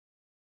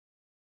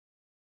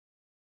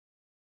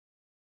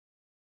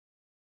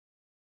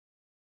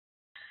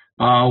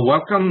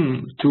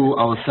Welcome to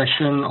our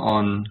session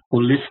on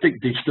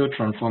holistic digital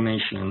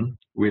transformation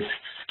with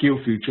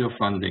SkillsFuture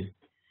funding.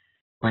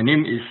 My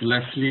name is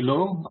Leslie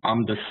Loh.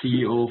 I'm the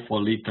CEO for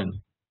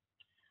Lithan.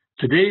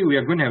 Today, we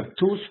are going to have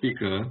two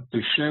speakers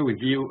to share with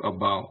you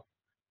about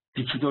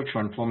digital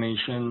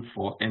transformation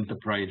for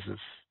enterprises.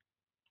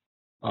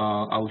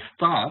 I'll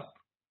start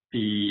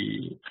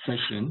the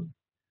session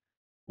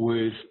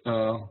with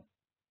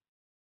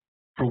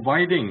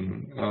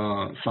providing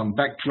some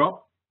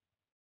backdrop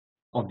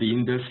of the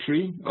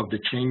industry, of the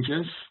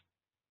changes,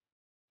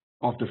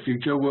 of the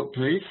future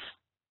workplace,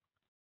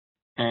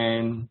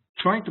 and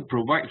trying to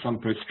provide some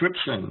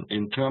prescription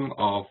in terms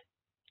of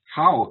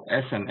how,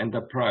 as an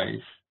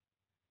enterprise,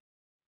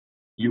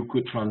 you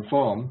could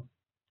transform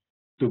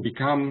to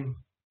become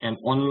an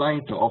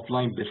online to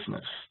offline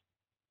business.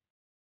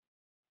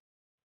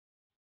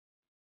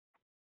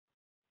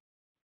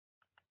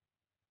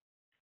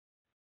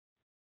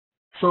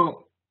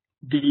 So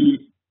the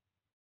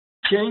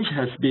change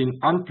has been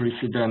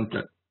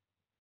unprecedented.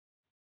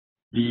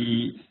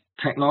 The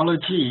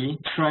technology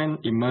trend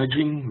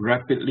emerging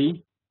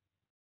rapidly,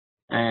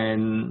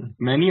 and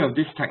many of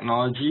these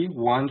technology,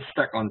 one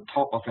stacked on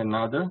top of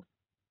another,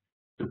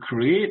 to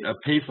create a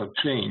pace of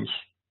change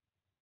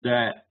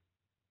that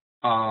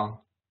are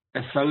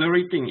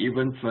accelerating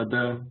even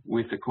further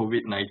with the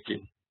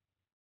COVID-19.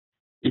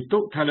 It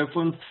took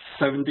telephone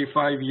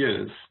 75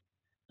 years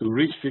to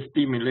reach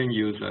 50 million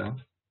users,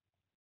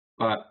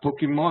 but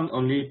Pokemon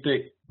only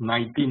take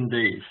 19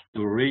 days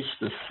to reach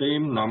the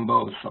same number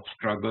of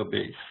subscriber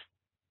base.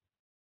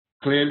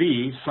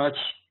 Clearly, such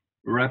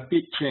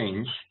rapid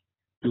change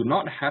do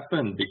not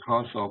happen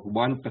because of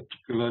one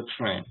particular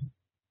trend,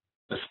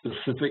 a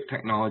specific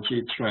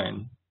technology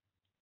trend,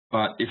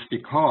 but it's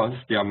because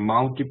there are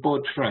multiple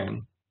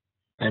trends,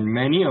 and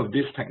many of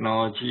these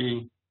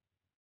technology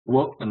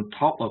work on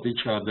top of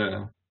each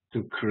other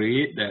to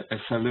create that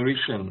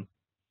acceleration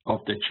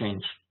of the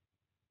change.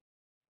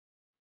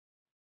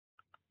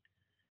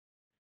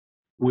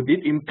 Would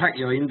it impact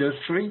your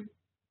industry?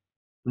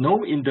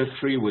 No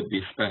industry would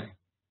be spared.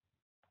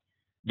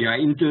 There are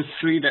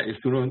industries that is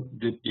going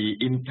to be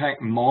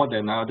impact more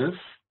than others,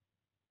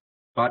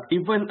 but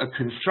even a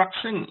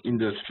construction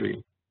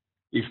industry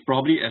is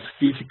probably as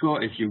physical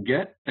as you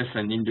get as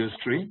an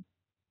industry.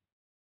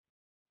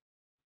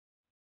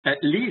 At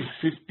least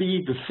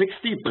 50 to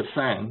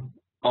 60%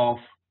 of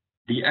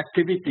the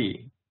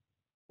activity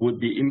would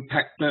be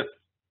impacted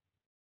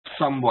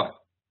somewhat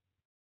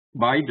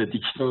by the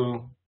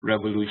digital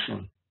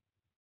revolution.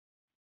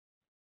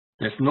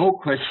 There's no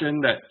question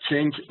that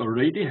change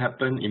already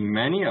happened in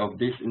many of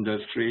these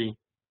industries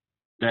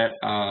that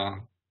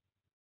are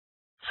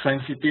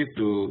sensitive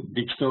to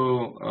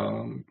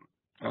digital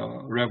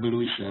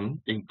revolution,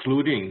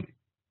 including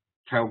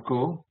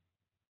telco,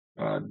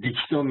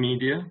 digital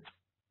media,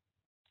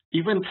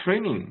 even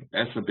training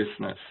as a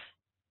business.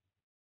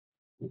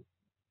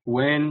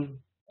 When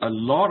a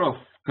lot of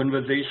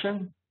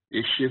conversation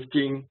is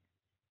shifting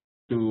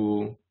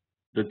to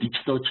the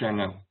digital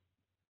channel.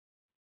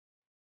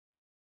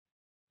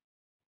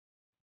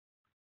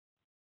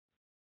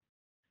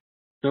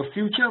 The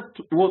future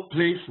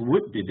workplace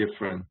would be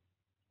different.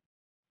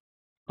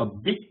 A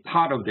big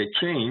part of the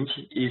change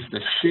is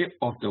the shape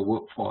of the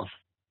workforce.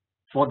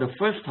 For the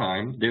first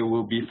time, there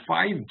will be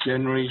 5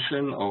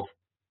 generations of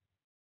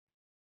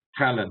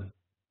talent,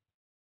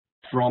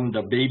 from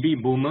the baby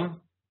boomer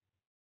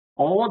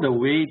all the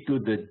way to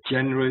the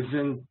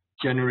Generation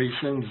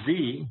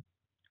Z,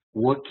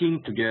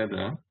 working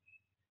together.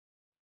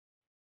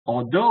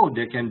 Although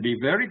they can be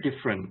very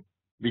different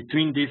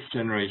between these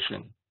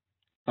generations,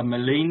 a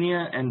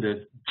millennial and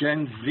the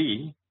Gen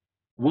Z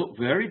work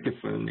very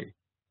differently,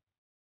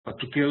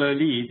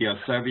 particularly their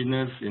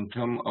savviness in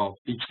terms of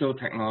digital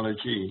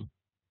technology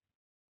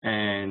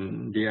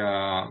and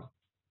their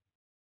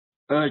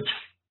urge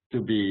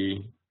to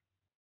be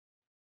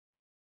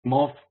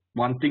more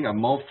wanting a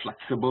more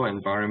flexible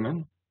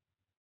environment.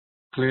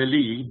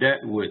 Clearly, that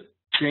would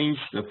change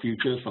the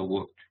futures of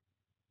work.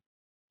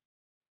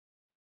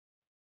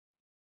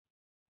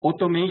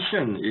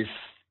 Automation is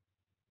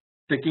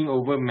taking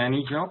over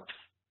many jobs,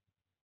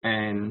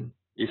 and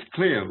it's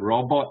clear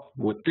robots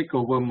would take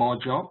over more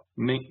jobs,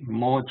 make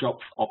more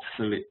jobs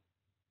obsolete.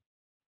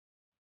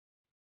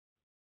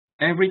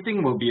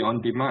 Everything will be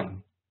on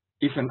demand.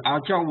 It's an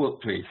agile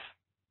workplace,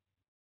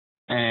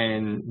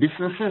 and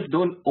businesses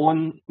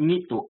don't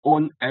need to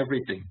own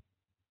everything.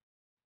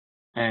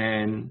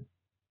 And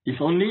it's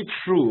only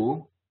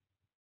through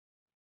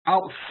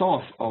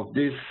outsource of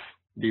this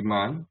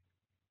demand.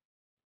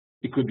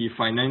 It could be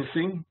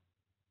financing,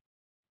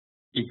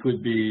 it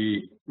could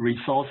be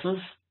resources,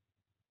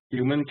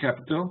 human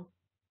capital.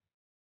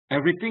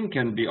 Everything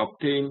can be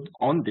obtained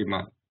on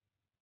demand.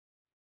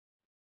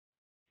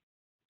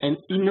 And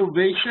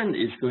innovation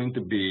is going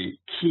to be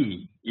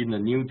key in the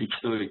new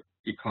digital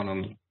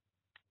economy,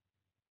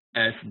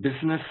 as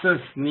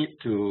businesses need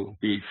to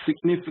be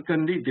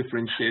significantly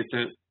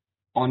differentiated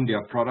on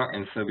their product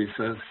and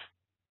services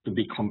to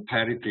be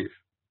competitive.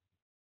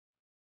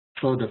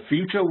 So the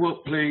future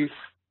workplace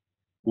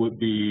would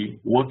be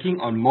working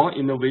on more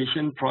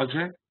innovation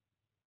projects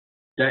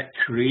that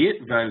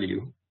create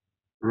value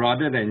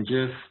rather than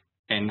just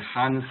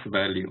enhance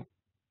value.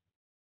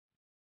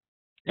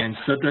 And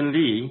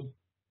certainly,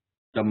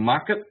 the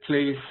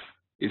marketplace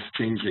is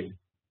changing.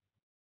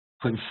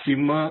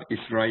 Consumer is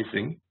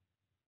rising.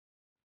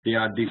 There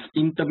are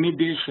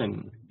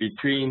disintermediation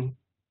between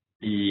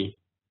the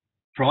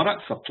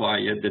product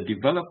supplier, the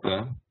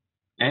developer,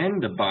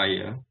 and the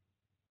buyer.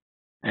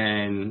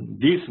 And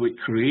this would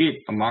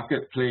create a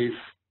marketplace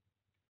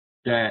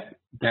that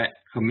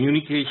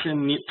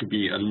communication needs to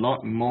be a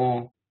lot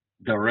more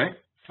direct,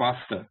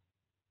 faster.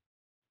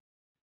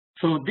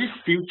 So this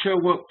future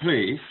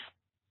workplace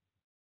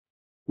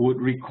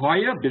would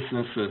require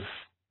businesses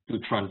to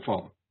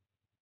transform.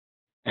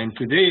 And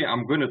today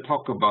I'm going to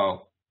talk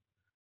about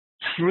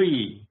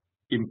 3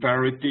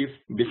 imperatives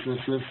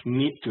businesses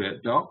need to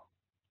adopt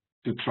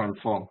to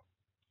transform.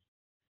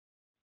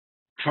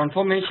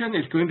 Transformation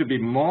is going to be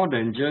more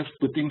than just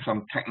putting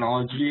some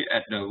technology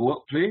at the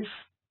workplace.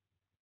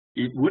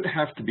 It would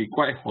have to be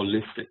quite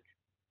holistic.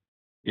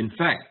 In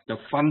fact, the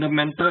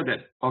fundamental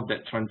of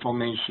that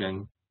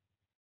transformation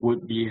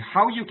would be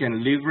how you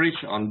can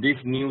leverage on this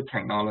new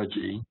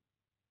technology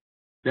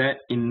that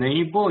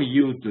enable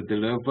you to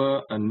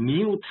deliver a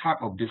new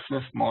type of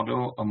business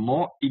model, a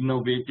more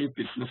innovative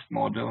business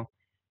model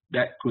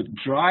that could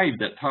drive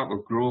that type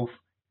of growth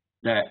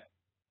that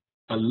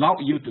allow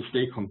you to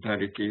stay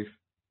competitive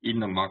in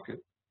the market.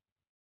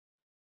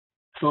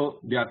 So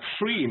there are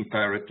 3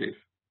 imperatives.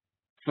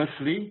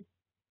 Firstly,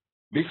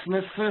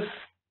 businesses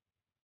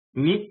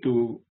need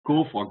to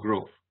go for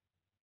growth.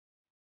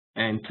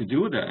 And to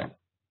do that,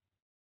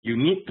 you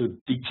need to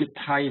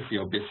digitize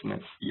your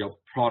business, your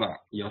product,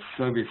 your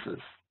services.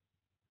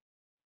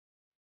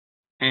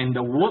 And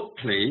the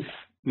workplace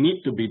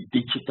needs to be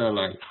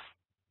digitalized.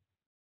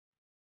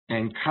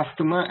 And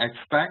customers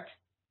expect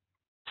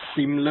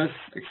seamless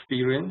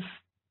experience.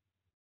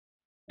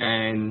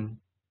 And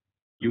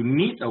you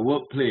need a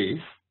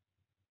workplace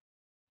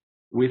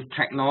with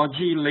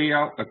technology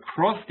layout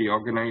across the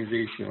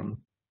organization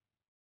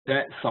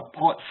that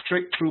supports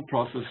straight-through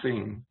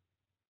processing,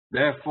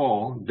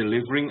 therefore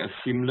delivering a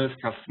seamless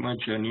customer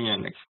journey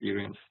and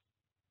experience.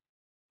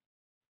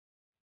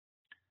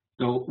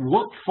 The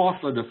workforce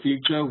of the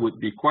future would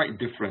be quite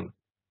different,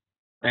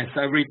 as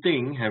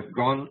everything has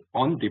gone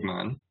on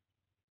demand,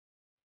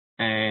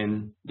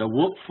 and the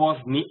workforce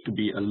needs to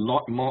be a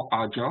lot more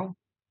agile.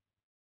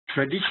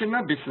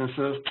 Traditional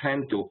businesses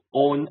tend to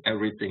own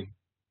everything,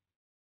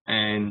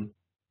 and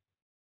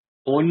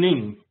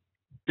owning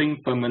things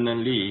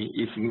permanently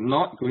is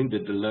not going to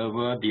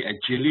deliver the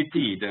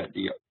agility that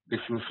the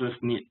businesses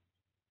need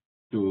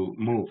to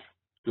move,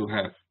 to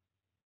have.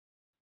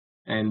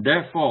 And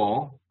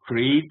therefore,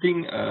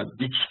 creating a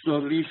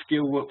digitally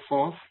skilled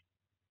workforce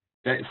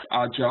that is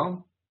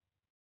agile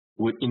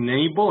would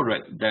enable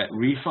that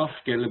resource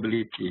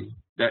scalability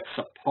that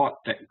support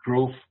that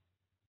growth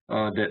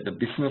that the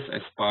business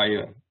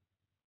aspire.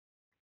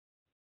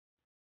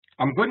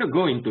 I'm going to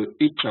go into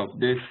each of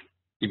these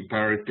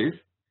imperatives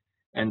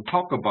and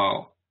talk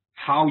about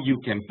how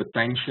you can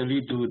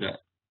potentially do that.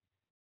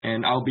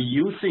 And I'll be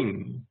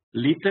using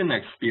Lithan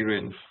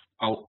experience,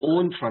 our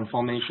own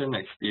transformation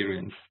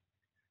experience,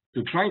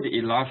 to try to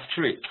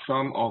illustrate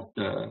some of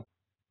the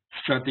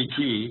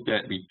strategy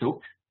that we took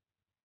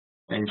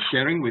and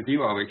sharing with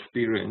you our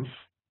experience.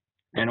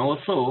 And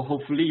also,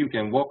 hopefully you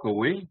can walk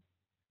away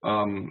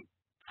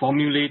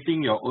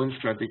formulating your own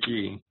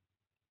strategy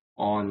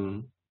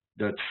on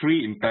the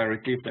 3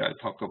 imperatives that I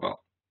talk about.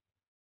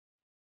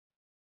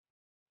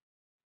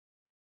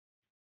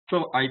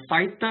 So I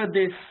titled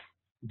this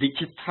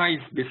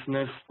Digitized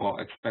Business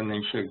for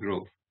Exponential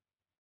Growth.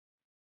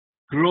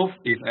 Growth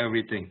is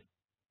everything.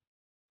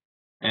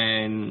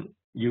 And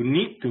you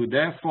need to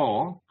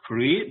therefore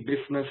create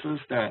businesses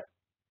that,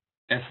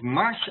 as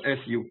much as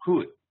you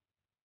could,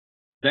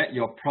 that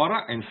your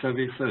product and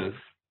services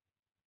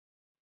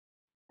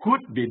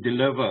could be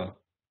delivered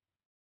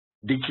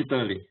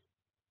digitally.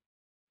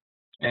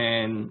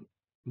 And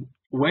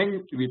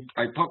when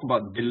I talk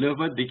about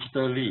deliver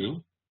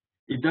digitally,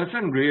 it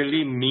doesn't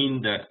really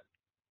mean that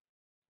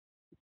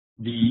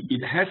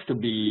it has to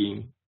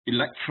be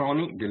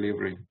electronic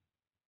delivery.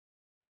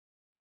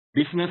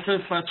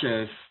 Businesses such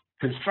as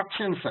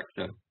construction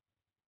sector,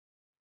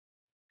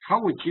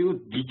 how would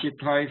you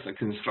digitize a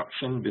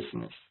construction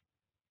business?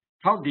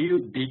 How do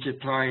you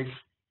digitize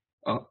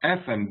a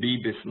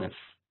F&B business?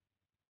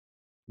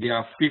 They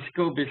are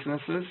physical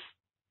businesses,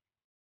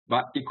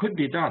 but it could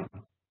be done.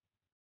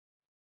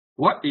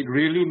 What it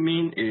really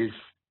means is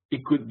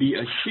it could be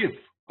a shift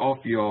of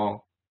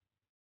your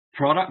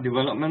product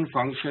development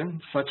function,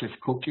 such as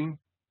cooking,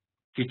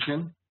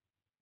 kitchen,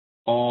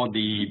 or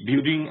the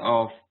building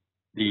of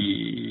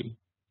the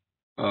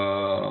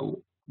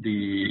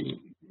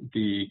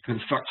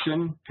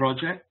construction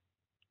project,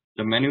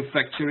 the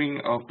manufacturing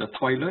of the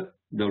toilet,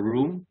 the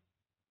room.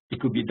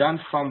 It could be done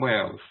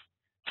somewhere else.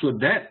 So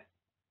that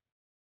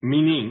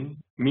meaning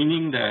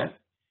that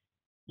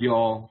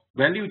your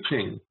value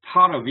chain,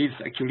 part of it is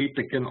actually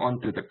taken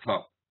onto the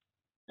cloud.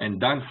 and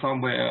done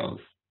somewhere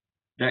else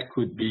that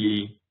could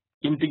be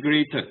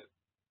integrated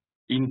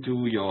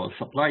into your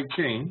supply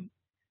chain,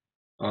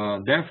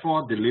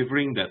 therefore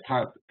delivering that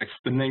type of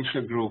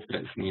exponential growth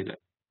that's needed.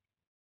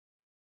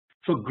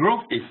 So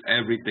growth is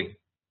everything.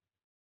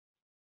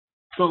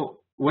 So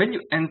when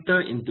you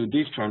enter into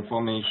this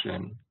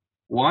transformation,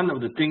 one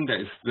of the things that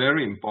is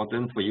very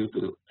important for you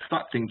to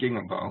start thinking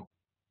about,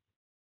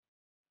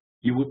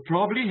 you would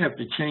probably have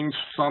to change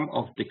some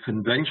of the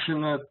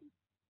conventional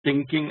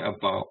thinking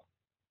about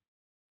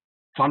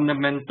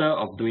fundamental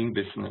of doing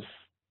business.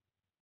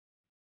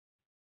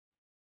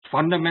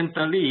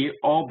 Fundamentally,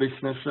 all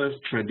businesses,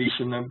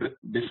 traditional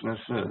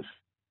businesses,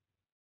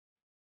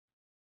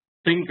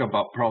 think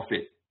about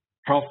profit.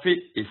 Profit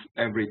is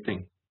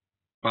everything.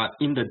 But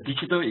in the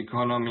digital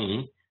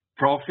economy,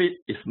 profit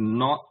is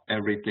not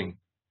everything.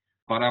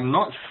 But I'm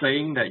not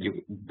saying that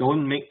you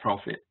don't make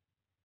profit.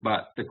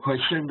 But the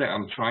question that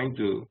I'm trying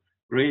to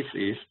raise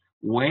is,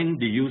 when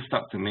do you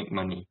start to make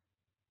money?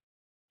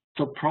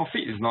 So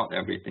profit is not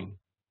everything.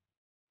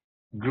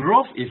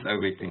 Growth is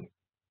everything.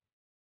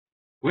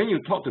 When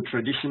you talk to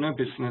traditional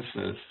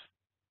businesses,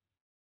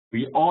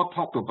 we all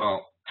talk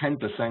about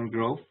 10%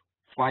 growth,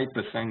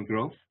 5%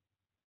 growth.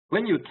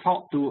 When you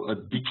talk to a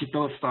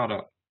digital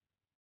startup,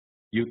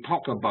 you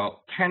talk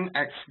about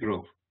 10x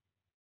growth.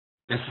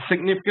 There's a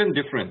significant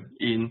difference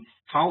in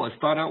how a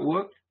startup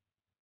works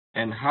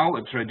and how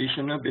a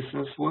traditional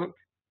business works.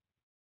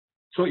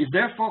 So it's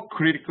therefore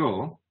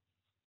critical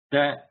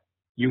that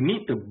you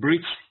need to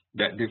bridge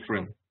that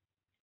difference.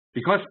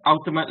 Because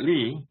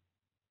ultimately,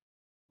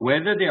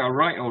 whether they are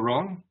right or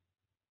wrong,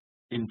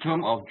 in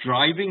terms of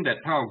driving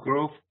that type of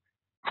growth,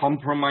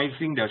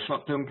 compromising their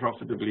short-term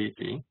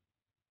profitability,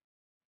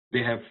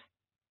 they have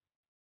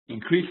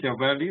increased their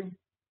value,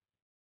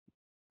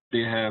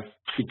 they have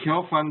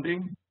secure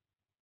funding,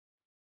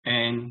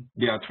 and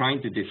they are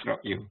trying to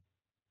disrupt you.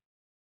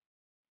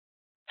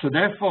 So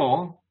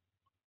therefore,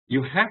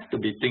 you have to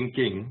be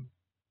thinking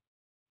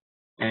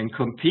and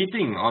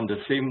competing on the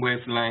same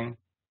wavelength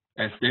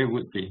as they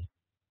would be.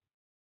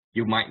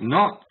 You might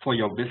not for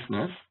your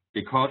business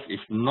because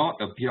it's not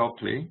a pure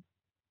play.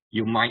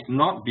 You might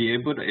not be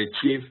able to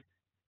achieve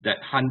that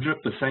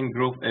 100%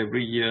 growth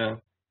every year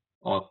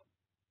or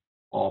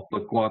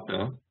per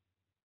quarter,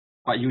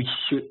 but you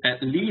should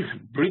at least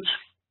bridge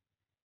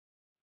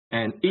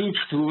and inch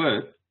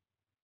toward,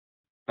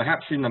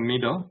 perhaps in the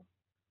middle.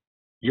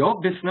 Your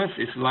business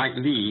is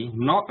likely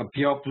not a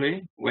pure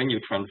play when you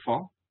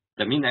transform.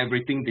 That means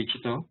everything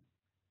digital.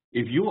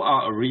 If you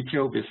are a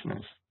retail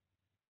business,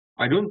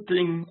 I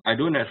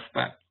don't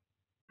expect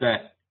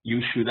that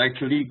you should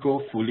actually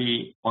go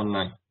fully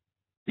online,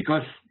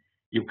 because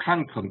you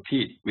can't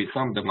compete with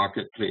some of the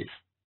marketplace.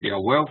 They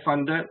are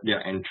well-funded, they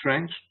are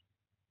entrenched.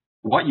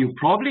 What you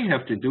probably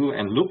have to do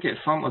and look at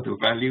some of the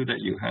value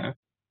that you have,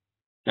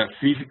 that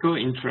physical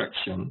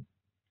interaction,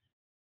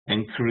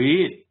 and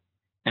create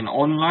an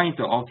online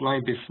to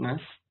offline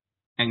business,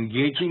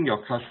 engaging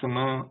your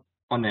customer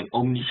on an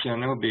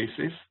omnichannel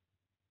basis.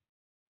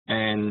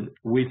 And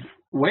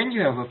when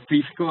you have a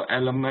physical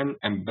element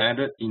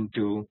embedded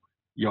into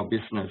your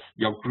business,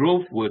 your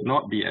growth would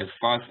not be as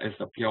fast as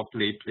a pure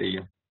play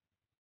player.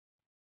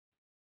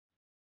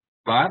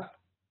 But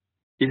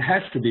it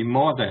has to be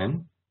more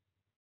than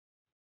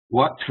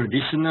what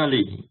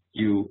traditionally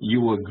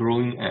you were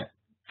growing at.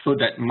 So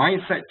that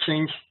mindset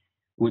change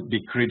would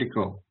be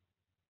critical.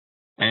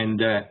 And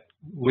that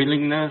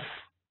willingness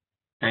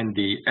and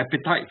the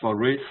appetite for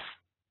risk.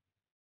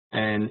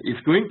 And it's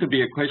going to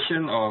be a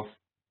question of,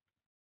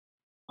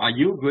 are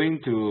you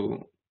going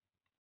to,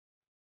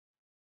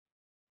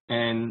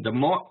 and the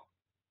more,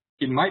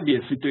 it might be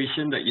a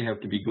situation that you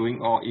have to be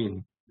going all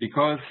in,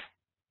 because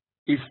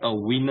it's a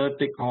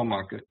winner-take-all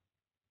market.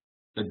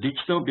 The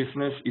digital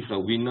business is a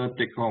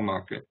winner-take-all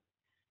market.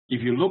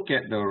 If you look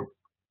at the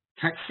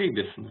taxi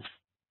business,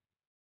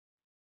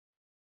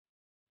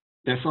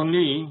 there's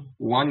only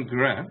one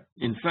Grab.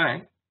 In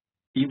fact,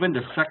 even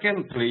the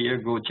second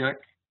player, Gojek,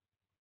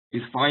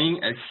 is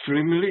finding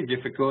extremely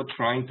difficult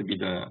trying to be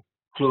the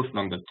close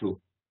number 2.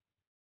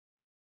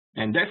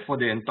 And that's for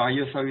the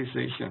entire Southeast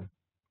Asia.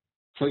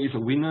 So it's a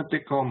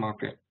winner-take-all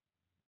market.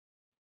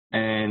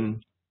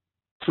 And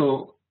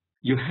so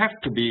you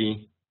have to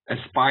be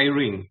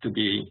aspiring to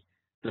be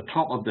the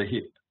top of the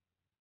heap,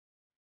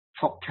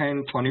 top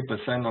 10,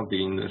 20% of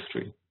the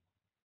industry.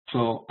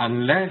 So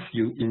unless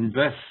you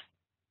invest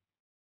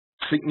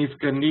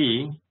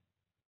significantly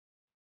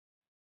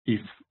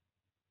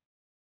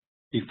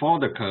before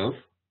the curve,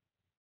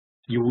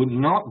 you would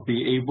not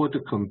be able to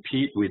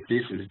compete with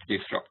this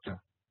disruptor.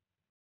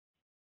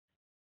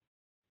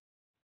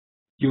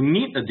 You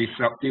need a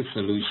disruptive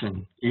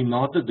solution. In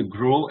order to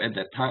grow at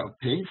that type of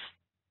pace,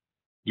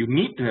 you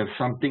need to have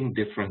something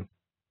different.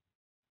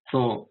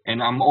 So,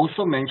 and I'm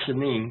also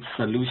mentioning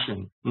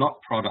solution,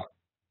 not product.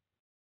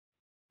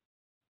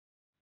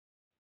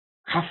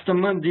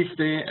 Customers these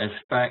days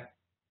expect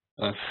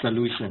a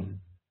solution.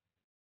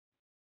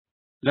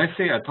 Let's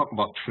say I talk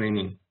about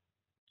training.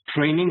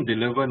 Training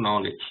delivers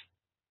knowledge.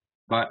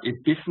 But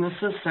if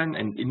businesses send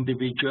an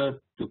individual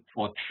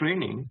for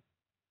training,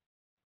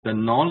 the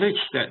knowledge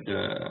that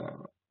the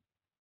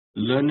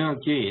learner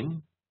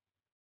gain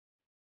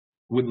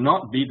would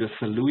not be the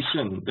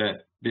solution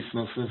that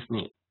businesses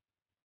need.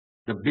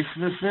 The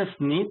businesses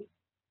need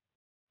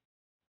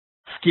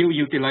skill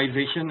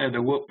utilization at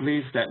the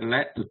workplace that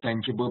led to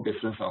tangible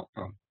business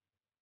outcome.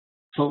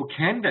 So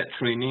can that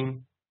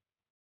trainee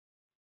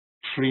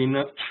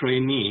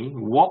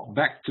walk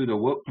back to the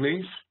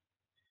workplace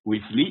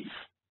with leads,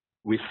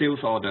 with sales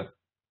order?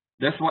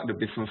 That's what the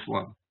business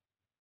wants.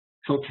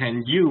 So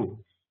can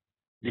you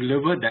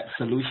deliver that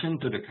solution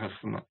to the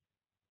customer?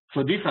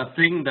 So these are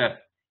things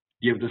that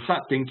you have to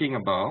start thinking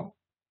about,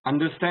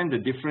 understand the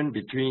difference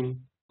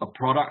between a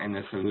product and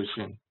a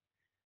solution.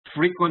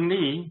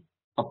 Frequently,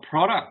 a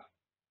product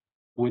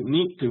would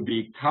need to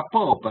be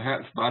coupled,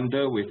 perhaps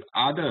bundled with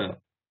other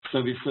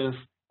services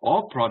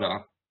or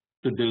products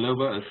to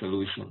deliver a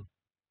solution.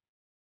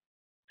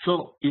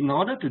 So in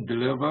order to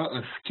deliver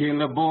a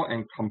scalable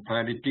and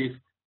competitive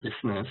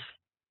business,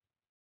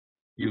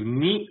 you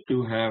need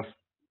to have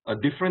a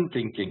different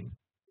thinking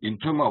in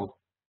terms of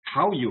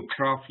how you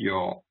craft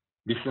your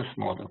business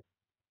model.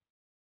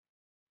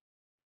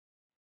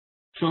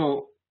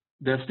 So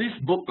there's this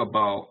book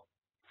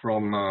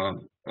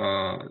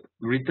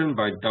written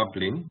by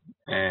Dublin,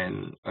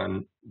 and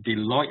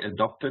Deloitte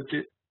adopted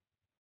it.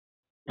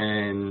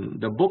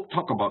 And the book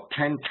talks about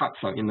 10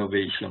 types of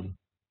innovation.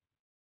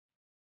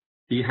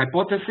 The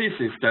hypothesis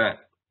is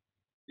that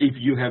if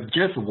you have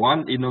just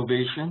one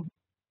innovation,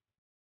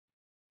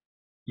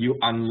 you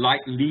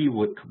unlikely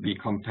would be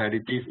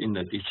competitive in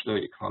the digital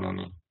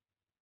economy.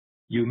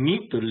 You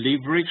need to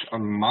leverage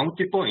on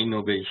multiple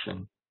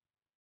innovations,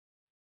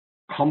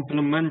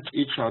 complement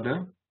each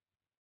other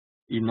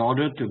in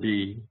order to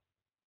be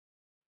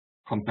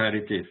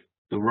competitive,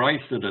 to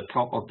rise to the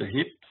top of the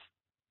heap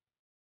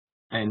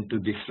and to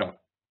disrupt.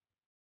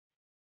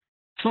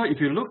 So if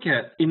you look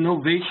at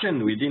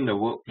innovation within the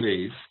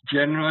workplace,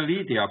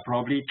 generally there are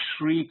probably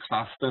 3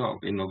 clusters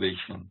of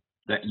innovation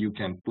that you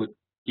can put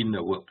in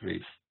the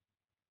workplace.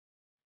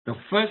 The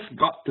first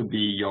got to be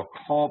your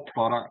core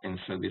product and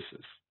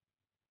services.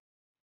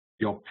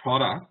 Your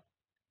product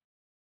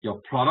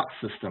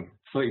system.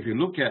 So if you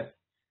look at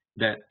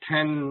that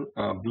 10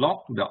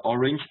 block, the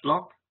orange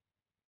block,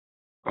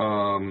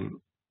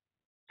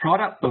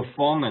 product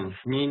performance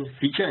means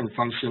feature and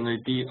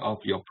functionality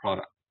of your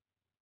product.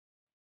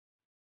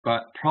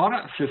 But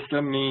product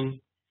system means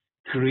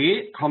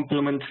create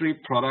complementary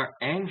product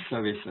and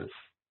services.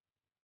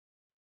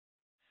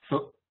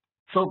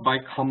 So by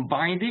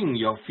combining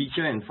your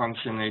feature and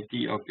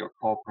functionality of your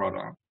core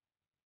product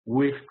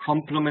with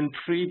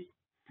complementary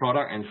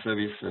product and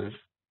services,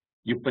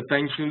 you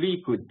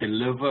potentially could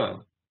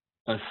deliver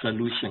a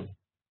solution,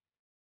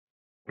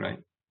 right?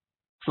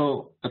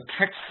 So a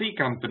taxi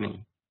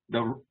company,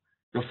 the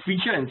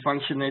feature and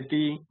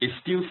functionality is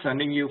still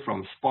sending you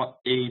from spot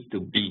A to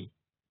B.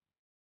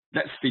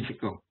 That's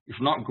physical. It's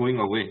not going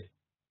away.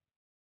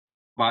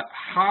 But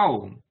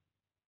how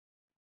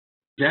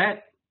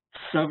that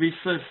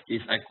services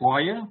is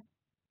acquired,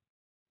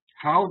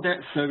 how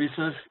that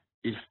services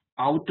is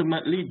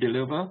ultimately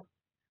delivered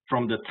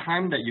from the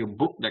time that you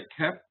book that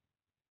cab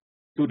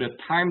to the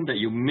time that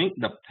you make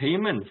the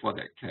payment for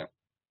that cab.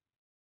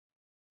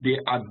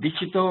 There are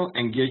digital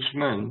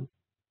engagement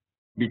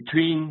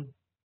between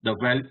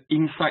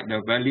inside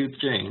the value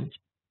chain.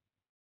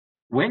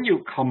 When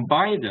you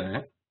combine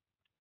that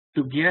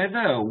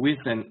together with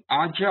an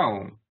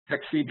agile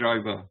taxi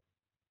driver,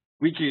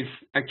 which is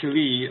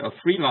actually a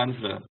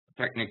freelancer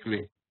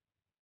technically,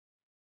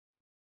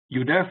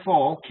 you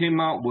therefore came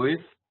out with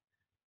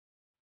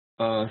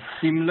a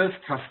seamless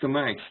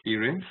customer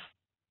experience,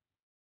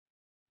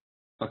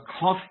 a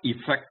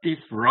cost-effective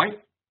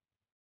ride,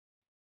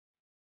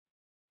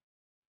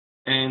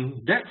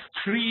 and that's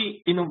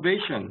 3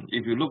 innovations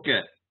if you look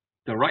at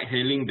the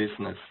ride-hailing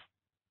business,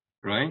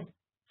 right?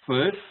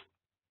 First,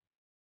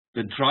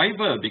 the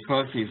driver,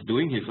 because he's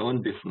doing his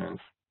own business,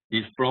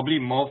 is probably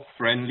more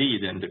friendly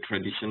than the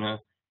traditional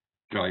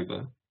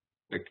driver.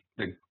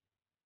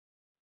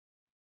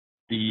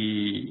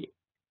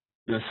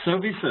 The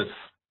services,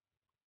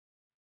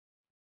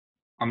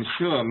 I'm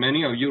sure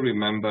many of you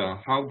remember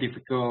how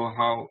difficult,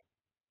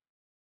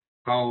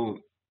 how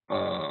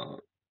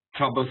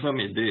troublesome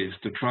it is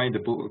to try to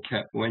book a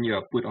cab when you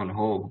are put on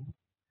hold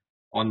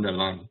on the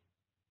line,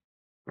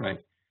 right?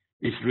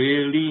 It's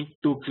really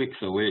 2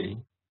 clicks away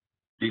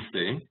these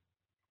days.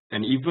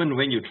 And even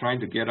when you're trying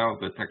to get out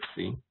of a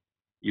taxi,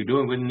 you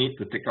don't even need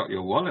to take out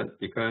your wallet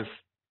because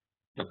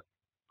the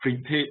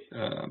prepaid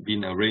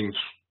been arranged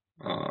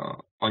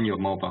on your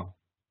mobile.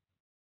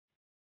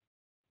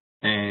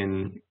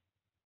 And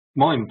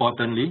more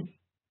importantly,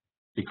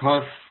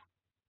 because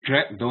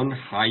Grab don't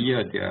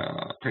hire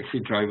their taxi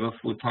driver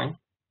full time,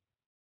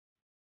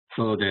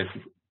 so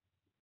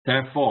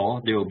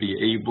therefore they will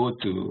be able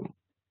to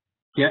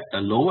get a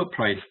lower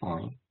price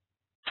point.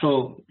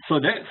 So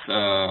that's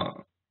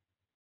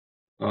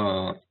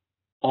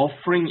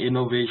offering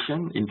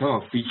innovation in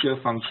terms of feature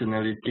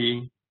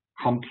functionality,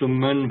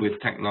 complement with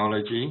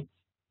technology,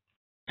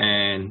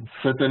 and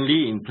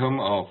certainly in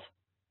terms of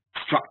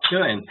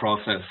structure and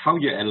process, how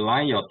you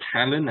align your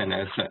talent and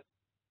asset,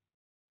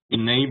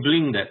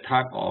 enabling that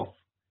type of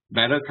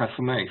better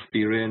customer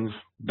experience,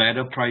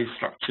 better price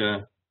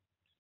structure,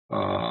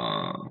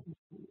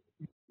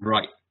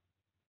 right.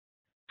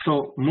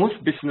 So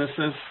most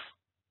businesses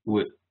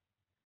would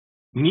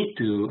need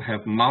to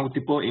have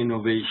multiple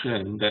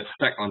innovation that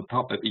stack on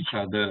top of each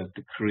other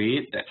to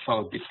create that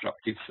sort of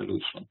disruptive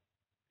solution.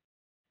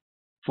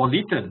 For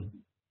Lithan,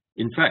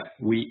 in fact,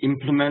 we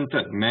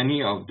implemented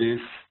many of this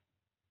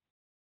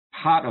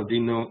part of the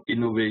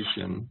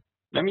innovation.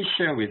 Let me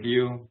share with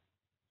you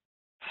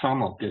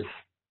some of this.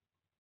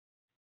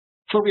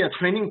 So we are a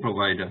training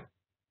provider,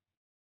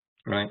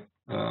 right?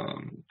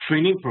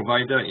 Training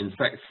provider, in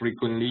fact,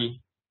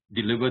 frequently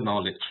deliver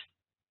knowledge,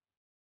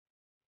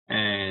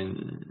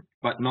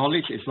 but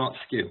knowledge is not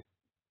skill.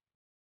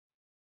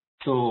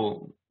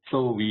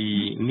 So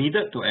we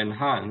needed to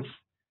enhance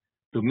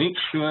to make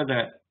sure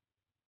that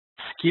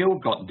skill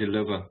got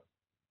delivered.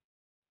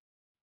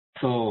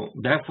 So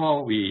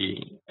therefore,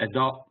 we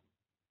adopt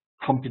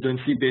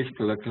competency-based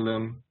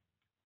curriculum.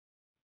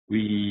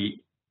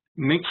 We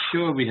make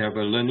sure we have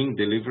a learning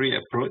delivery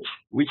approach,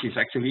 which is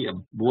actually a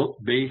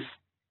work-based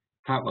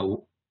type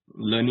of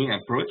learning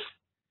approach.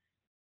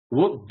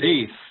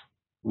 Work-based,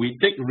 we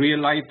take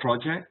real-life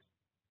project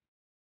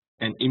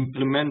and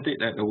implement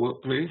it at the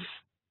workplace.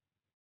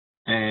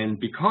 And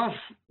because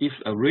it's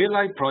a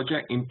real-life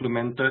project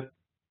implemented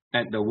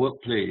at the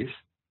workplace,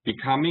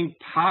 becoming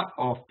part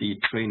of the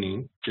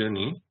training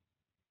journey,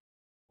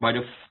 by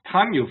the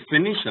time you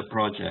finish a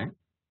project,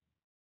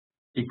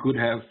 it could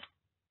have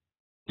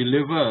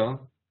deliver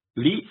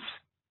leads,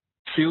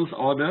 sales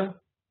order,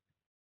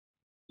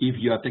 if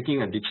you are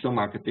taking a digital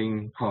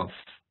marketing course.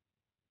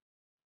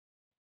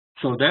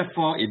 So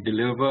therefore, it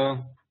delivers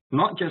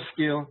not just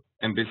skill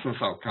and business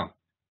outcome.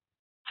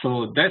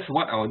 So that's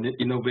what our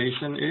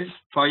innovation is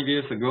 5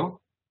 years ago.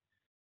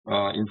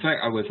 In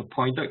fact, I was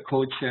appointed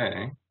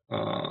co-chair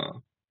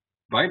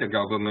by the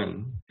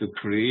government to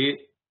create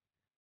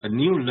a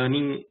new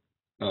learning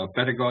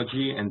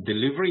pedagogy and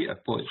delivery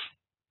approach,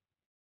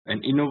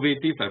 an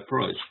innovative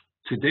approach.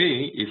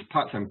 Today is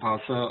part and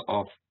parcel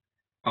of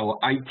our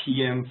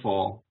ITM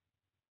for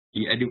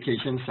the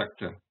education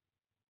sector.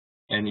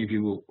 And if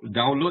you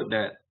download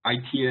that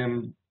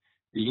ITM,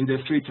 the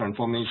industry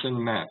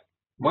transformation map,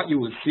 what you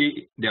will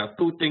see, there are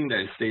two things that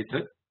are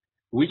stated,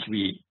 which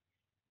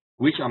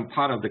I'm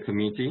part of the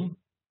committee,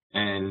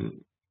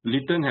 and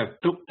Lithan have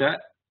took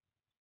that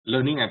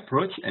learning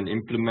approach and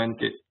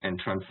implement it and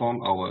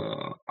transform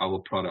our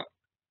product.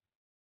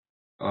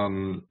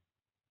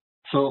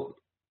 So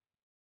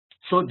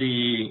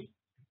the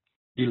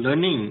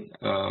learning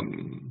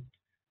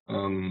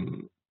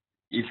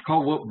is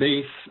called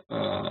work-based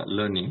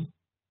learning.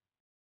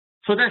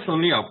 So that's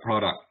only our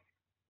product,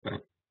 right?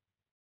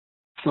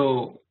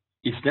 So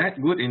is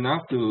that good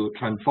enough to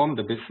transform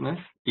the business?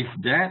 Is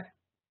that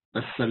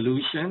a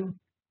solution?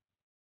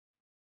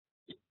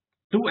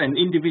 To an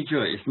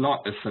individual, it's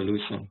not a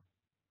solution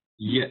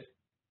yet,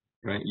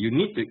 right? You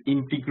need to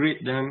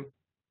integrate them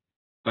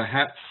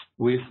perhaps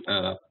with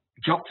a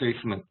job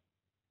placement.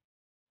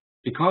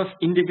 Because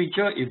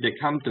individual, if they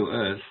come to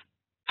us,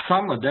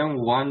 some of them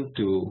want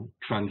to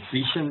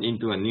transition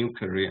into a new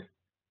career.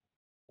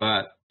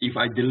 But if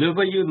I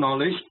deliver you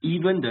knowledge,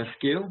 even the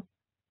skill,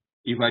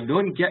 if I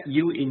don't get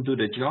you into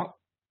the job,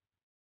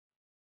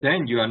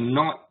 then you are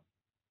not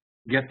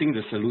getting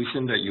the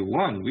solution that you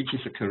want, which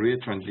is a career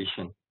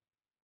transition.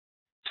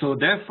 So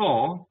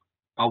therefore,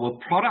 our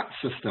product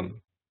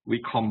system,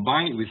 we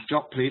combine with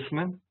job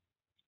placement.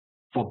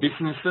 For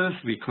businesses,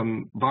 we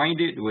combine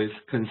it with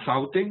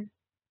consulting.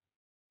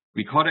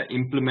 We call it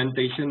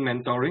implementation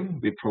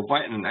mentoring. We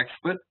provide an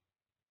expert.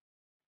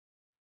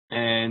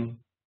 And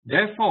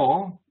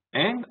therefore,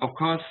 and of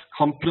course,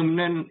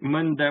 complement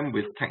them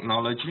with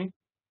technology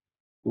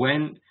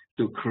when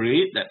to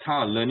create that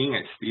kind of learning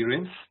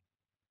experience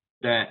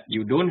that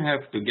you don't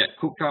have to get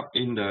cooked up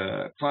in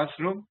the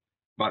classroom,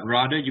 but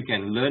rather you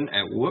can learn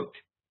at work.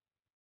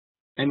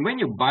 And when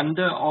you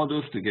bundle all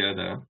those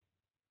together,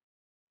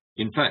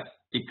 in fact,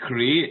 it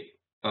creates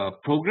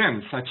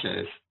programs such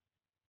as,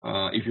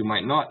 if you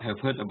might not have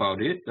heard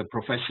about it, the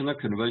professional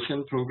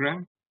conversion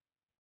program,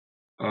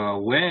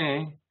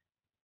 where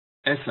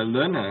as a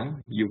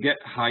learner, you get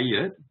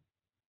hired.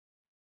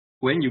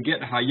 When you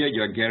get hired,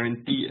 you are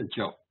guaranteed a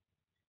job.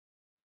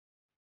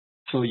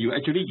 So you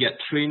actually get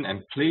trained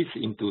and placed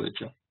into a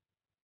job.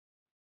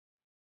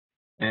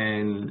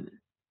 And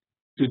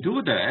to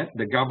do that,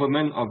 the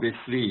government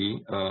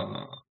obviously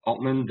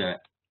augment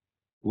that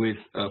with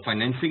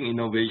financing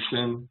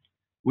innovation,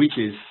 which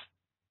is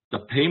the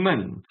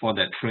payment for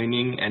that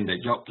training and the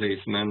job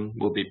placement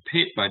will be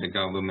paid by the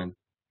government.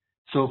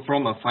 So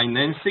from a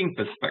financing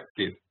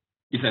perspective,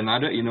 it's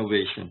another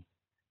innovation.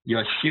 You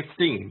are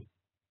shifting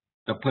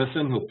the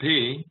person who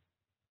pay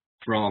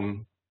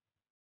from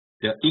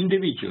the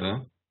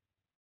individual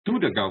to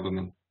the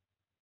government.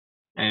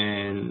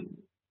 And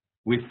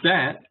with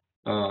that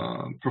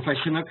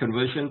professional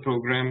conversion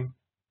program,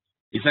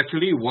 It's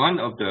actually one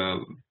of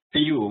the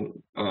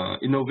few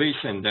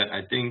innovations that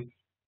I think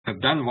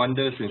have done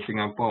wonders in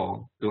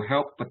Singapore to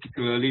help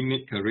particularly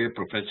mid-career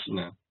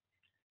professionals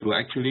to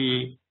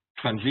actually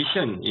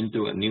transition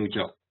into a new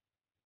job.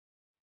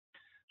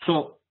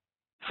 So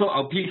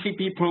our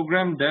PCP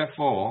program,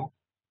 therefore,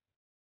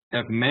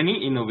 have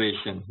many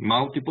innovations,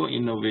 multiple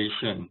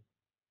innovations,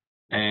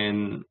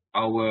 and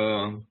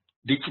our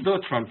digital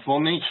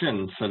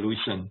transformation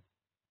solution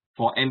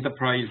for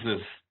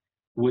enterprises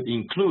would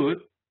include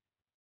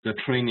the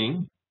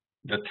training,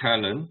 the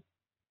talent,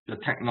 the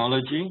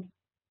technology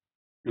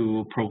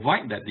to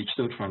provide that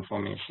digital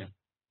transformation.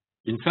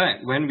 In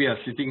fact, when we are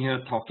sitting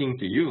here talking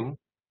to you,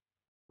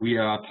 we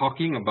are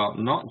talking about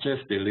not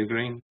just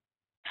delivering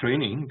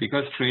training,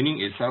 because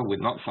training itself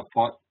would not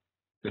support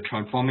the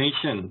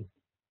transformation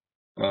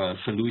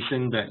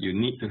solution that you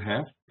need to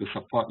have to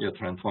support your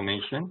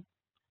transformation,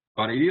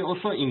 but it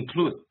also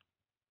includes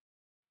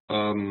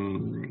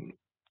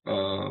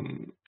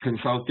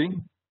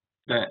consulting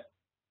that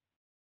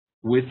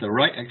with the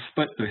right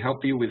expert to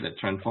help you with the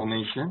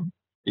transformation.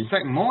 In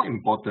fact, more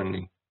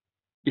importantly,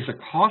 it's the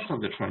cost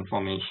of the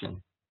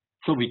transformation.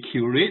 So we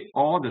curate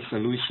all the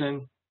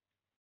solutions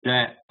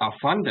that are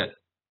funded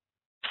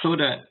so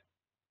that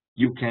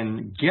you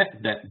can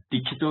get that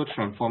digital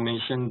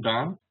transformation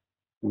done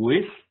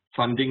with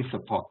funding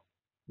support.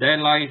 There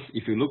lies,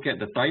 if you look at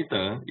the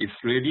title, it's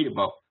really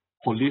about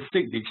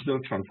holistic digital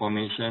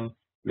transformation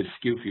with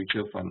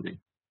SkillsFuture funding.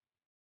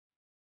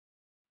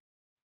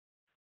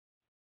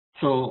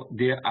 So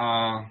there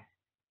are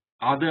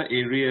other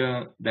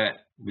areas that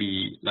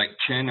we like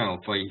channel,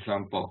 for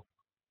example.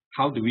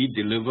 How do we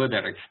deliver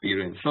that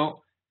experience?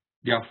 So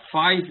there are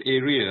 5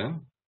 areas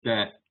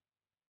that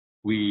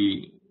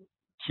we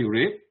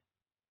curate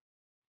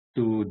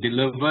to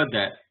deliver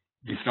that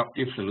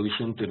disruptive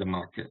solution to the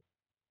market.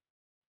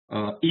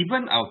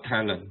 Even our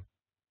talent,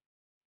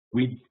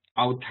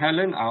 our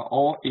talent are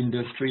all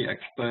industry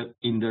expert,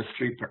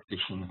 industry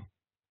practitioners.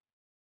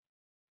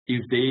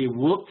 If they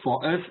work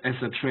for us as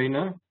a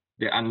trainer,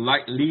 they're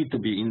unlikely to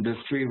be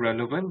industry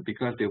relevant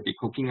because they'll be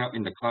cooking up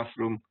in the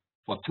classroom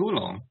for too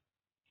long.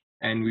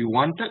 And we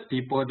wanted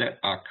people that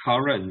are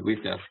current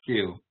with their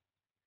skill.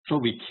 So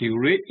we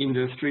curate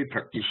industry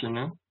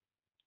practitioners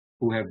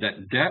who have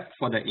that depth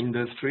for the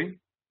industry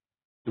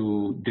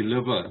to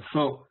deliver.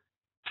 So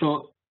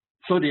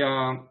they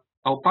are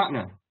our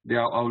partner. They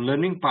are our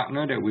learning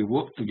partner that we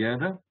work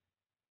together.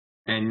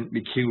 And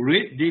we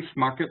curate this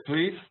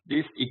marketplace,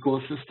 this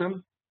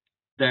ecosystem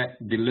that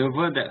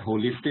deliver that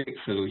holistic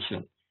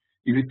solution.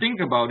 If you think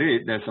about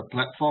it, there's a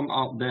platform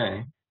out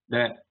there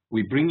that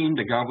we bring in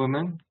the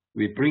government,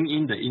 we bring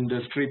in the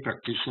industry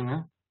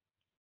practitioner,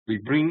 we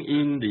bring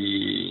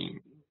in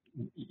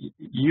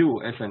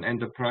you as an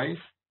enterprise,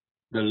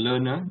 the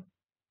learner,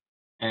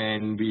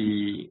 and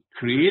we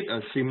create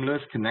a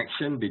seamless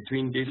connection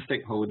between these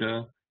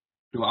stakeholders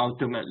to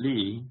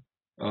ultimately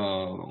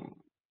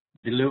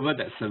deliver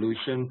that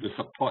solution to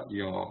support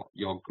your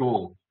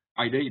goal,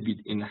 either it be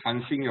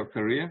enhancing your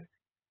career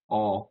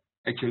or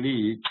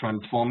actually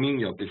transforming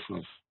your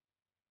business.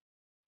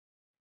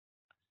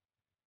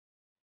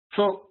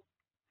 So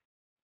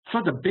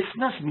the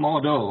business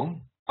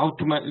model,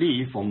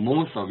 ultimately for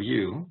most of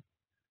you,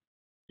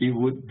 it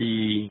would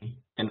be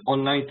an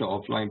online to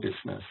offline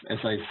business. As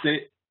I said,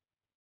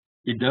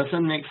 it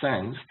doesn't make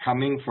sense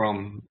coming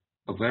from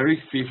a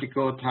very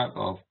physical type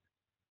of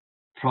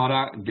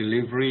product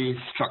delivery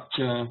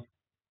structure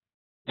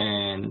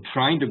and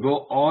trying to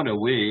go all the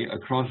way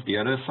across the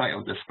other side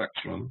of the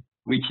spectrum,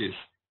 which is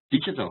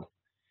digital.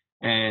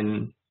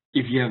 And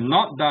if you have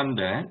not done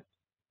that,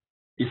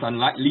 it's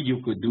unlikely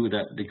you could do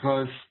that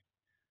because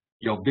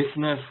your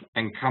business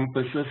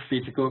encompasses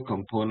physical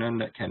component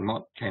that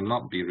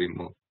cannot be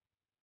removed.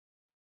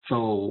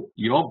 So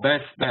your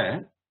best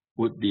bet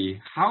would be,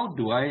 how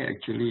do I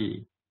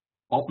actually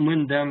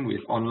augment them with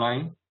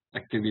online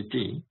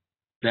activity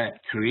that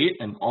create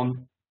an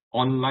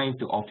online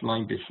to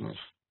offline business,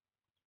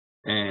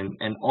 and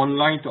an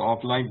online to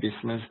offline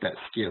business that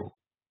scale,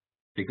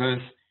 because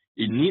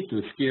it needs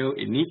to scale,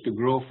 it needs to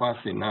grow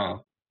fast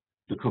enough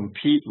to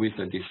compete with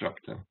a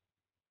disruptor.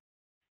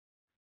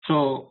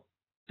 So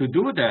to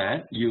do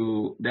that,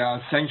 there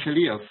are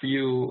essentially a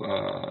few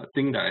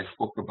things that I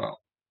spoke about.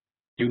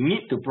 You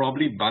need to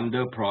probably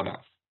bundle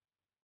products,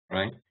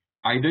 right?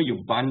 Either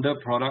you bundle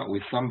product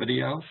with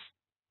somebody else,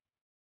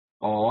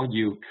 or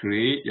you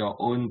create your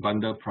own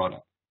bundle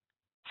product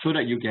so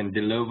that you can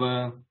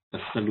deliver a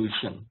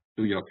solution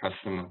to your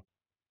customer.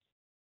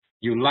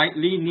 You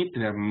likely need to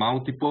have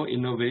multiple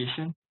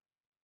innovation,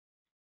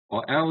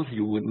 or else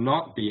you would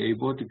not be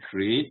able to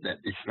create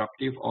that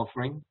disruptive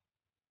offering.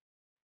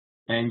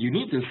 And you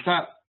need to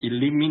start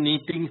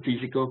eliminating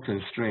physical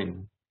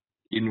constraints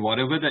in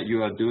whatever that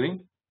you are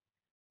doing,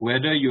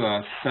 whether you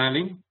are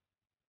selling,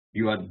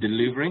 you are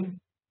delivering.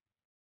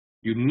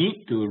 You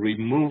need to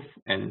remove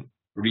and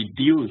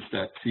reduce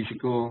that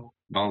physical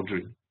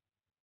boundary.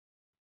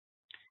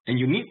 And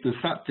you need to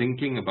start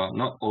thinking about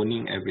not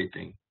owning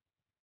everything.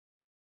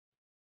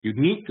 You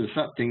need to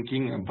start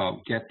thinking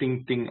about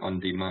getting things on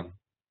demand.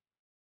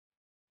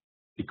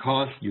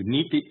 because you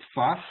need it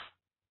fast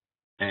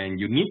and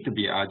you need to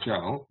be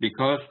agile,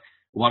 because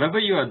whatever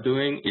you are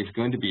doing is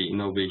going to be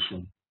innovation.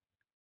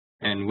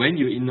 And when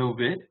you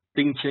innovate,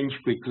 things change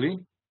quickly,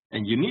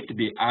 and you need to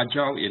be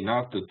agile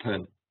enough to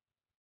turn.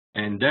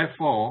 And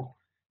therefore,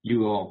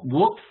 your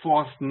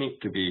workforce need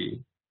to be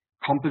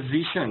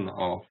composition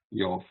of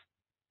your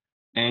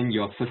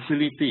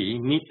facility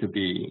need to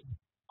be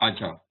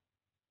agile.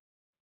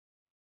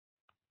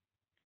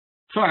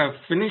 So I have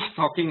finished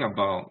talking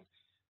about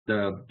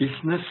the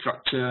business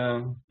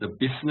structure, the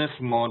business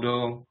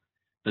model,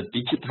 the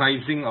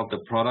digitizing of the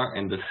product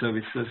and the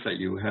services that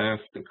you have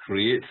to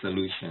create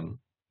solution.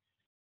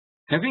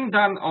 Having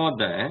done all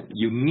that,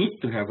 you need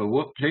to have a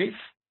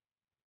workplace,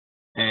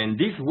 and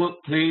this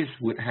workplace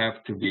would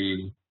have to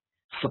be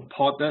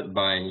supported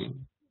by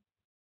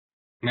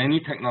many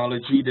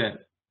technology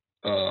that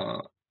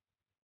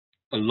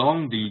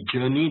along the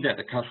journey that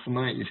the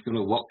customer is going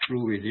to walk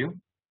through with you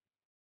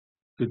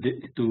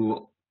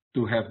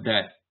to have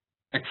that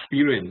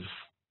experience,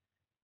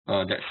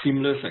 that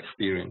seamless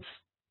experience.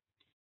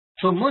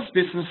 So most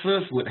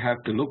businesses would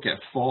have to look at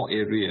 4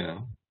 areas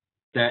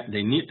that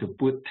they need to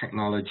put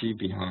technology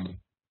behind.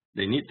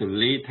 They need to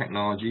lay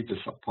technology to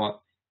support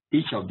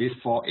each of these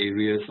 4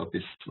 areas of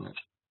business.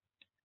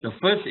 The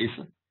first is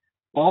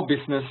all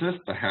businesses,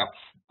 perhaps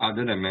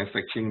other than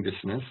manufacturing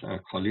business.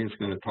 Colin is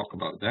going to talk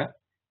about that.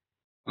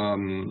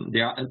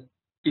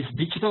 It's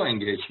digital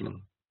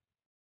engagement.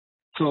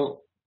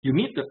 So you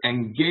need to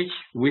engage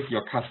with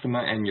your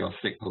customer and your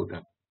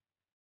stakeholder.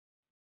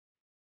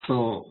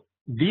 So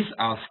these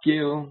are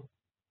skill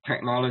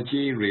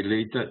technology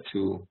related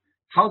to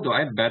how do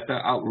I better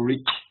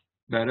outreach,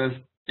 better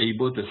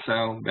able to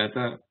sell,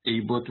 better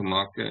able to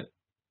market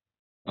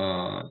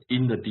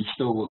in the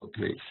digital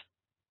workplace.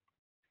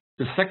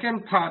 The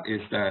second part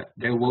is that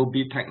there will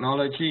be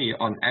technology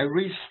on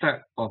every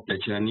step of the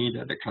journey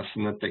that the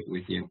customer takes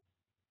with you.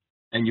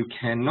 And you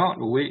cannot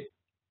wait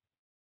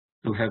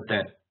to have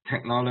that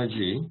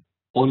technology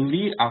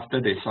only after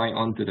they sign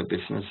on to the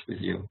business with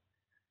you.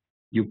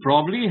 You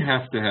probably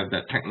have to have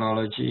that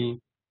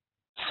technology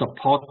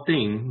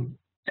supporting,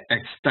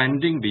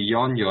 extending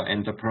beyond your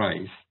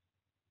enterprise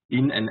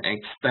in an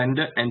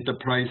extended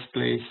enterprise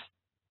place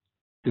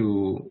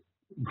to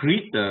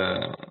greet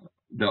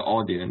the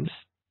audience.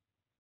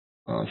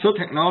 So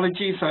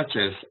technology such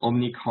as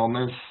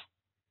omni-commerce,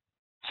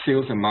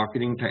 sales and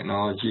marketing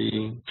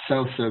technology,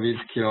 self-service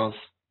kiosks,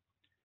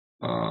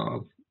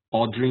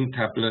 ordering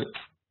tablets,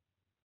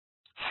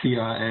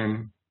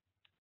 CRM,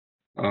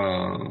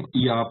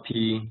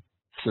 ERP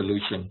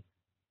solution.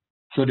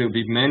 So there will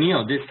be many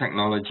of these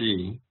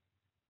technology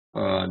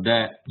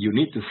that you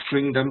need to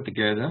string them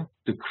together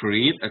to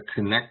create a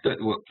connected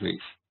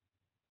workplace.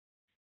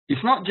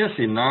 It's not just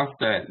enough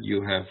that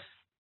you have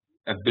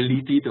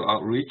ability to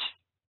outreach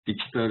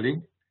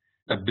digitally,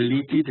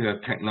 ability to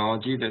have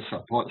technology that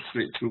supports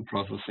straight-through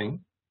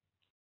processing.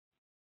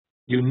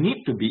 You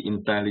need to be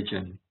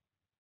intelligent.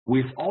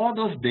 With all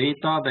those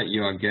data that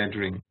you are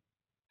gathering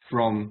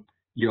from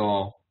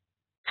your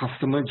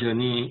customer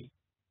journey,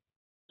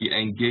 the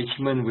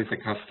engagement with the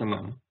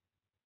customer,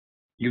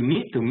 you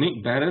need to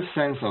make better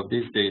sense of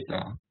this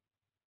data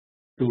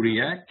to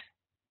react,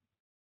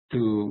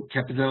 to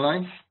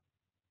capitalize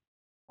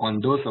on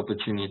those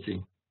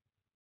opportunities.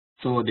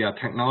 So there are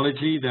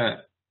technology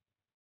that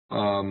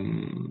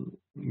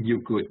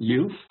you could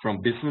use,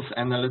 from business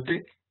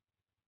analytics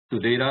to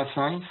data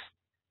science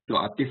to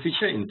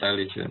artificial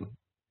intelligence,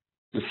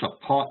 to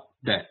support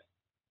that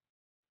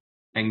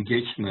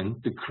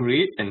engagement, to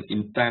create an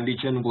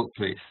intelligent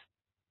workplace.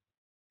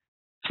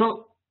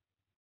 So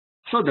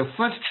the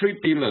first 3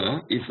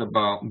 pillars is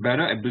about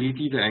better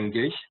ability to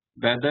engage,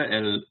 better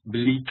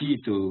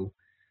ability to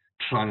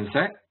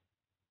transact,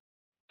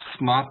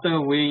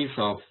 smarter ways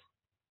of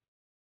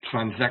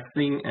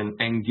transacting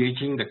and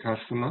engaging the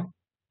customer.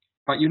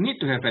 But you need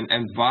to have an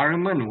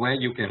environment where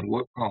you can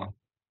work on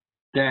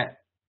that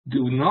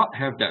do not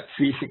have that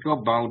physical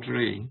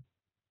boundary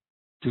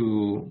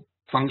to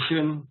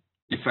function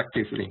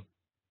effectively.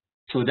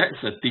 So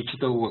that's a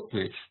digital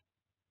workplace.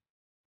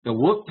 The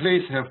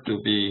workplace have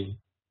to be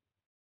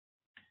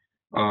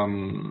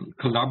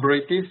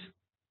collaborative.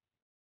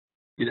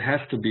 It has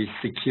to be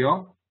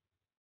secure.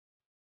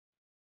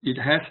 It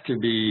has to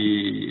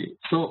be,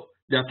 so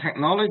there are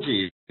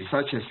technologies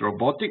such as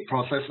robotic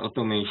process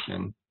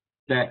automation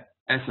that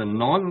as a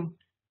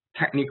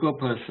non-technical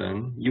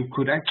person, you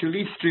could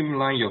actually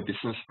streamline your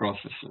business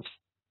processes.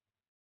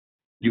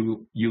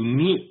 You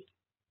need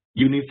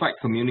unified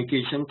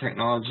communication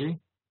technology,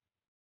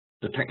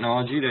 the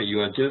technology that you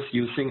are just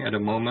using at the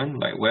moment,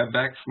 like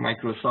WebEx,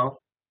 Microsoft,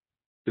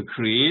 to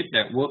create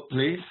that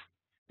workplace.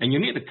 And you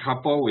need to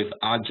couple with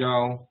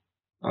agile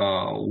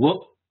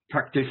work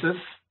practices.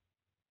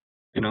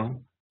 You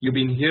know, you've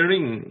been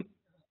hearing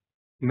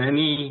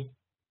many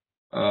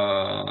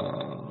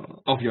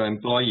of your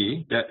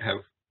employees that have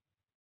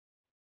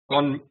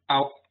gone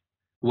out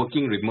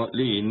working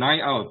remotely. 9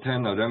 out of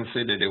 10 of them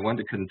say that they want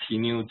to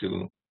continue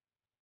to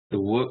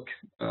work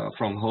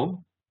from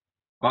home.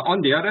 But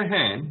on the other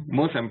hand,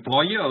 most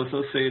employers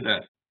also say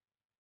that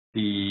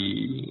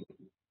the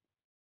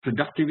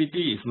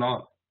productivity is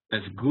not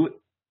as good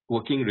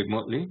working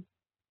remotely.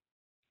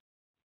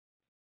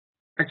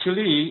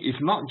 Actually,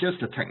 it's not just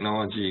the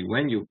technology.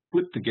 When you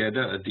put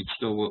together a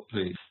digital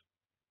workplace,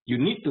 you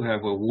need to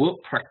have a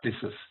work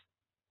practices.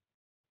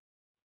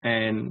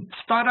 And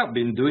startup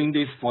been doing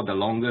this for the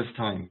longest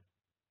time.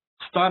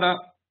 Startup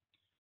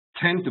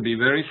tend to be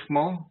very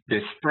small.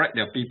 They spread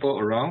their people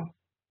around,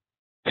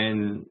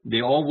 and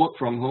they all work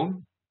from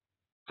home,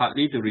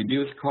 partly to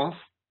reduce costs,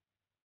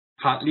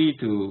 partly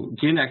to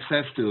gain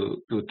access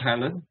to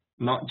talent,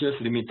 not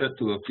just limited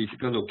to a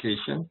physical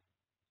location.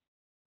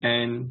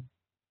 And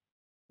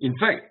in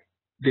fact,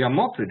 they are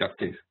more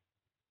productive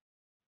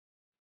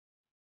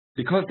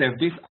because they have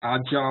these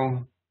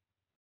agile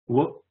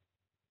work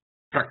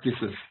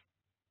practices.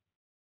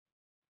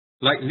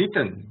 Like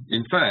Lithan,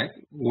 in fact,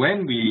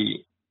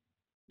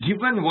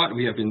 given what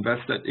we have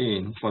invested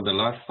in for the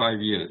last 5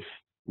 years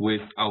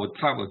with our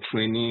type of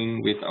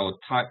training, with our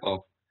type of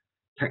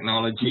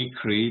technology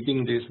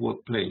creating this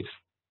workplace,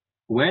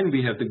 when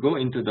we have to go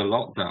into the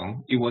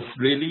lockdown, it was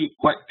really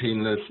quite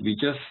painless. We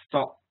just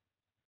stopped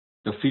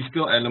the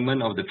physical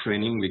element of the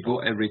training. We go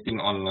everything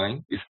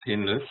online. It's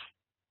painless.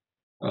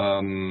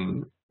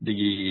 The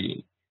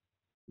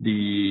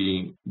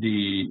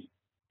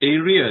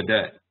area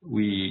that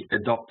we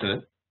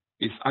adopted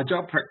is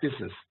agile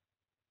practices.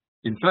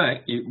 In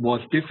fact, it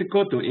was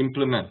difficult to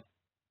implement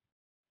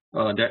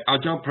the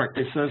agile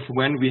practices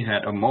when we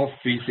had a more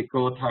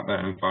physical type of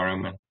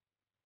environment.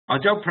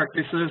 Agile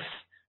practices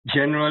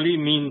generally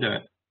mean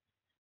that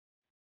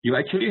you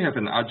actually have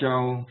an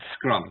agile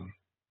scrum,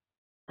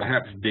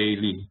 perhaps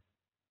daily,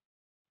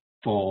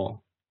 for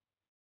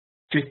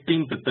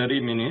 15 to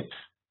 30 minutes.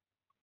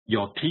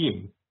 Your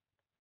team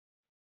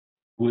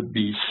would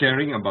be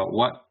sharing about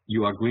what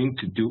you are going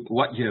to do,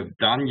 what you have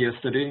done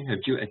yesterday. Have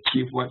you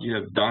achieved what you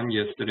have done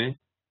yesterday?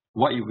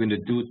 What you're going to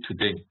do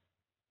today,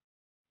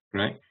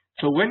 right?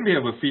 So when we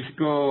have a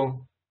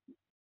physical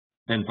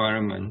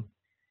environment,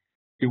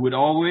 it would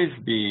always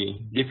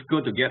be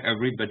difficult to get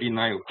everybody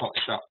 9 o'clock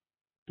sharp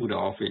to the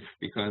office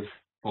because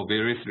for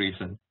various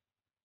reasons,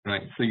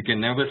 right? So you can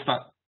never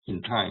start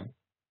in time.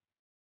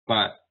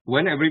 But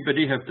when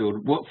everybody have to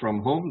work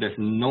from home, there's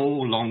no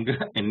longer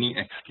any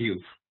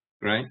excuse,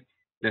 right?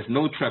 There's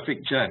no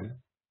traffic jam.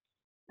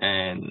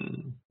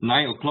 And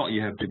 9 o'clock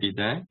you have to be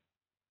there.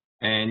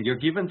 And you're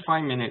given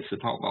 5 minutes to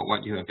talk about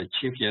what you have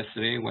achieved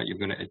yesterday, what you're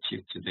going to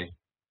achieve today.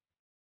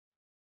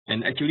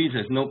 And actually,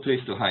 there's no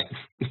place to hide.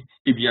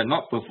 If you are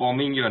not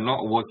performing, you are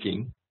not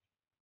working,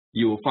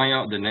 you will find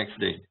out the next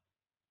day.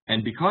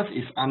 And because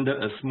it's under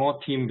a small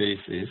team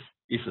basis,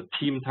 it's a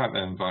team type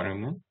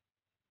environment.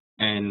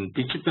 And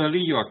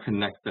digitally, you are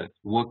connected,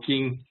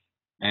 working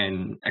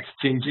and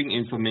exchanging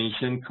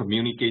information,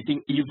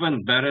 communicating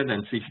even better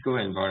than physical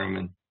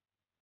environment.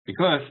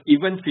 Because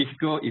even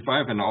physical, if I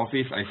have an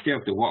office, I still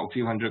have to walk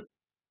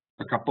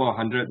a couple of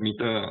 100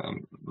 meter,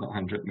 not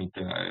 100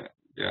 meter,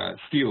 I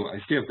still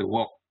have to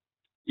walk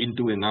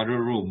into another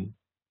room.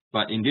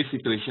 But in this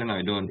situation,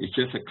 I don't. It's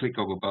just a click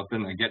of a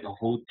button. I get the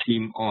whole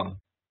team on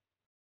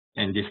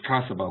and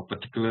discuss about a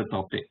particular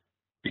topic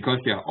because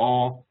they are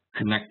all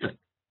connected,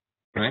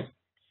 right?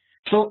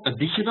 So a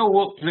digital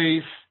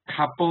workplace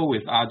coupled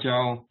with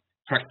agile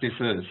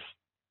practices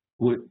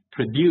would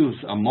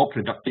produce a more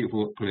productive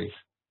workplace.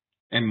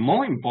 And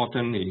more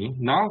importantly,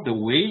 now the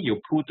way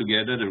you put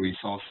together the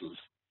resources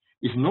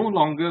is no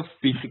longer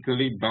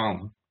physically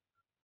bound.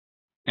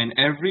 And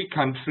every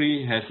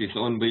country has its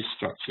own wage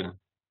structure.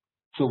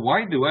 So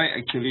why do I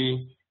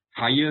actually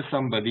hire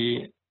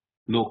somebody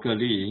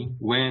locally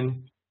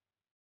when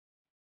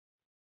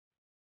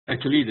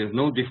actually there's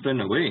no distance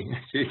away?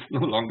 It's no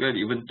longer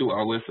even 2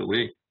 hours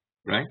away,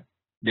 right?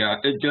 They are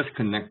just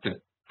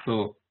connected.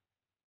 So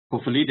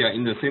hopefully they are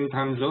in the same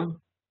time zone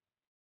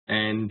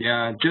and they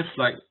are just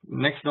like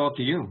next door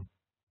to you.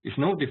 It's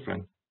no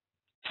different.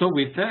 So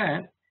with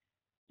that,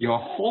 your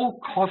whole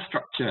cost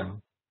structure,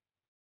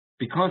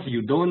 because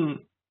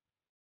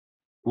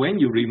when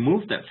you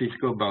remove that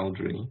physical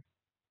boundary,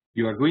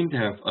 you are going to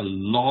have a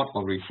lot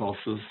of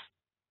resources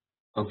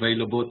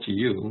available to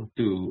you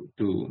to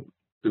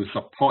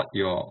support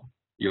your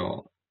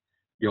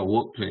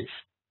workplace.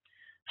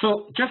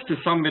 So just to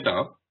sum it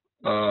up,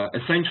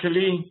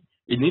 essentially,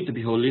 it needs to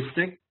be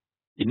holistic.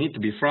 It needs to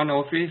be front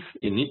office.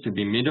 It needs to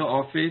be middle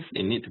office.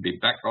 It needs to be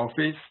back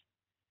office.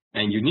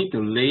 And you need to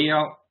lay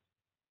out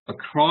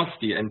across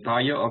the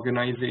entire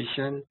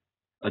organization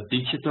a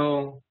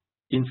digital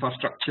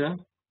infrastructure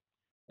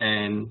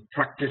and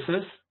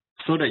practices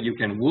so that you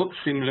can work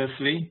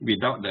seamlessly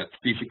without that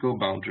physical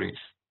boundaries.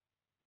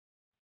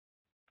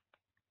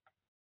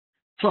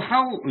 So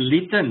how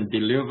Lithan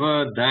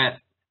deliver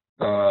that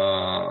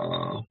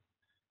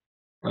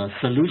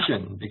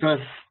solution? Because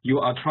you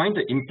are trying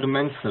to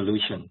implement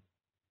solution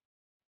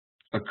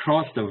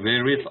across the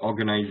various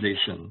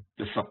organizations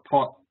to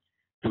support,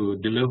 to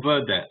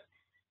deliver that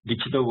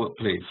digital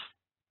workplace.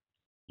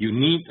 You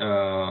need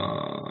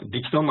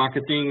digital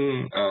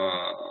marketing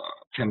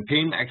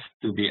campaign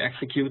to be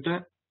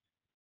executed.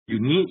 You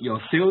need your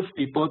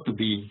salespeople to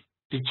be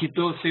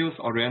digital sales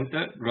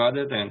oriented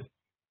rather than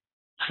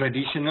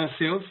traditional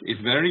sales. Is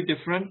very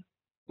different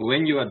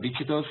when you are a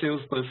digital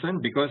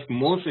salesperson because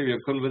most of your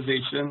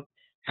conversation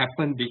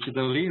happen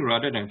digitally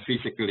rather than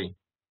physically,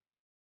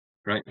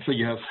 right? So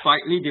you have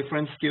slightly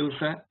different skill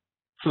set.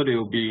 So there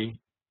will be,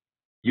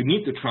 you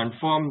need to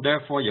transform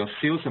therefore your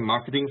sales and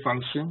marketing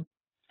function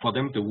for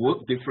them to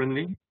work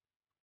differently.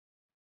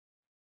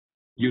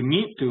 You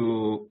need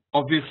to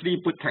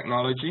obviously put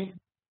technology.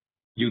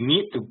 You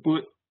need to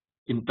put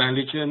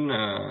intelligent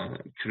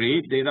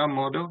create data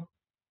model.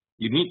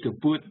 You need to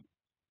put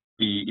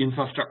the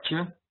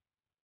infrastructure.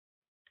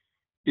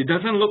 It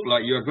doesn't look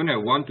like you're going to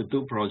have 1 to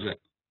 2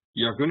 projects.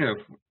 You're going to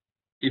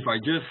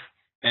have,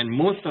 and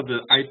most of the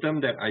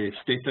items that I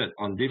stated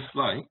on this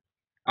slide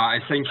are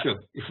essential.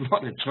 It's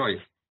not a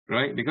choice,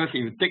 right? Because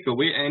if you take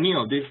away any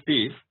of these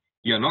piece,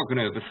 you're not going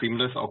to have a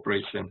seamless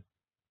operation.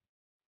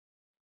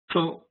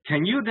 So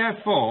can you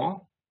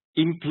therefore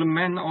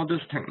implement all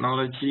this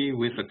technology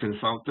with a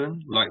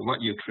consultant like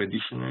what you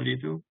traditionally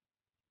do?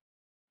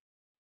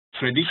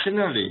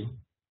 Traditionally,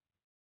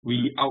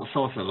 we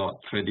outsource a lot,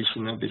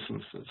 traditional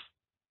businesses.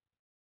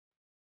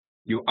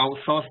 You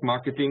outsource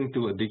marketing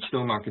to a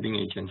digital marketing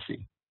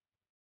agency.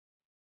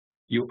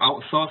 You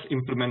outsource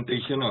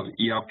implementation of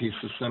ERP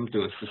system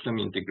to a system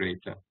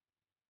integrator.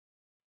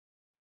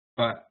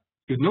 But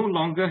you no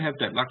longer have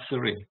that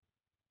luxury.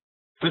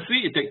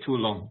 Firstly, it takes too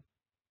long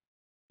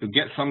to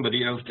get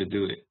somebody else to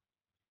do it.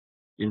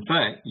 In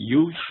fact,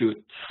 you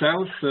should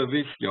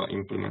self-service your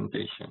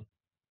implementation.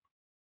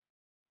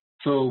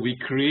 So we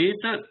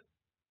created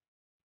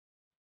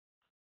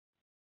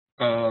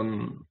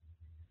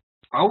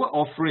our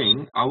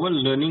offering, our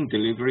learning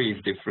delivery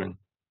is different.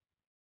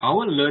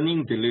 Our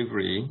learning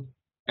delivery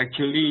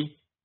actually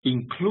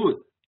include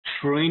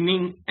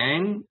training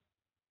and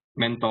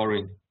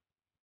mentoring.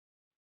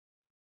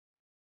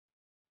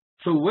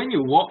 So when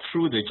you walk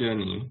through the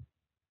journey,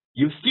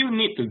 you still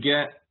need to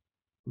get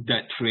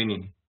that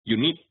training. You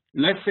need,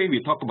 let's say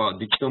we talk about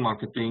digital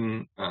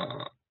marketing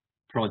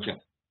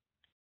project.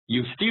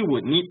 You still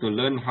would need to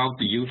learn how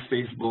to use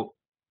Facebook,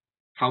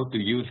 how to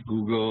use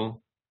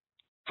Google,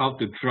 how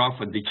to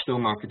draft a digital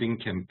marketing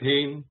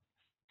campaign,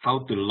 how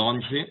to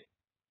launch it.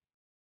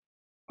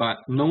 But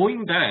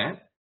knowing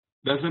that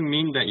doesn't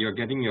mean that you're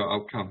getting your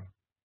outcome,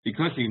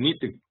 because you need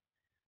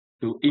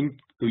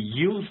to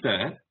use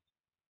that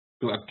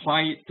to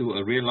apply it to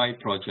a real life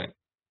project.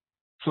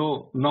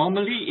 So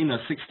normally in a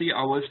 60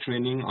 hours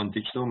training on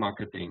digital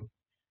marketing,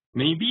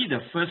 maybe the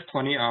first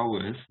 20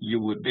 hours, you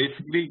would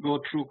basically go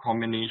through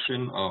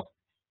combination of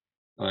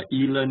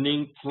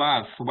e-learning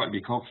plus what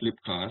we call flip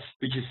class,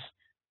 which is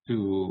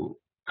to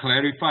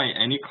clarify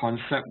any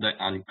concept that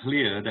are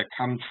unclear that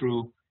come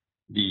through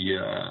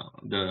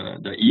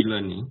the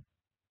e-learning.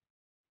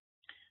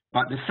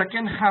 But the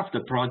second half of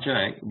the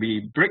project,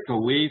 we break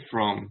away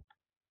from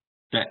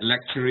that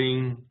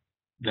lecturing,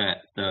 that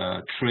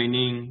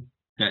training,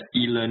 that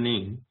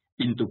e-learning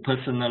into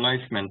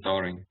personalized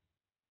mentoring.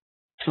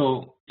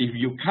 So if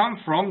you come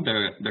from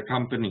the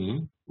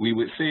company, we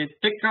would say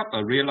take up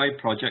a real life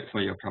project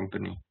for your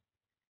company.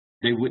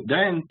 They would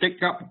then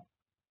take up,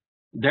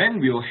 then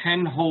we'll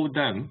handhold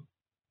them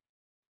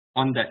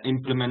on that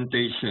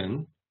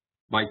implementation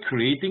by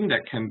creating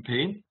that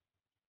campaign,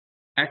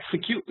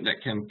 execute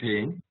that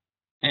campaign,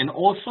 and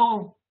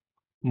also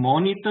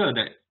monitor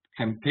that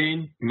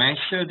campaign,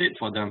 measure it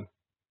for them,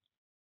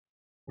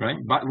 right?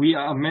 But we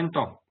are a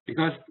mentor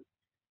because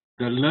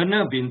the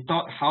learner been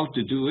taught how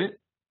to do it,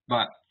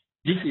 but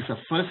this is the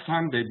first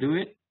time they do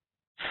it.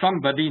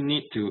 Somebody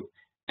need to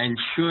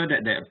ensure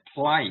that they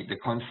apply the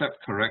concept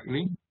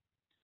correctly.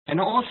 And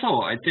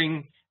also, I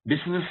think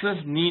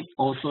businesses need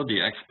also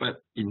the expert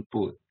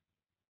input.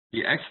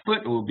 The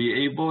expert will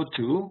be able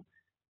to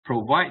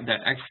provide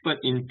that expert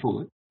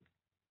input.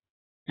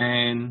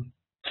 And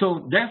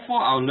so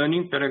therefore, our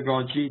learning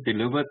pedagogy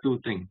delivers 2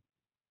 things.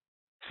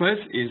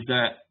 First is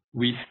that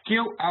we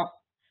scale up.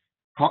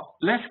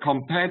 Let's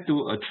compare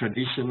to a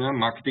traditional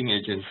marketing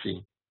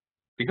agency.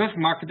 Because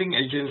marketing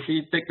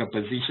agency take a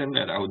position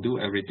that I'll do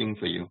everything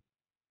for you.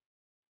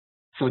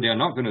 So they are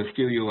not going to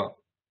scale you up,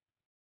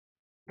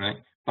 right?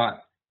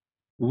 But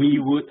we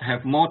would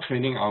have more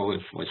training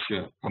hours for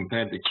sure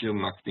compared to pure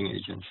marketing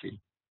agency.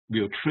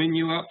 We'll train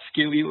you up,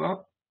 scale you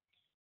up,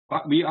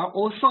 but we are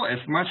also as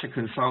much a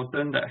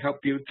consultant that help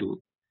you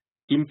to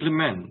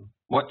implement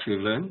what you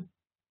learn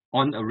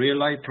on a real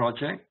life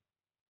project,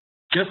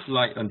 just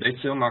like a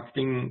digital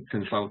marketing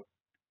consult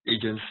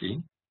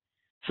agency.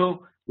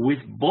 So with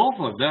both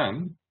of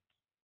them,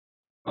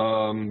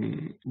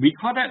 we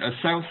call that a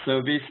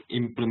self-service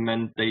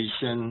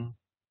implementation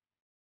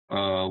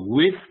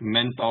with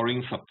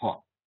mentoring support.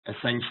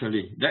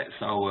 Essentially,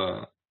 that's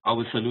our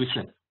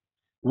solution,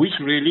 which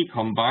really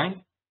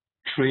combine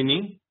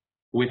training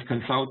with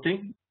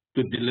consulting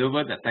to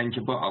deliver the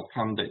tangible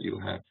outcome that you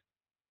have.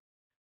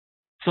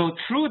 So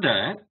through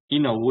that,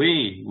 in a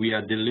way, we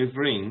are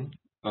delivering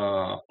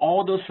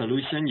all those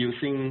solutions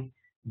using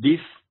this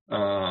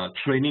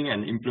training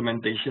and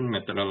implementation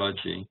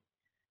methodology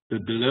to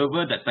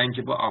deliver that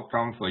tangible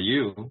outcome for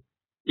you.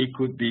 It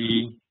could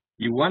be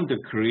you want to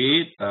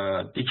create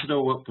a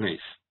digital workplace.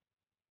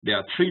 There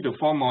are 3 to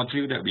 4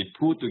 modules that we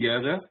put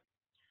together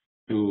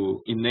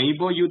to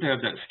enable you to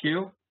have that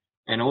skill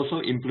and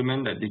also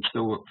implement that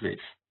digital workplace,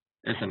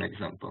 as an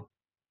example.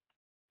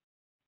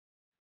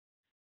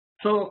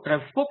 So I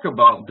spoke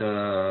about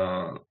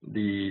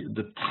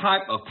the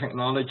type of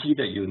technology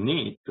that you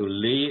need to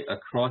lay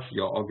across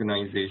your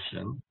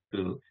organization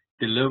to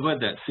deliver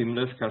that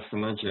seamless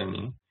customer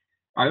journey.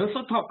 I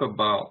also talk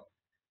about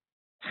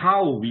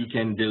how we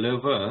can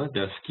deliver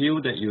the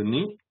skill that you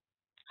need,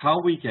 how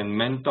we can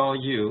mentor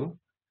you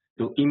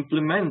to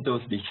implement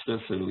those digital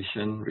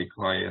solutions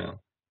required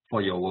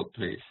for your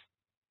workplace.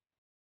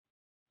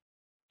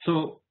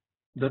 So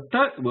the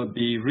third would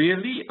be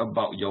really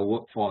about your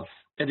workforce.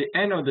 At the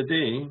end of the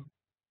day,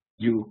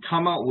 you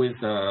come up with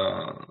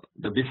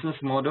the business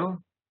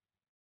model,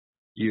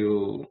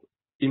 you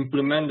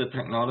implement the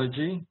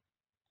technology,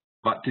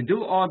 but to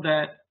do all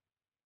that,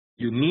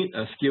 you need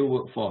a skilled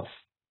workforce,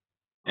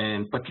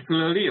 and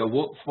particularly a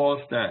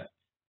workforce that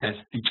has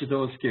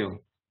digital skill.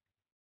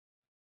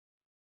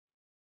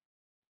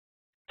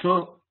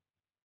 So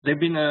there's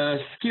been a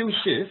skill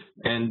shift,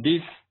 and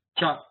this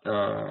chart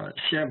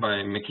shared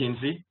by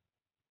McKinsey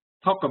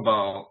talk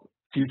about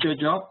future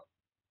job,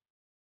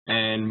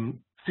 and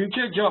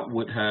future job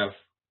would have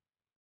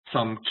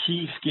some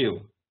key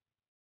skill.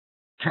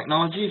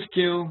 Technology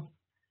skill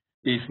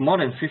is more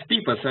than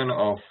 50%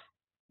 of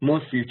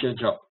most future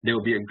jobs. There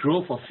will be a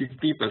growth of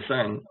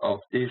 50% of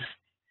this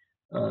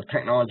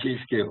technology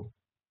skill.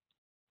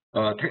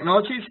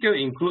 Technology skill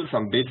includes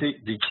some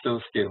basic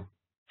digital skill,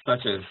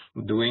 such as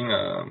doing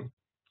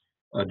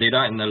a data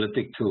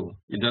analytic tool.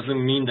 It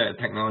doesn't mean that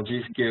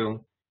technology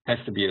skill has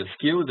to be a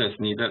skill that's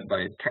needed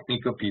by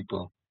technical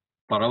people,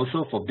 but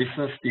also for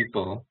business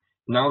people,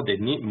 now they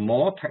need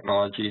more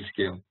technology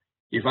skill.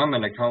 If I'm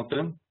an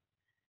accountant,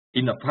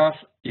 in the past,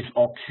 it's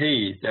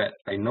okay that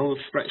I know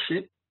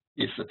spreadsheet.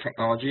 It's a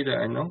technology that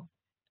I know.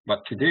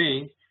 But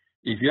today,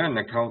 if you're an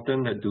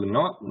accountant that do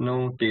not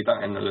know data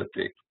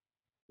analytics,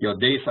 your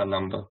days are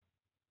numbered.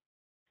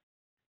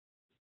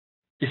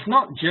 It's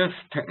not just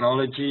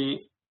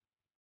technology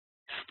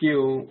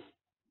skill.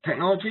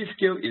 Technology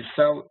skill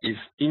itself is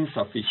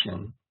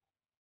insufficient.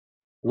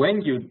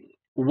 When you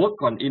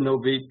work on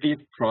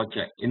innovation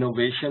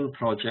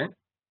project,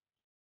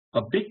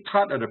 a big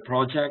part of the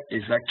project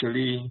is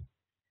actually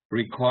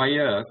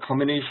require a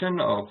combination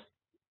of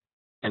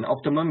an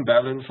optimum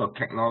balance of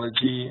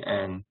technology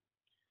and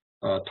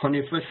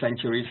 21st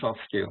century soft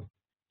skill.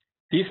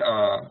 These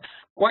are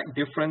quite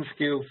different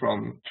skills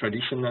from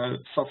traditional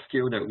soft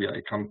skill that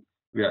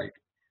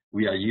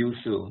we are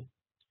used to.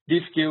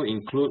 These skills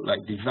include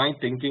like design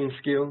thinking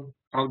skill.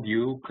 How do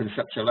you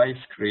conceptualize,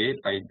 create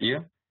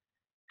idea?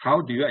 How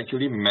do you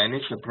actually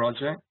manage a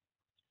project?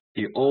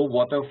 The old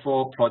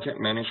waterfall project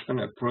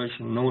management approach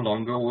no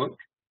longer work.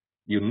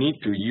 You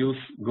need to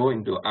go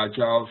into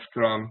Agile,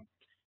 Scrum,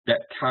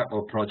 that type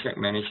of project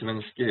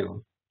management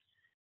skill.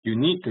 You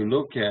need to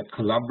look at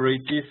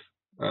collaborative,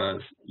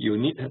 you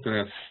need to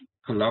have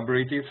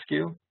collaborative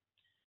skill.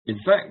 In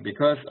fact,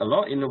 because a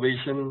lot of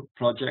innovation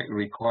projects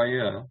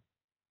require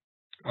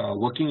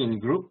working in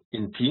group,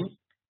 in team,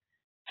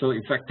 so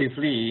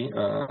effectively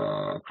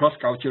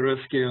cross-cultural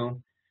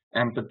skill,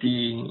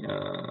 empathy,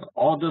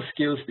 all those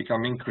skills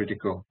becoming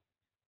critical.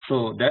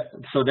 So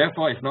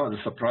therefore, it's not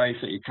a surprise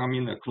that you come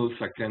in a close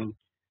second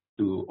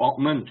to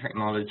augment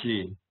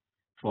technology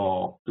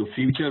to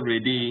future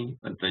ready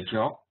the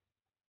job,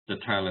 the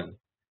talent.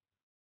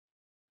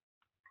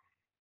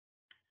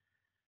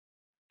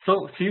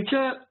 So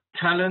future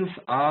talents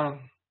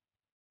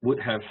would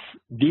have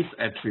this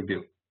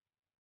attribute.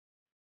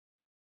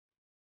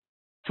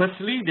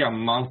 Firstly, they are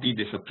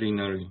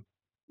multidisciplinary.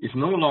 It's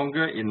no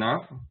longer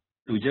enough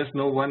to just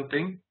know one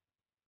thing.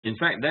 In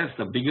fact, that's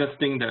the biggest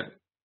thing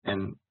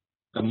and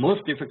the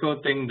most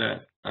difficult thing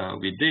that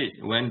we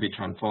did when we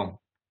transformed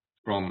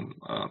from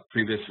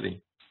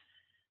previously.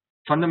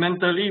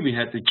 Fundamentally, we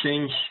had to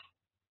change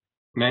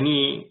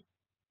many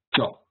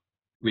jobs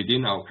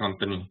within our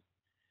company.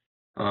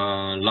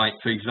 Like,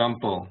 for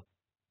example,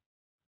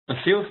 a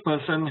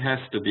salesperson has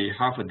to be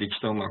half a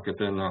digital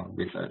marketer now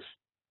with us,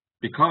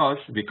 because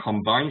we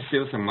combine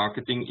sales and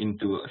marketing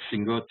into a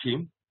single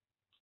team.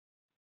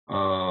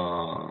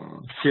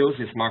 Sales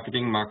is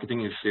marketing,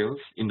 marketing is sales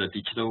in the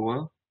digital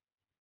world.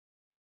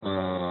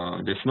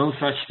 There's no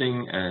such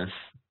thing as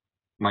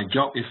my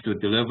job is to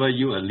deliver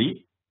you a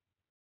lead.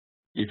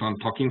 If I'm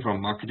talking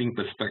from marketing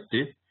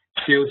perspective,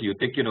 sales, you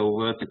take it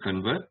over to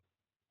convert,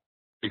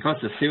 because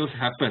the sales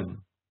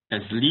happen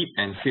as lead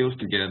and sales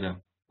together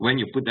when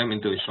you put them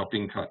into a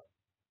shopping cart.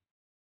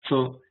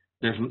 So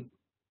there's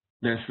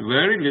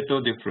very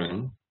little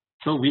difference.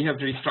 So we have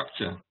to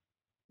restructure,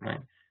 right?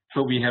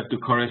 So we have to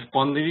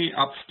correspondingly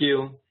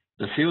upskill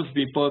the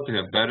salespeople to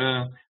have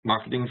better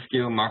marketing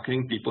skill,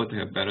 marketing people to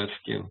have better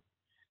skill,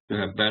 to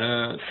have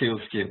better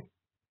sales skill.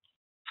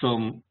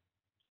 So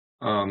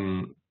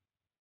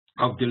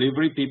our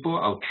delivery people,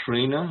 our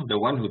trainer, the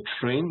one who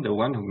train, the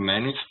one who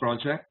manage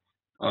project,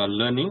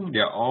 learning, they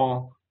are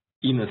all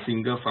in a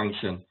single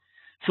function.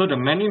 So the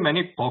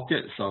many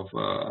pockets of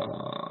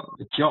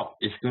the job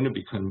is going to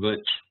be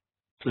converged.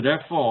 So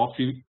therefore,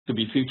 to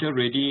be future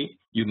ready,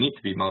 you need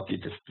to be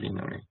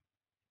multidisciplinary.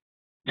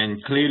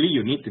 And clearly,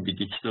 you need to be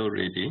digital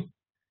ready.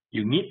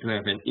 You need to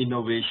have an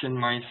innovation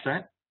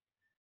mindset.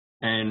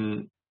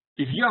 And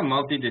if you are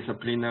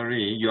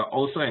multidisciplinary, you are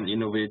also an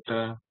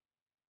innovator.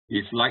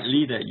 It's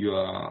likely that you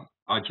are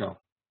agile.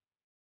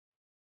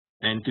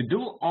 And to do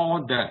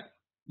all that,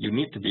 you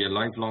need to be a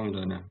lifelong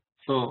learner.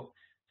 So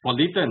for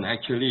Lithan,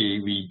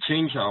 actually, we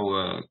changed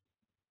our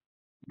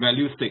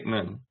value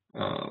statement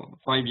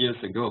 5 years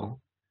ago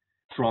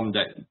from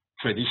that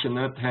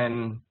traditional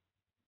 10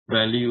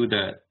 value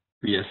that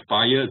we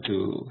aspire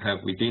to have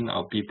within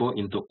our people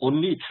into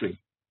only 3.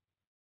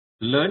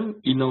 Learn,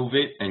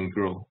 innovate, and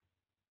grow.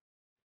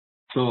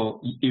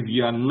 So if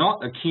you are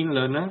not a keen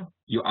learner,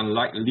 you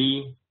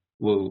unlikely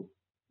will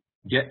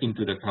get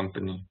into the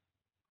company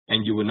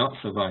and you will not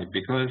survive,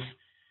 because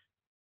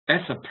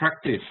as a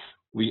practice,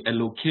 we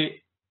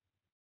allocate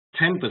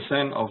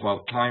 10% of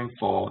our time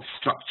for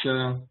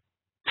structure,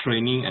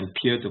 training, and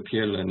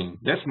peer-to-peer learning.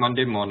 That's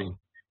Monday morning.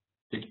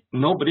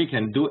 Nobody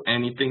can do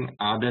anything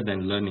other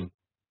than learning.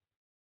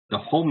 The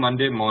whole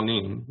Monday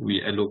morning,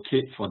 we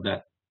allocate for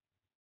that.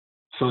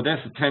 So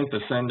that's 10%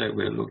 that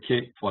we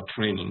allocate for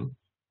training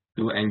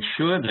to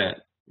ensure that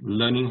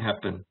learning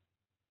happens.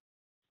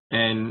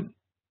 And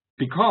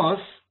because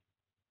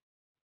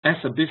as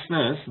a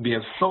business, we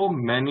have so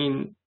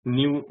many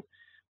new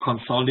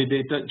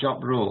consolidated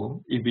job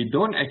roles, if we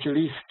don't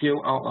actually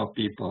scale out our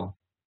people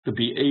to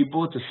be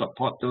able to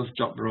support those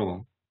job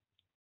roles,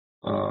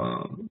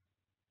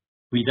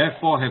 we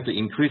therefore have to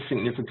increase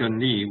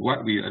significantly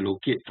what we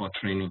allocate for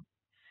training.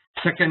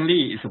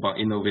 Secondly, it's about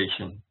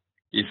innovation.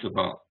 It's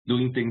about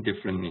doing things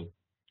differently.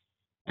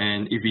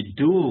 And if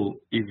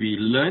we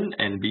learn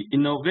and we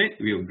innovate,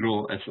 we'll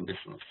grow as a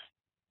business.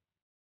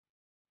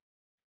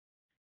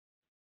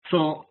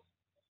 So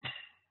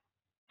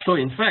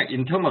in fact,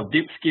 in terms of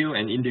deep skill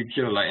and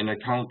individual, like an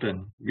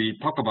accountant, we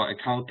talk about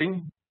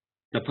accounting.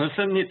 The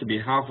person needs to be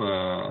half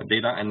a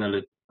data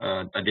analyst,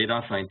 a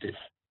data scientist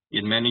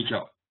in many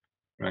jobs,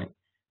 right?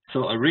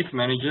 So a risk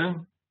manager,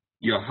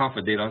 you are half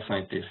a data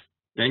scientist.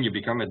 Then you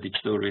become a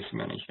digital risk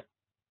manager.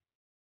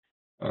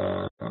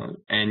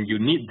 And you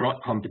need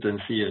broad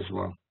competency as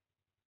well.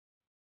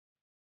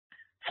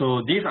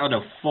 So these are the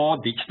 4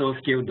 digital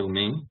skill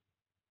domains,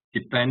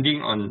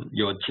 depending on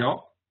your job.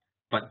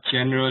 But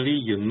generally,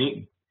 you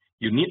need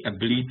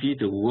ability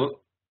to work,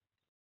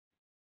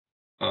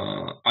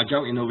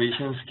 agile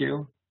innovation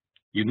skill.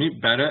 You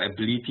need better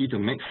ability to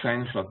make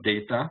sense of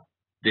data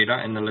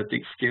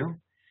analytics skill.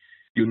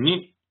 You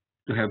need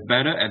to have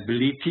better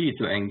ability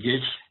to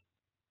engage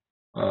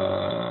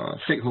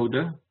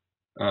stakeholder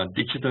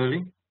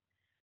digitally.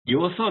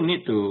 You also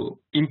need to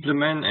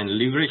implement and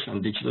leverage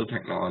on digital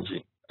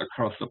technology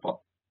across the board.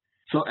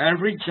 So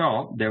every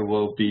job, there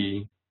will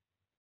be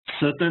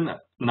certain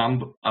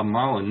amount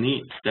of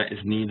needs that is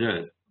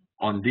needed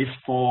on these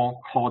 4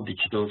 core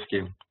digital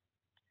skills.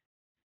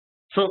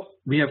 So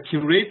we have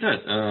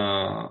curated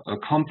a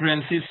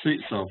comprehensive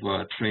suite of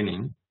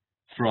training,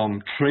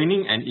 from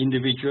training an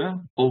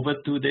individual over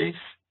 2 days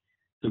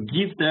to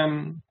give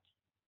them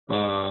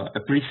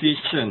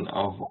appreciation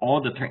of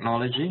all the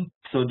technology.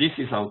 So this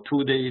is our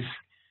 2 days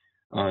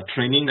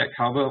training that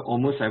cover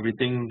almost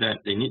everything that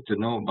they need to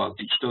know about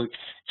digital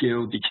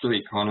skill, digital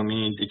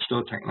economy,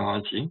 digital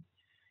technology.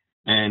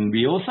 And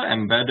we also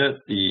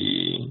embedded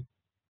the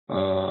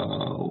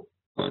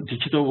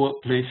digital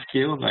workplace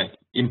skill, like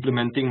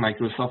implementing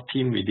Microsoft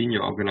Teams within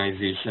your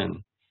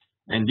organization.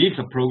 And this is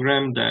a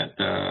program that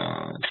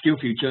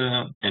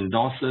SkillsFuture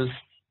endorses,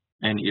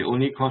 and it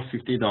only costs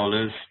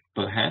 $50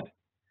 per head,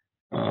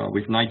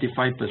 with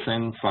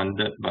 95%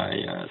 funded by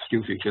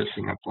SkillsFuture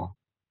Singapore.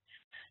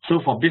 So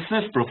for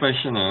business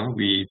professionals,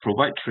 we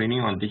provide training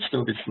on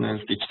digital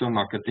business, digital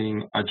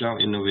marketing, agile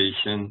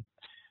innovation,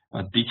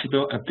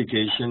 digital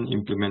application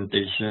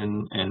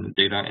implementation, and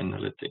data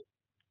analytics.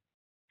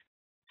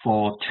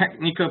 For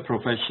technical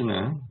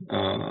professionals,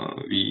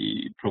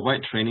 we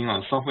provide training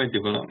on software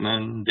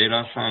development,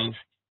 data science,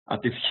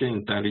 artificial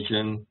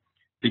intelligence,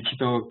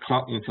 digital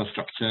cloud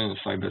infrastructure, and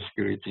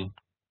cybersecurity.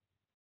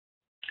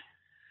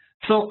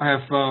 So I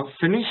have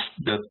finished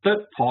the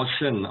 3rd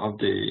portion of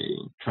the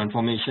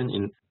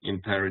transformation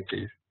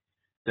imperative,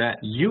 that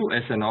you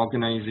as an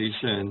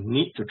organization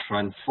need to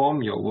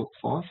transform your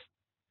workforce,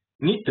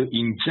 need to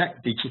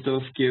inject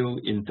digital skill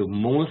into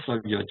most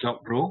of your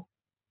job role,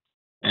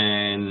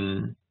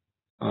 and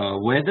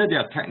whether they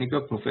are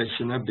technical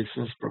professional,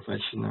 business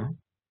professional,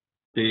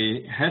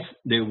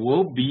 there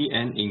will be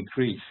an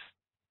increase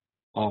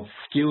of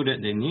skill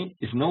that they need.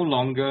 It's no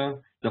longer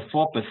the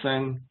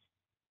 4%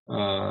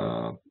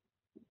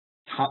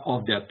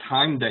 of their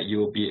time that you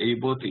will be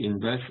able to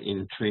invest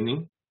in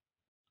training.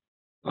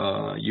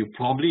 You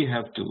probably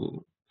have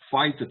to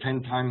 5 to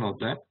 10 times of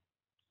that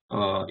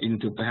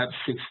into perhaps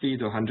 60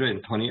 to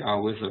 120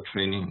 hours of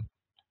training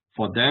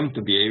for them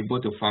to be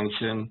able to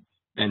function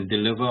and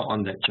deliver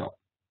on that job.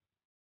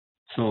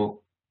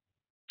 So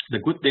the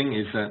good thing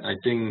is that I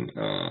think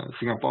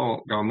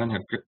Singapore government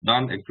have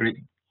done a great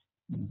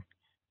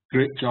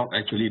job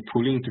actually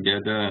pulling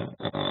together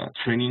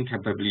training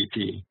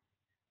capability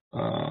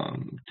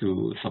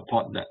to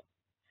support that.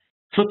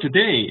 So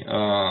today,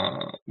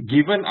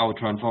 given our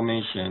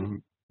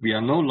transformation, we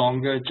are no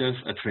longer just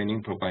a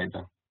training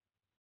provider.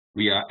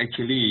 We are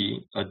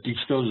actually a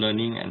digital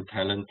learning and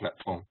talent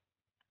platform.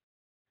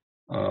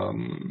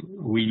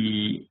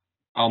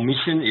 Our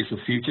mission is to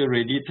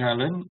future-ready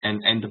talent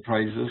and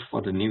enterprises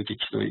for the new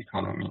digital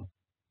economy.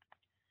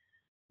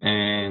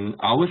 And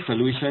our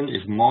solution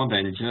is more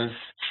than just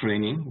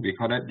training. We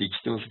call that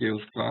digital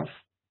skills class,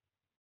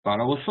 but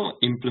also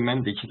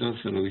implement digital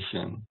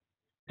solution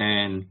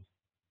and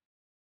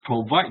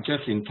provide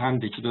just-in-time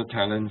digital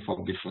talent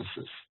for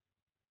businesses.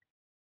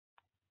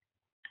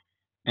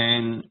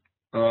 And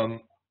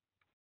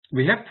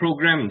we have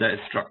programs that is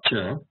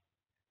structured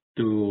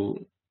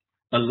to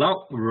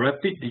allow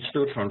rapid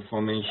digital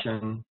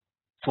transformation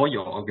for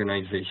your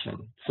organization.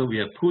 So we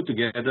have put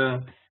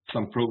together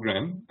some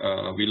program.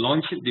 We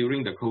launched it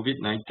during the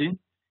COVID-19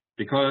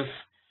 because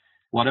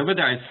whatever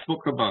that I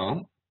spoke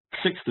about,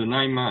 6 to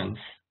 9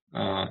 months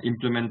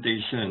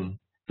implementation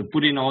to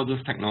put in all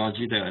those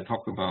technology that I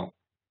talked about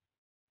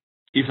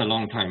is a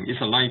long time.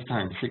 It's a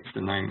lifetime, 6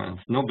 to 9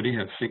 months. Nobody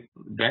has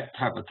that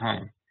type of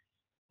time.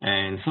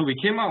 And so we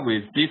came up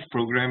with this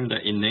program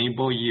that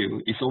enable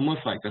you. It's almost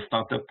like a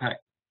starter pack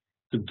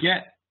to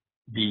get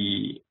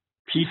the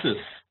pieces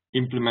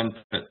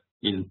implemented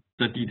in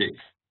 30 days.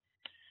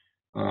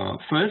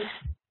 First,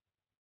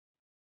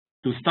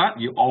 to start,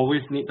 you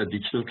always need a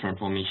digital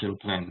transformation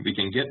plan. We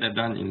can get that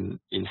done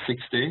in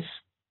 6 days.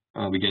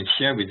 We can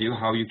share with you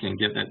how you can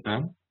get that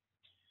done.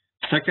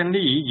 Secondly,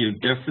 you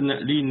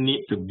definitely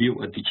need to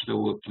build a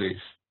digital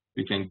workplace.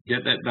 We can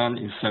get that done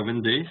in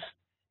 7 days.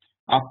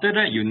 After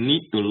that, you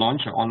need to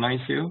launch an online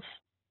sales,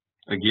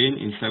 again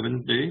in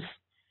 7 days.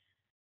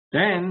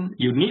 Then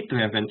you need to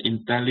have an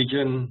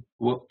intelligent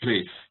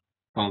workplace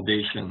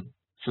foundation.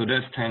 So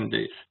that's 10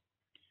 days.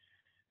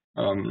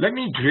 Let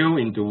me drill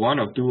into one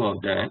or two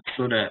of that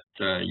so that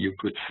you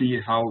could see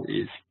how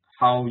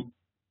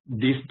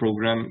this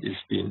program is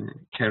being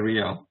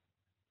carried out.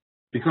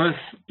 Because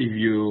if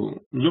you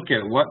look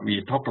at what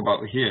we talk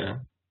about here,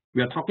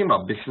 we are talking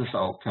about business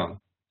outcome.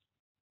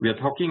 We are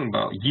talking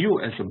about you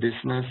as a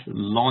business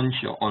launch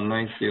your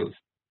online sales,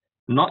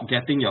 not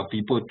getting your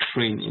people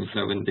trained in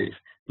 7 days.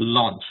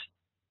 Launch.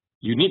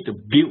 You need to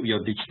build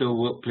your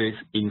digital workplace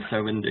in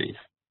 7 days,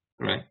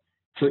 right?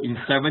 So in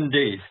 7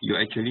 days, you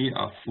actually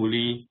are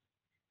fully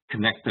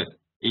connected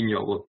in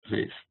your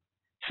workplace.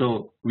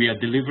 So we are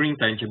delivering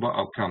tangible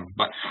outcome.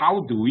 But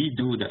how do we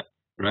do that,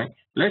 right?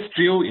 Let's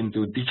drill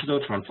into digital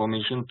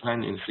transformation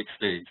plan in 6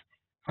 days.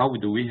 How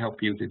do we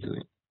help you to do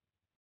it?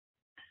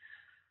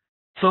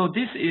 So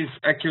this is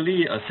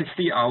actually a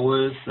 60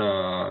 hours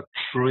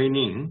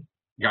training,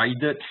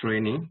 guided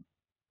training.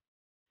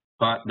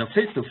 But the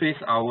face-to-face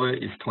hour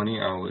is 20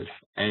 hours,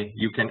 and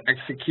you can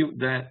execute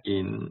that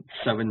in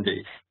 7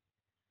 days,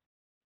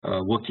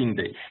 working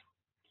days.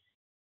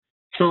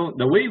 So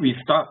the way we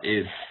start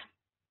is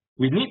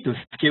we need to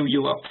scale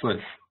you up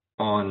first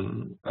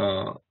on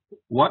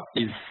what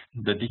is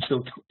the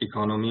digital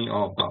economy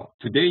all about.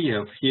 Today you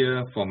have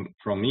heard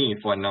from me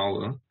for an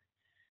hour.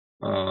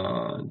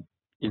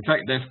 In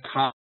fact, that's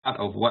part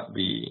of what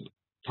we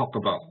talk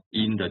about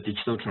in the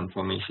digital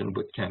transformation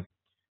bootcamp,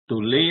 to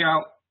lay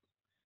out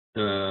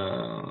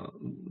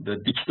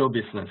the digital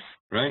business,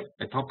 right?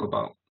 I talk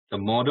about the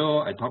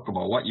model, I talk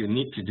about what you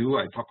need to do,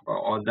 I talk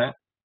about all that.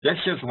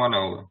 That's just 1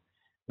 hour.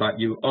 But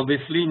you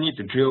obviously need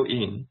to drill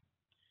in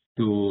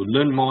to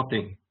learn more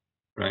things,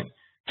 right?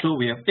 So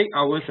we have 8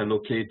 hours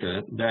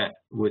allocated that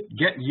would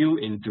get you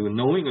into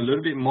knowing a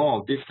little bit more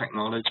of this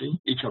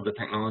technology, each of the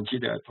technology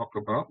that I talk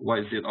about, what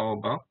is it all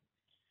about.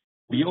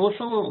 We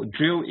also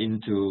drill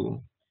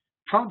into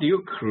how do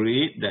you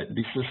create that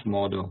business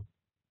model.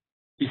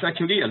 It's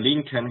actually a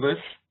lean canvas,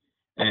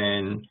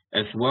 and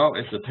as well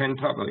as the 10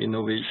 types of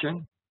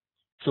innovation.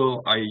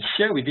 So I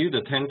share with you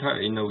the 10 types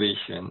of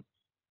innovation,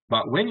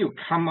 but when you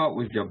come up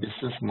with your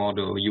business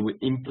model, you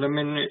would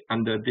implement it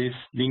under this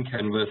lean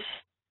canvas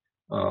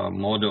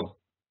model.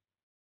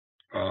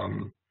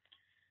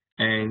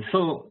 And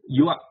so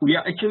we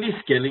are actually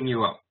scaling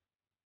you up.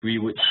 We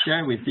would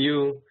share with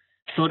you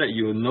so that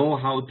you know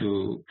how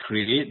to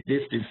create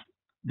this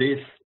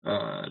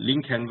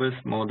lean canvas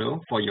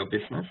model for your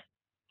business.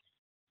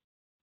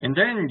 And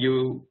then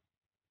you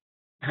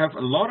have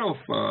a lot of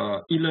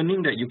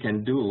e-learning that you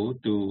can do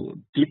to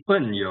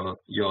deepen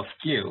your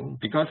skill,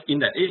 because in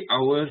the 8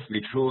 hours,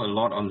 we throw a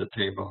lot on the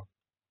table.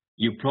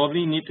 You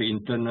probably need to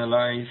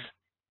internalize,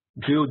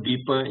 drill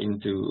deeper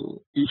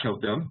into each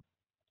of them.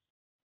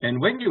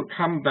 And when you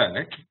come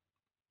back,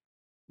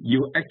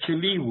 you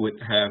actually would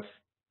have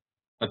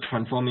a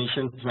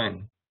transformation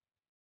plan.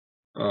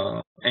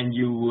 And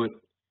you would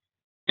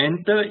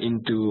enter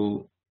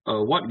into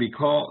what we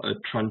call a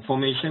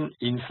transformation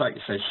insight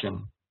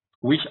session.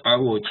 which I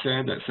will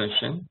chair that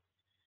session,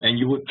 and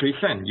you would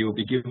present. You will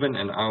be given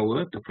an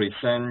hour to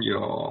present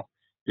your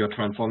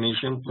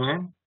transformation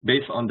plan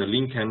based on the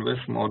lean canvas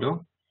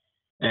model.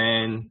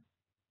 And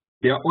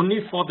there are only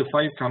 4 to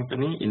 5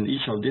 companies in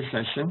each of this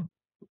session.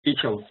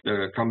 Each of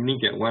the company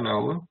get 1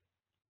 hour,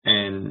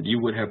 and you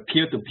would have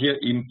peer-to-peer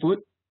input,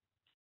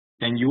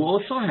 and you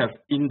also have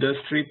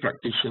industry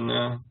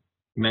practitioner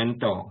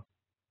mentor,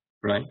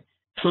 right?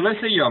 So let's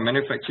say you're a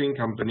manufacturing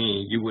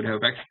company, you would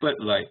have expert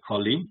like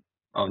Colin,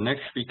 our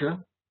next speaker,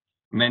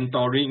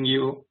 mentoring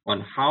you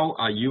on how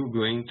are you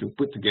going to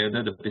put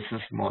together the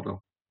business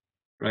model,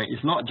 right?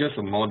 It's not just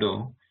a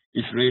model,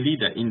 it's really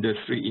the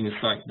industry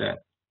insight that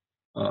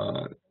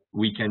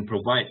we can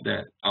provide,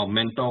 that our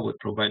mentor would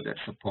provide that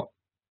support.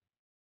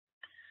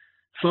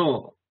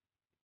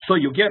 So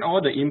you get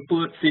all the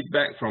input,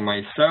 feedback from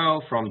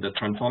myself, from the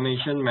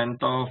transformation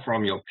mentor,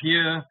 from your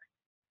peer.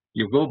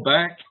 You go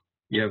back,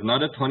 you have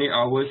another 20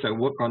 hours at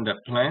work on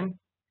that plan.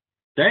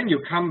 Then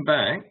you come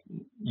back,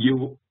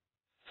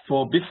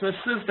 for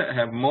businesses that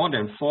have more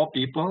than 4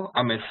 people,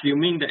 I'm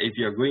assuming that if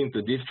you're going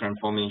to this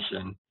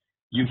transformation,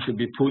 you should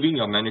be pulling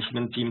your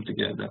management team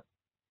together.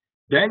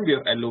 Then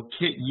we'll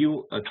allocate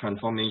you a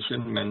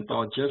transformation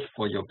mentor just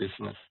for your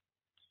business.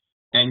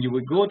 And you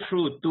will go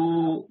through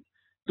 2,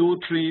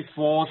 3,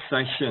 4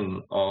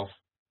 sessions of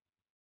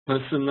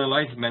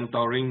personalized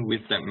mentoring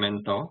with that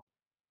mentor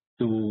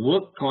to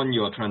work on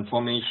your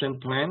transformation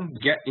plan,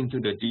 get into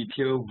the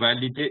detail,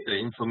 validate the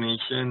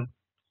information,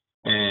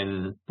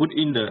 and put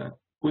in the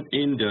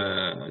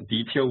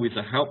detail with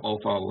the help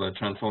of our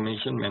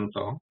transformation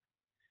mentor.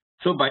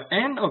 So by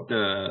end of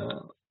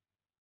the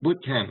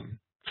bootcamp,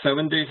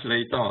 7 days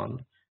later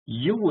on,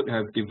 you would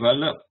have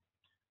developed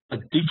a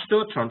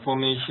digital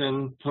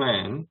transformation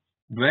plan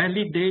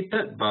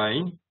validated by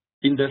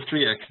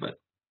industry expert,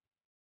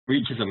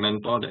 which is a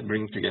mentor that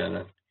brings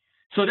together.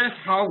 So that's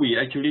how we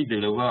actually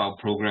deliver our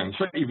program.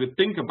 So if you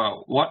think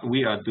about what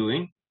we are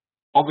doing,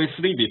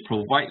 obviously we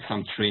provide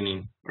some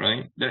training,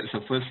 right? That's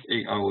the first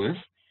 8 hours.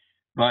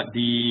 But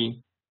the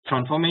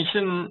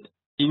transformation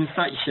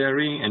insight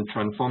sharing and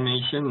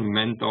transformation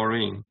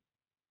mentoring,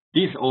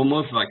 this is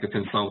almost like a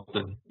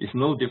consultant. It's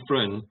no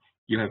different.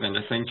 You have an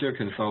essential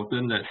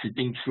consultant that's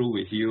sitting through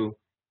with you,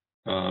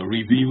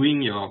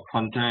 reviewing your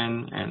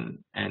content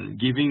and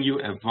giving you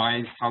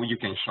advice how you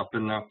can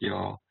sharpen up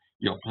your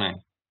plan.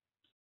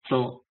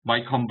 So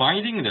by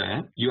combining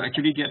that, you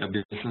actually get a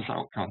business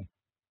outcome,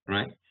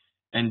 right?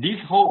 And this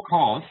whole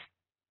course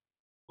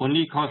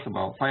only costs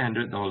about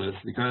 $500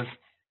 because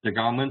the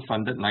government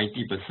funded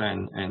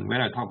 90%, and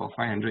when I talk about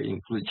 500,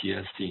 include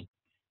GST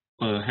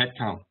per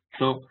headcount.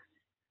 So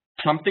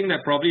something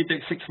that probably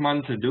takes 6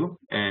 months to do,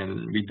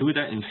 and we do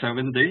that in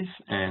 7 days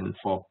and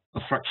for a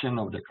fraction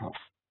of the cost.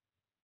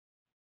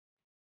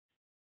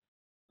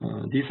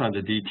 These are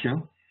the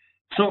details.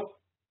 So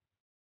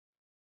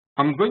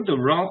I'm going to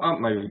round up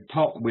my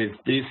talk with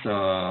this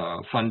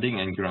funding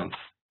and grants.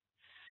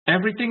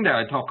 Everything that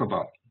I talk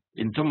about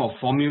in terms of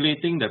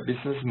formulating the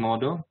business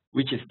model,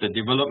 which is the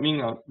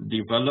development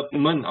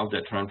of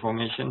the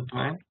transformation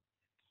plan,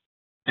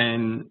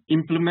 and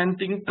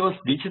implementing those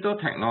digital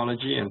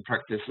technology and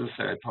practices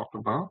that I talk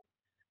about,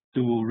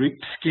 to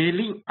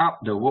scaling up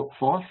the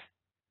workforce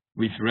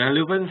with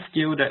relevant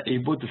skill that are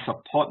able to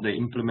support the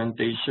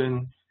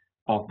implementation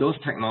of those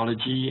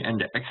technology and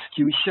the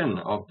execution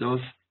of those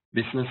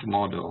business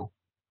model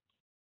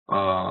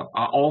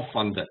are all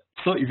funded.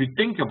 So if you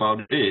think about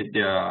it,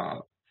 there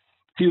are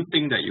few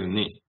things that you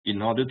need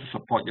in order to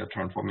support your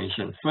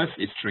transformation. First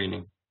is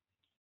training.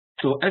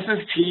 So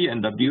SSG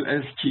and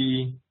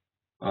WSG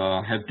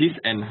have this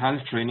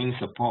enhanced training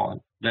support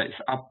that is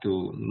up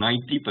to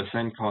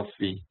 90% cost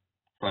fee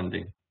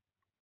funding.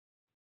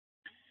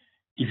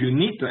 If you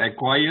need to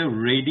acquire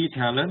ready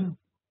talent,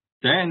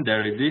 then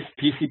there is this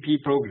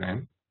PCP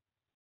program,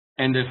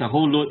 and there's a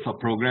whole load of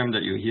programs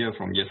that you hear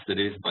from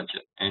yesterday's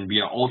budget, and we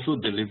are also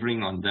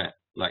delivering on that,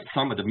 like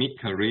some of the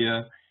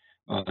mid-career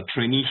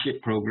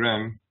traineeship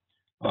program.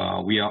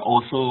 We are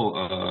also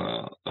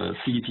a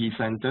CT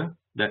center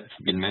that's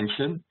been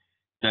mentioned,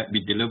 that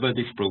we deliver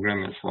this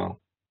program as well.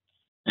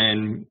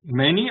 And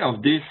many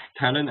of these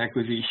talent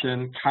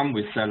acquisition come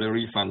with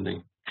salary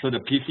funding. So the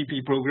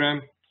PCP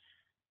program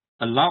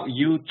allow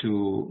you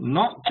to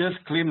not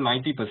just claim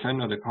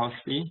 90% of the cost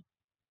fee,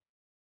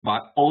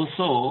 but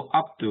also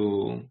up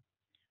to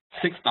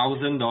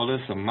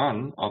 $6,000 a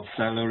month of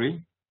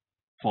salary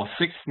for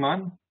 6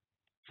 months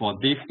for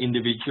this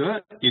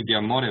individual if they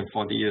are more than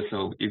 40 years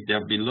old. If they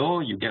are below,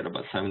 you get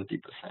about 70%.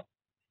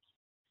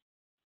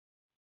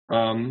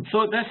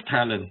 So that's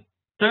talent.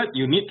 Third,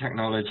 you need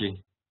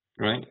technology,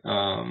 right?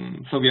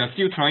 So we are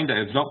still trying to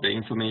absorb the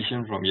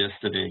information from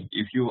yesterday.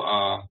 If you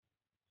are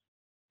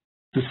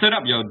to set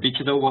up your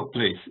digital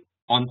workplace,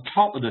 on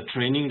top of the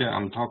training that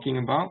I'm talking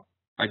about,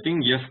 I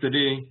think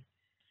yesterday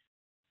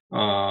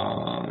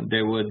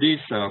there were these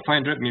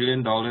 $500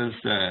 million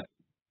that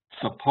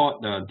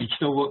support the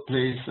digital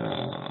workplace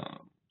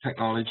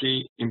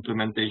technology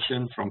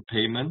implementation from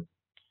payment.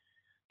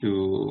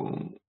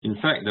 in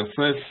fact,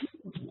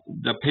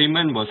 the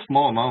payment was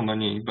small amount of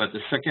money, but the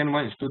second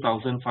one is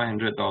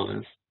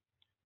 $2,500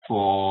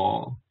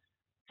 for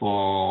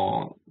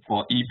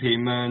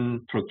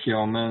e-payment,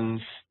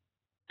 procurements,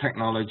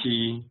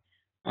 technology,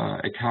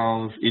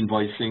 accounts,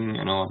 invoicing,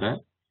 and all that.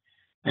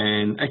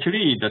 And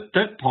actually, the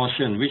third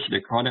portion, which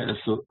they call it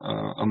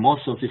a more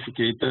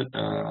sophisticated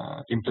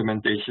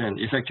implementation,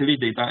 is actually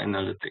data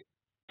analytics.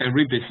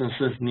 Every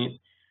businesses need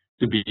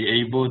to be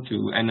able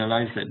to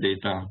analyze that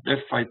data.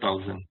 That's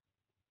 5,000.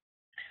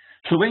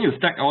 So when you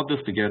stack all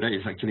those together,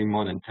 it's actually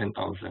more than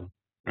 10,000,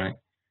 right?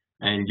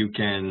 And you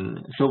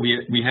can, so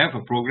we have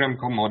a program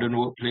called Modern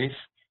Workplace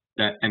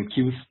that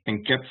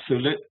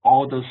encapsulate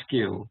all those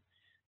skills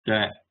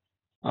that,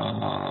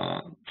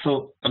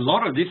 so a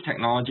lot of this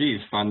technology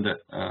is funded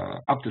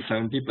up to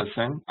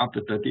 70%, up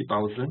to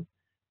 30,000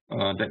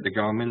 that the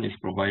government is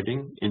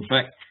providing. In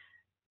fact,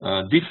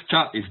 this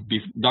chart is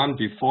done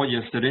before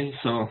yesterday,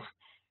 so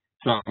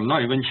I'm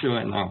not even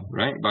sure now,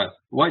 right? But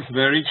what's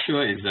very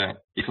sure is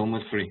that it's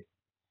almost free.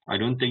 I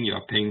don't think you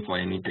are paying for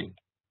anything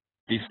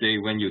this day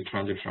when you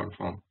try to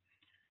transform.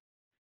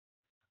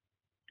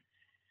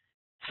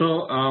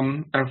 So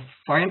I've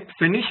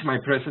finished my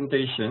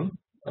presentation.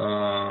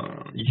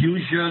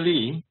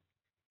 Usually,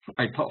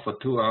 I talk for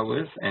 2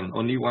 hours and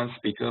only one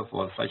speaker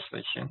for such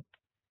session.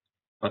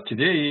 But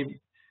today,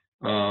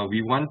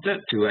 we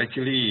wanted to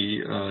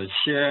actually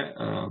share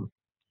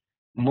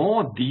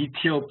more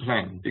detailed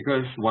plan,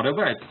 because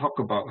whatever I talk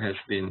about has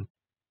been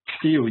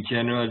still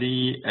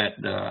generally at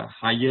the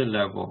higher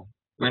level.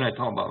 When I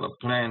talk about a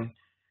plan,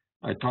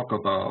 I talk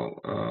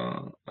about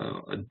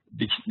a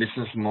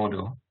business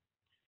model.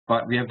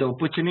 But we have the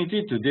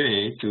opportunity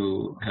today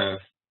to have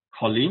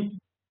Colin.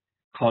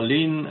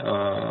 Colin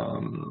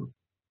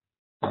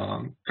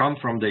come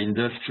from the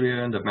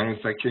industrial and the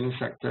manufacturing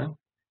sector.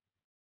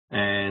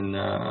 And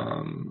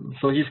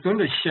so he's going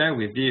to share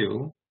with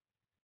you,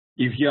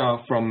 if you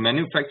are from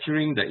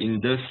manufacturing, the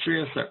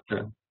industrial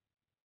sector,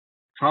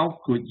 how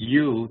could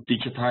you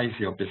digitize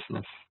your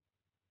business?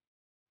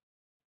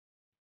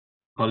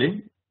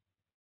 Colin,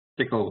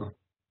 take over.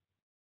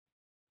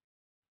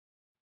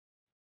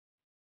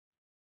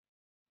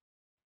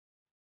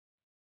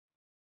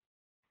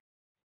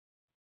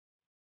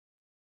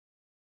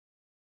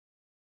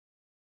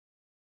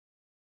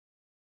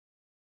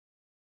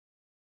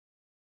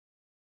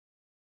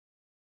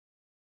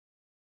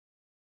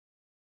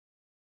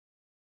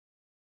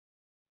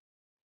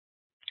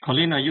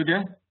 Colin, are you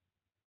there?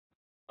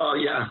 Oh,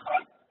 yeah.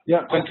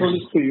 Yeah, control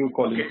is to you,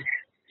 Colin. Okay.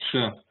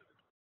 Sure.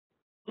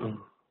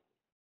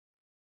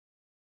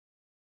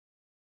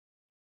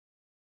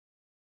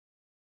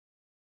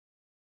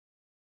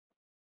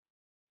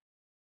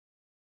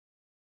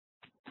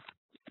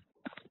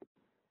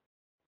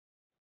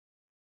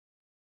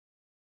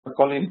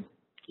 Colin?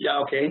 Yeah,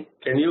 okay.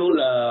 Can you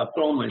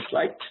put on my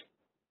slide?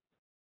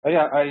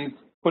 Yeah, I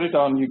put it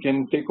on. You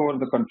can take over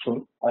the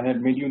control. I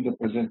had made you the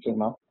presenter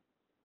now.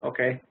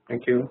 Okay,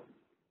 thank you.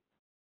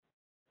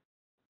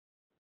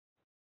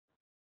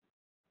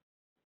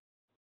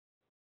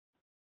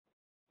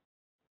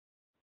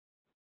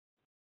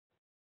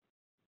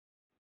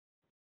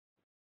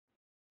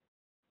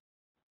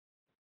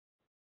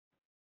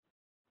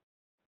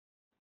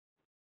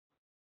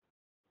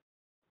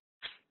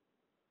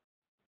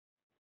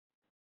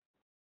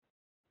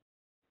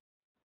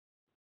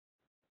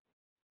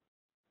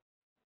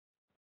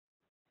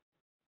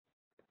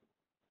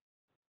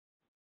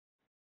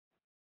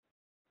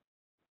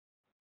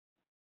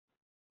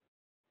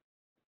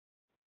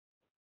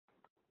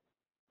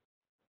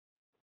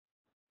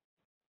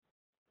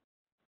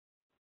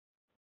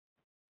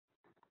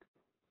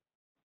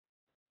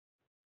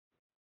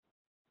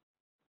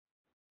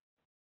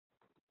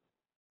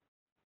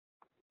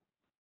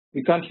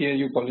 We can't hear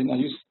you, Colin. Are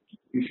you?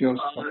 If you're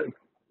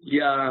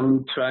yeah,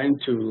 I'm trying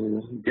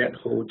to get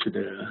hold to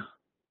the.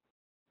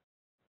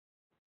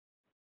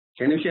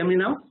 Can you hear me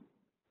now?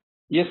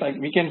 Yes,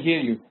 we can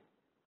hear you.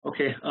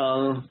 Okay.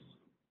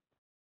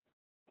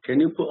 Can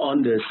you put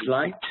on the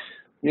slide?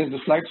 Yes, the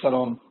slides are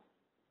on.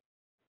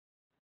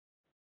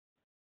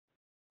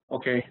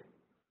 Okay.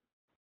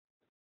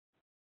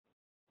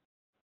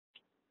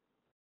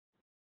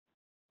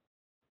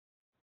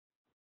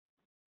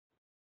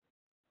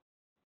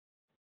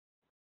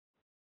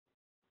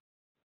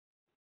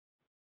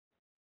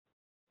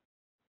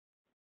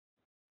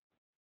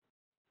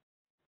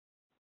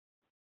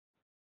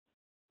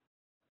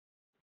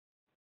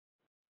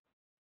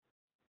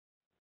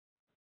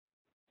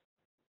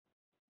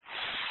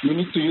 You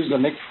need to use the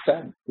next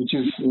tab, which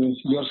is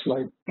your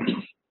slide.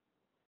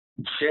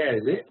 Share,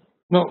 is it?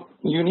 No,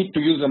 you need to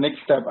use the next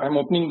tab. I'm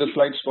opening the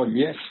slides for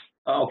you. Yes.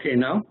 Okay,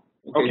 now?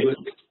 Okay, good.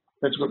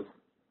 That's good.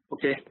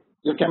 Okay.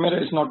 Your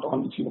camera is not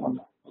on if you want.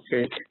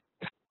 Okay.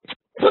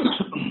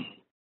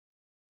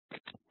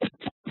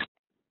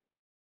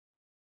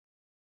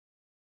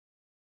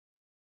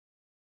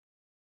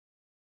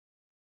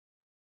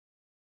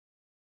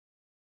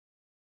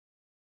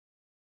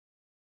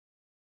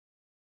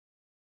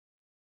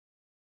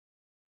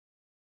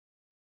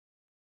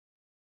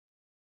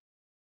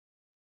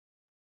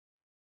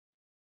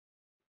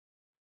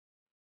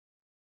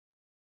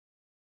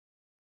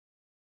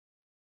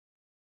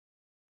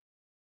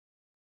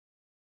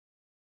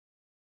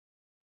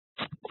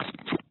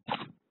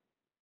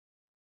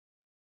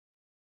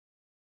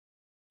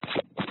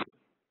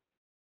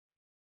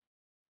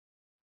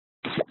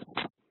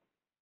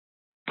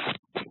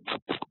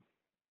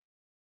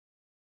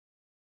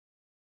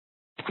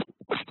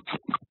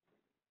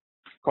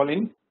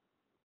 Colin?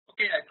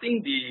 Okay, I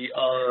think the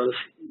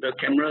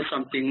camera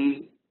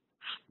something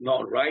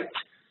not right.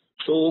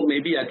 So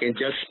maybe I can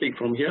just speak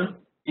from here.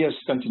 Yes,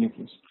 continue,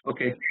 please.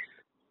 Okay.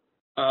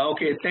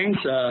 Okay, thanks,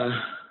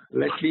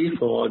 Leslie,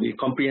 for the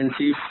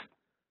comprehensive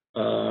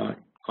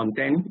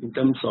content in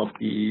terms of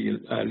the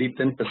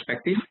Lithan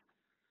perspective.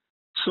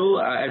 So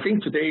I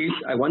think today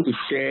I want to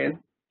share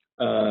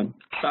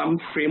some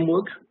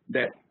framework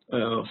that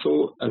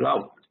so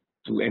allow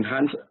to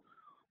enhance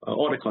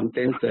all the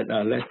contents that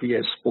Leslie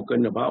has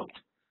spoken about.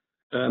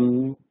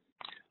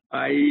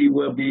 I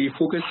will be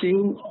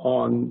focusing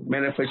on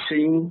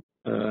manufacturing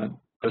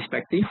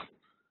perspective,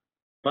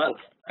 but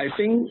I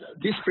think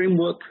this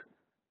framework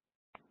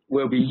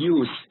will be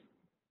used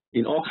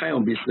in all kinds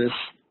of business.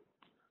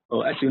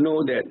 As you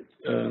know that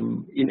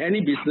in any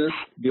business,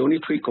 the only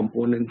three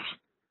components.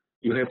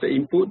 You have the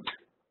input,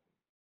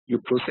 you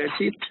process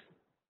it,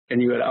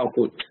 and you have the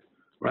output,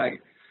 right?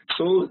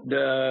 So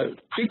the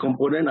three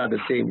components are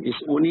the same.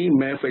 It's only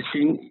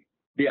manufacturing.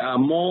 They are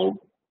more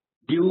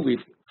deal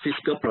with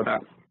physical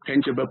product,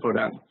 tangible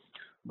product.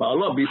 But a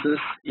lot of business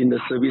in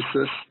the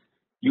services,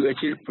 you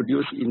actually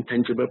produce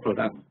intangible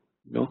product,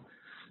 you know.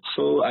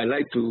 So I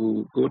like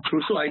to go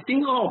through. So I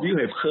think all of you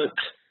have heard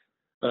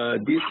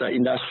this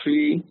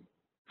industry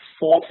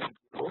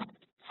 4.0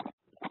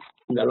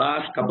 in the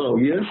last couple of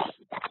years.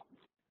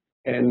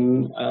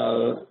 And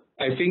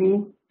I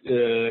think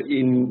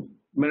in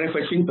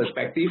manufacturing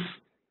perspective,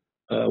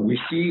 we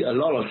see a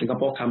lot of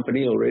Singapore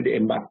companies already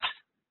embarked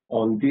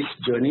on this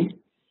journey.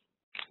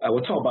 I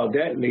will talk about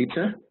that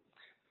later.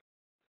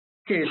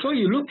 Okay, so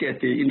you look at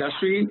the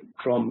industry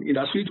from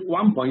industry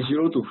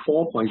 1.0 to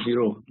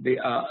 4.0,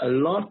 there are a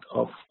lot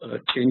of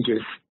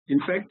changes. In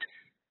fact,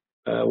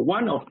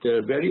 one of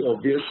the very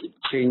obvious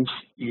change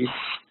is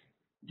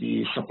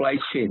the supply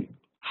chain.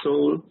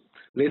 So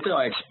later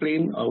I'll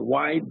explain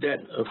why that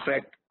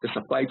affects the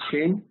supply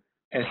chain,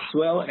 as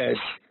well as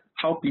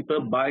how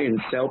people buy and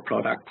sell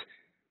product,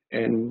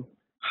 and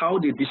how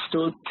the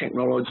digital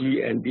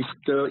technology and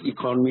digital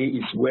economy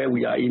is where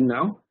we are in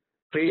now,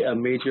 play a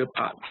major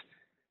part.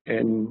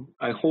 And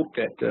I hope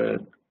that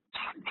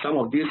some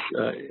of this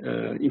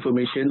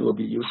information will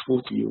be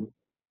useful to you.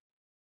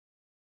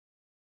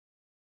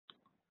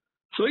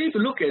 So if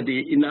you look at the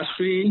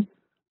industry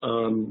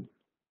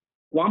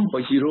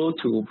 1.0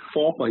 to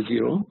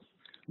 4.0,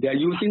 they are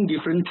using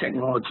different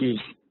technologies,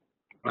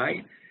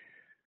 right?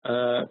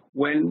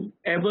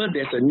 Whenever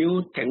there's a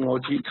new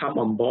technology come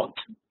on board,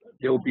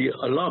 there will be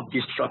a lot of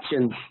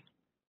disruptions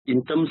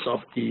in terms of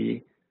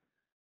in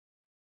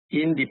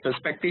the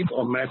perspective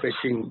of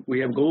manufacturing. We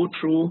have gone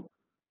through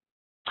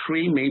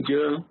three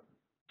major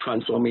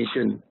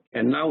transformations,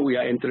 and now we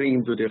are entering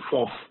into the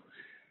fourth.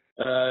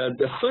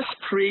 The first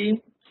three,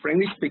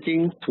 frankly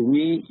speaking, to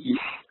me, is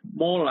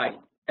more like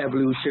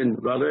evolution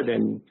rather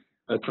than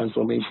a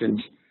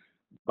transformation.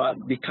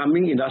 But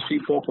becoming Industry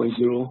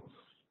 4.0,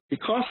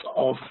 because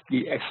of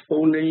the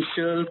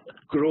exponential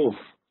growth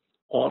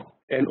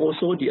and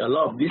also a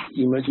lot of this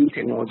emerging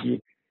technology,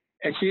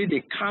 actually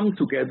they come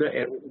together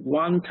at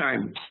one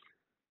time.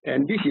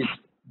 And this is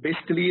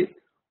basically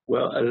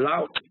will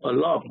allow a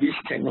lot of this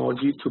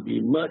technology to be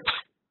merged,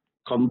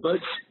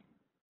 converged,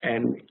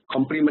 and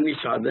complement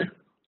each other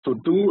to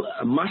do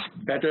a much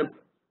better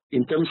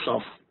in terms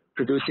of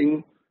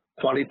producing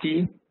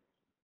quality,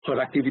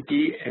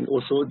 productivity, and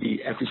also the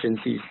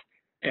efficiencies.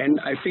 And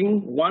I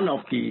think one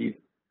of the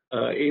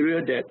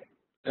area that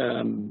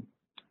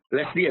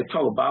Leslie had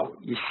talked about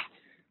is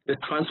the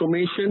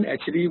transformation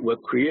actually will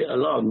create a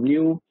lot of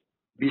new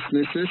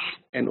businesses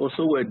and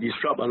also will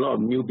disrupt a lot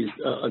of new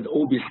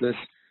old business.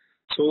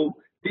 So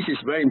this is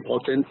very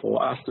important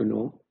for us to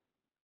know.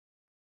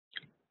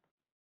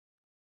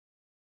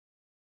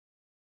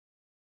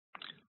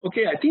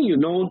 Okay, I think you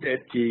know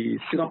that the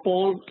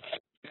Singapore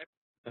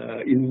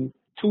in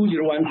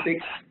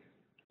 2016,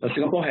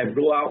 Singapore have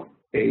rolled out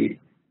a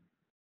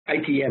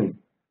ITM,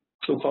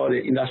 so-called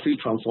the Industry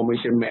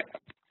Transformation Map.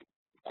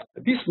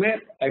 This map,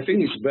 I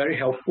think, is very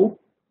helpful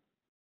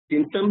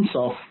in terms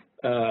of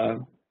the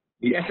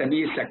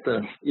SME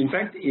sector. In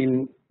fact,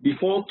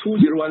 before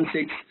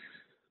 2016,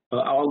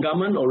 our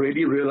government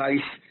already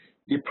realized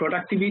the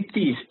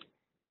productivity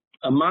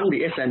among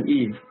the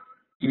SME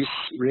is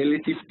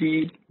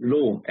relatively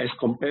low as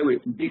compared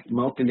with big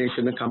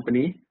multinational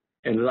company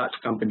and large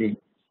company.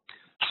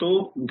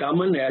 So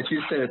government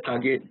actually set a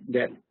target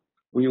that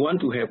we want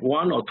to have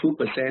 1 or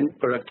 2%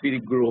 productivity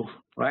growth,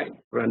 right,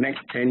 for the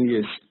next 10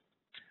 years.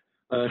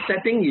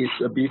 Setting is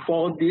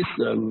before this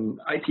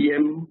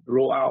ITM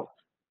rollout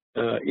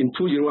in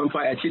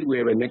 2015, actually we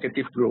have a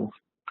negative growth.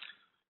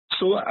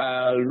 So,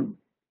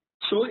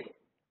 so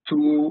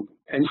to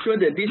ensure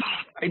that this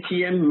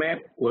ITM map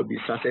will be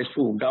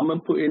successful,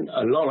 government put in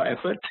a lot of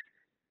effort,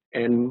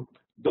 and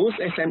those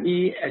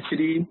SME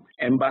actually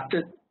embarked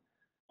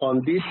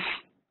on this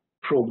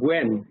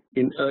program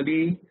in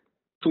early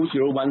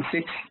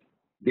 2016.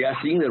 They are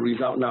seeing the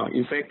result now.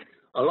 In fact,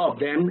 a lot of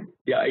them,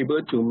 they are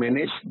able to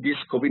manage this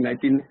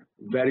COVID-19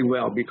 very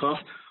well because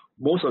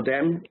most of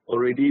them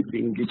already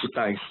being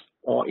digitized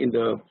or in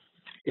the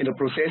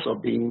process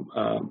of being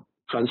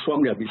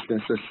transform their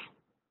businesses.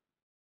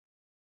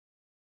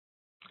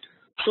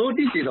 So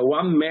this is a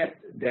one map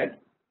that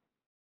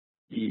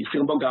the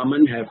Singapore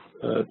government have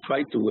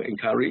tried to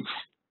encourage,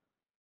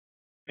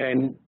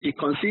 and it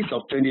consists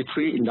of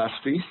 23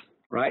 industries,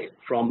 right,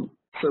 from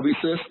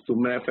services to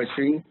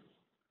manufacturing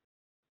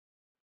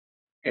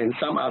and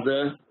some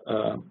other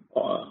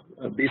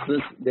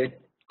business that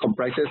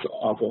comprises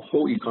of a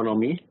whole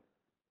economy.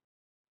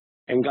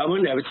 And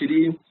government have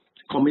actually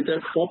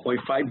committed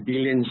 4.5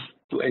 billion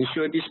to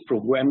ensure this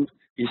program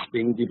is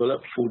being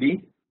developed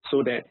fully,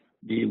 so that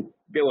they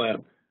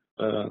will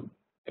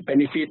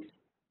benefit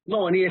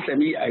not only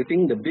SME. I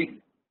think the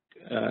big,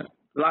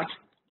 large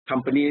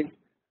company,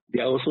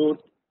 they also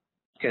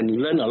can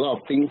learn a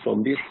lot of things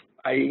from this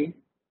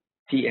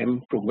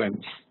ITM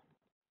programs.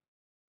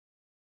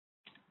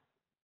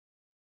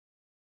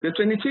 The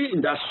 23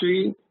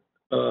 industry,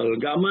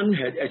 government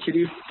had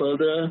actually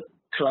further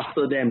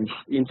clustered them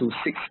into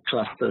 6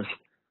 clusters.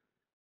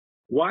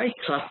 Why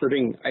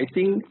clustering? I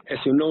think, as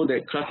you know,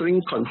 that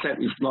clustering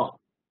concept is not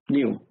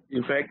new.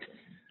 In fact,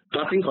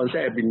 clustering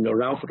concept has been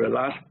around for the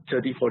last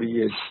 30, 40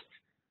 years.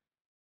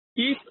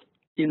 If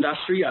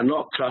industry are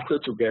not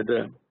clustered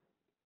together,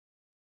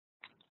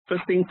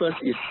 first thing first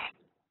is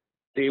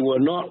they were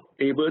not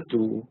able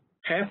to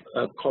have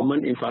a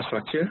common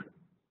infrastructure,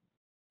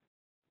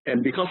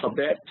 and because of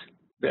that,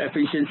 the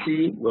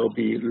efficiency will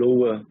be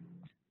lower.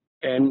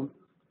 And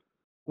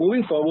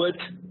moving forward,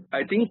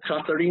 I think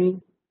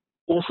clustering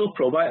also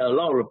provide a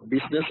lot of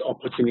business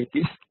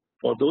opportunities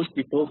for those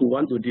people who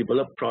want to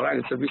develop products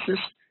and services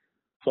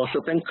for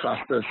certain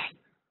clusters.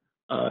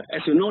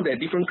 As you know, that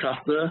different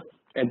cluster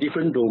and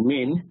different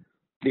domain,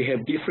 they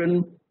have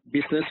different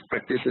business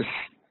practices,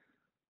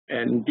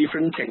 and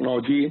different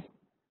technology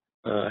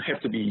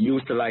have to be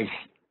utilized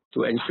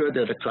to ensure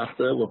that the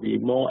cluster will be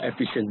more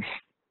efficient.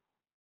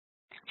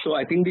 So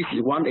I think this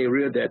is one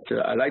area that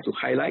I like to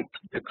highlight,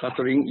 the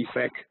clustering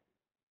effect.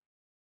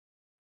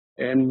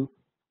 And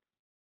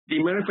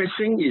the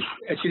manufacturing is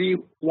actually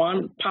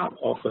one part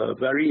of a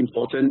very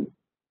important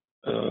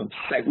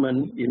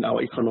segment in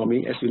our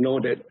economy. As you know,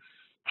 that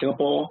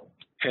Singapore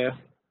have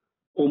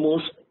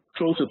almost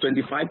close to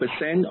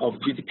 25% of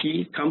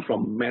GDP come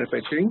from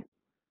manufacturing.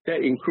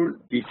 That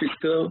include the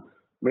physical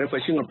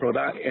manufacturing of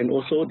product and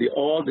also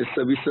all the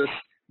services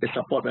that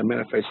support the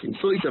manufacturing.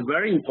 So it's a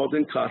very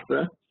important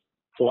cluster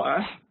for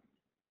us.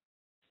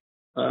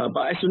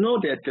 But as you know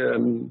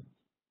that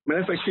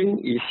manufacturing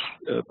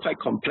is quite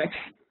complex.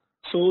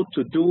 So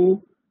to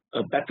do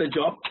a better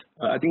job,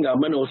 I think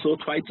government also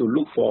try to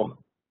look for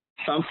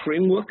some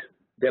framework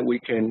that we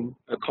can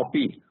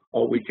copy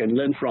or we can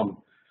learn from.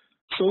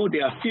 So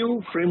there are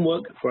few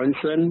framework. For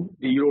instance,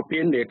 the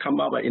European, they come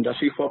up with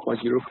Industry 4.0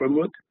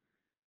 framework.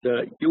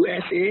 The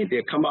USA,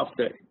 they come up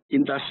with the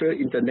Industrial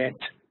Internet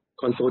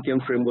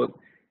Consortium framework.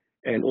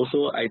 And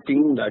also, I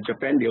think that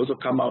Japan, they also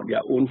come out with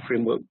their own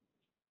framework.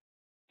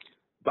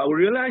 But we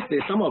realize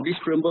that some of these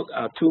frameworks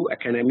are too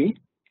academic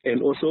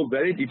and also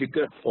very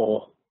difficult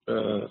for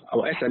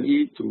our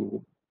SME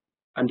to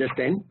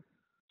understand.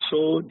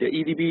 So the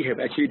EDB have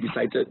actually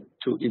decided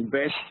to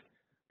invest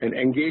and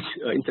engage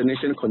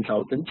international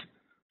consultants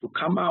to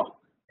come out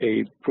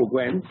a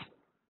program,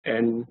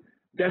 and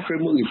that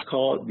framework is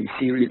called the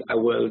series. I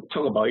will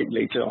talk about it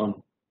later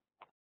on.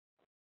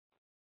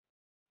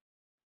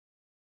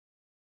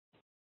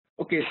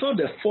 Okay, so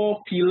the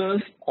 4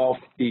 pillars of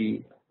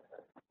the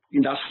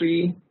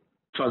industry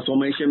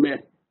transformation map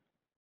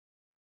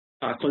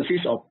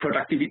consist of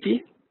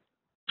productivity,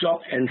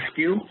 job and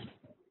skill,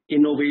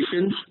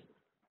 innovations,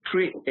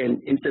 trade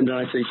and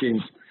internationalization.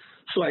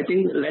 So I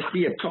think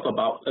Leslie had talked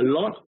about a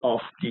lot of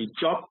the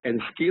job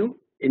and skill,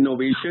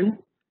 innovation,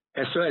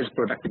 as well as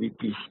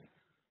productivity.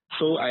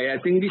 So I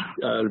think this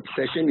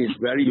session is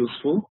very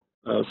useful.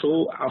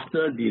 So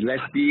after the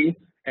Leslie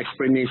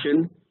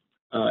explanation,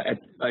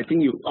 I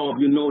think all of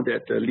you know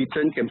that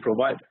Lithan can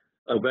provide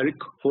a very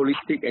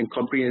holistic and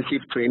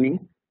comprehensive training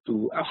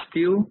to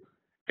upskill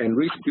and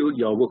reskill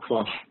your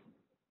workforce.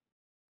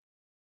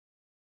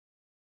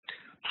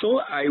 So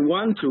I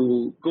want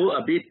to go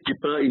a bit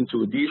deeper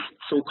into this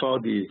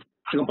so-called the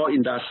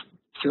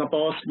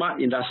Singapore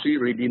Smart Industry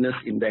Readiness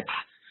Index.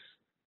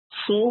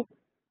 So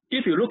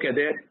if you look at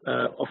that,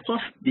 of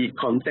course, the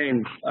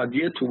contents are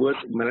geared towards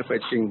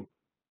manufacturing.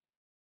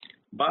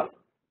 But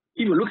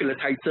if you look at the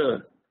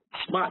title,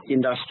 Smart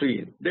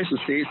Industry, that should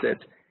say that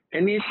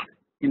any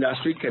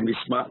industry can be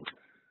smart.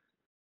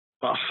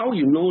 But how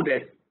you know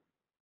that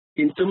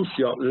in terms of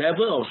your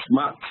level of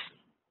smart,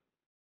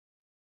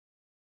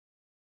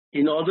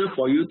 in order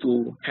for you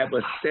to have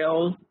a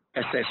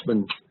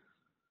self-assessment.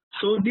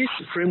 So this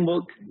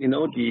framework,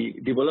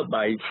 developed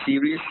by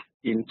series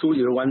in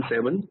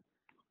 2017,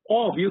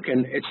 all of you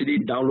can actually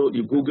download.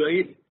 You Google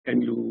it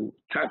and you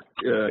type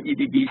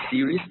EDB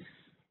series.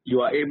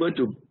 You are able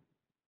to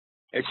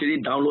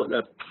actually download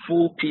a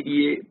full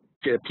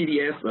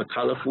PDF, a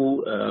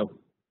colorful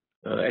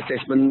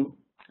assessment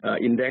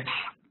index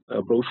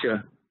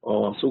brochure,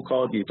 or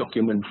so-called the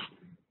documents.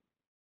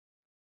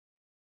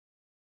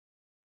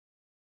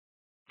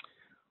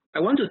 I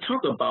want to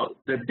talk about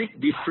the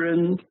big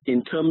difference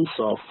in terms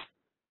of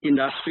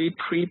Industry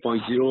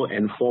 3.0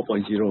 and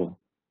 4.0.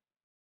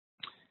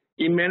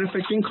 In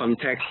manufacturing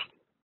context,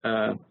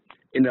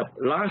 in the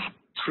last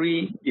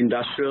 3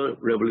 industrial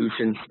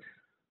revolutions,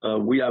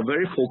 we are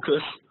very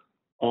focused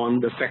on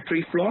the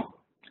factory floor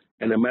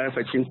and the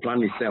manufacturing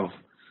plant itself.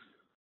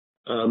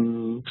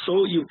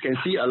 So you can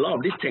see a lot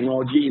of this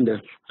technology in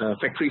the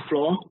factory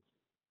floor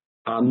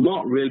are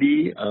not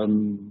really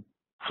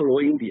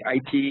following the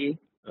IT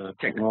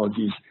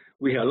technologies.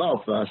 We have a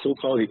lot of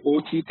so-called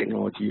OT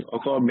technology, or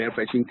called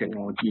manufacturing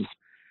technologies.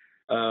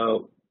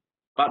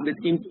 But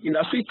in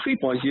Industry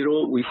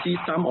 3.0, we see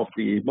some of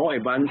the more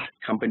advanced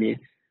companies,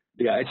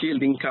 they are actually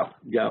link up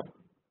their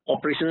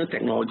operational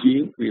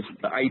technology with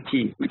the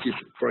IT, which is,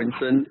 for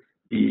instance,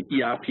 the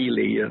ERP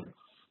layer.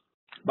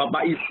 But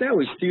by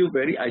itself, it's still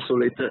very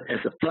isolated as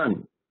a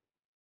plant.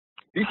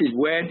 This is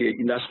where the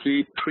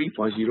Industry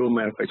 3.0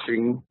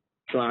 manufacturing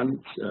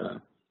plants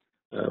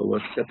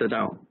was settled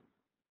down.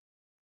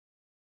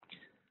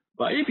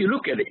 But if you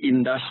look at the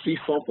Industry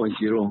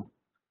 4.0,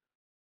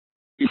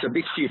 it's a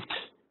big shift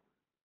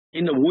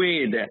in the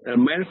way that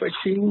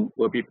manufacturing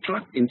will be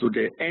plugged into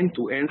the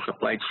end-to-end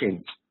supply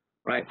chain,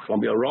 right?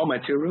 From your raw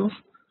materials,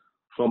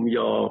 from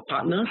your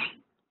partners,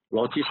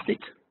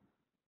 logistics,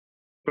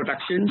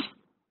 productions,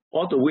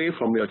 all the way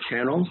from your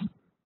channels.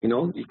 You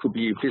know, it could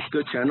be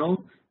physical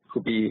channel, it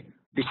could be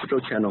digital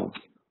channels.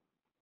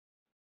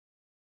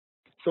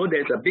 So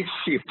there's a big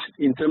shift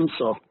in terms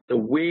of the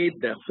way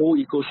the whole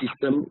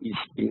ecosystem is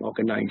being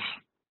organized.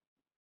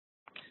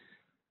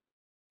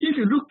 If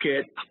you look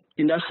at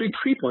Industry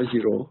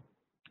 3.0,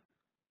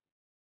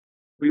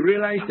 we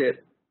realize that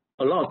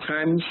a lot of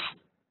times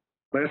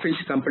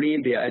manufacturing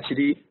companies, they are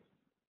actually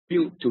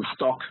built to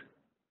stock,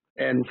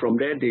 and from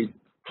there they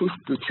push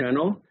to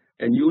channel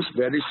and use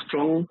very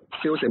strong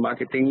sales and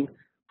marketing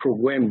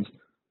programs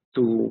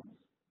to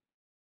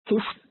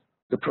push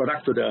the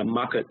product to the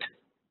market.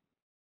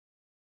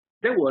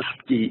 That was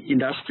the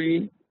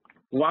Industry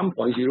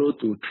 1.0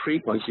 to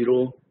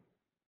 3.0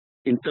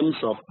 in terms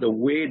of the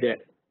way that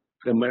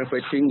the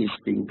manufacturing is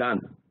being done.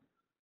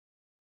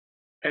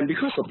 And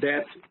because of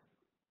that,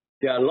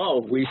 there are a lot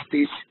of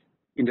wastage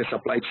in the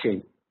supply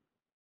chain.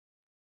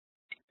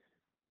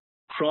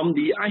 From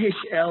the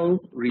IHL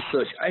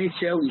research,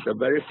 IHL is a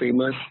very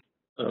famous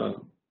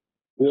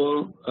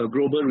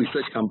global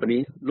research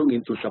company looking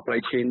into supply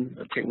chain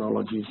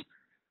technologies.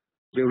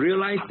 They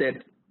realized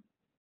that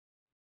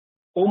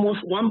almost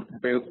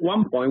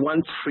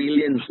 1.1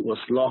 trillion was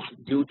lost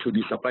due to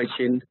the supply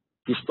chain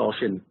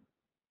distortion.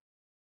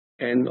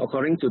 And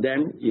according to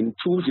them, in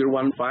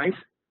 2015,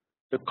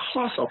 the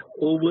cost of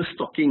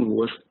overstocking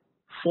was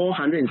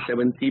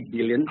 470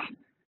 billion,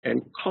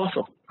 and cost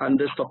of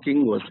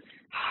understocking was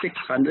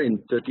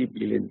 630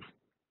 billion.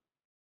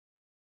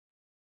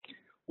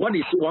 What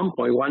is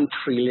 1.1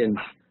 trillion?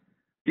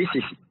 This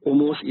is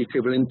almost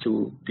equivalent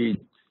to the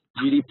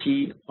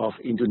GDP of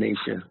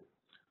Indonesia.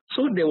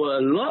 So there were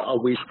a lot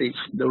of wastage.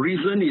 The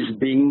reason is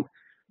being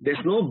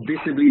there's no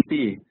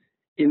visibility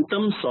in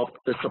terms of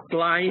the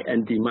supply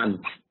and demand.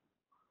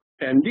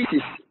 And this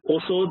is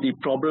also the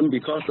problem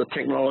because the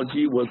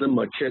technology wasn't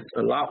matured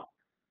enough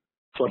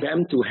for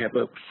them to have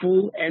a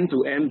full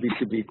end-to-end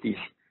visibility.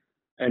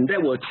 And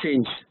that will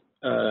change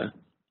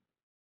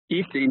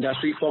if the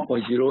Industry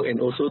 4.0 and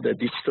also the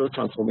digital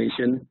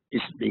transformation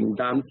is being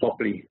done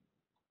properly.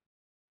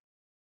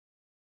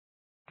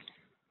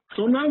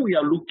 So now we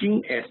are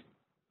looking at,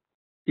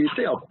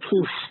 instead of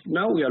push,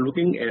 now we are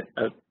looking at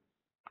a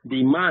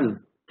demand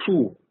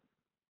pull.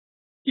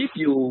 If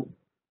you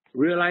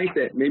realize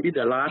that maybe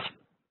the last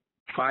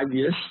 5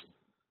 years,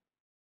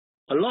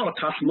 a lot of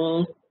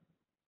customers,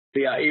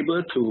 they are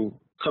able to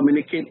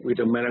communicate with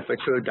the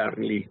manufacturer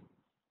directly.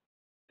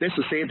 That's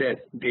to say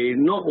that they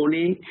not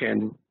only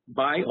can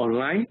buy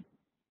online,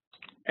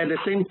 at the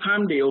same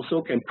time, they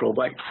also can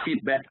provide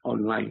feedback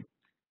online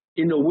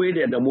in a way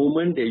that the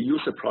moment they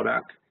use the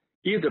product,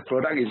 if the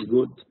product is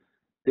good,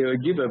 they will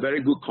give a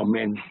very good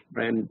comment.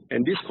 And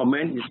this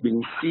comment is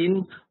being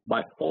seen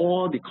by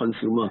all the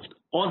consumers,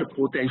 all the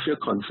potential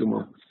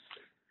consumers.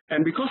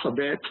 And because of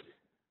that,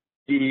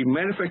 the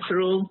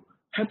manufacturer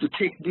have to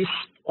take this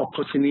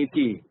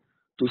opportunity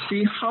to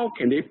see how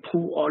can they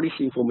pull all this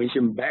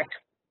information back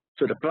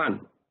to the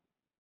plant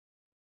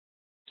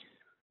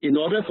in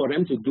order for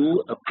them to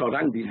do a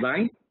product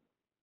design,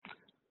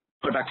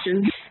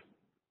 production,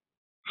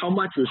 how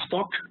much to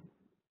stock,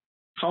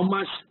 how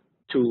much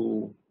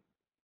to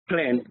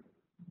plan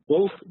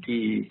both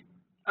the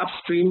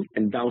upstream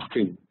and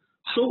downstream.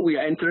 So we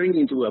are entering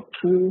into a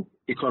pool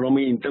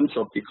economy in terms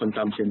of the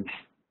consumption.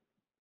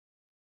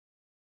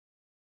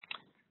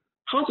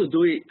 How to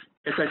do it?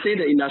 As I said,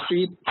 the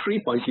Industry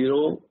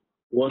 3.0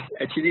 was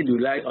actually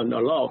relied on a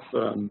lot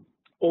of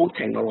old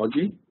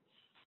technology,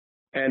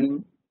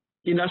 and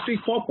Industry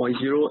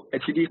 4.0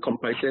 actually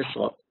comprises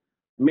of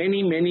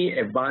many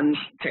advanced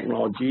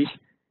technologies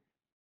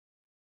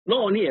not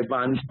only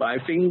advanced, but I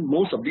think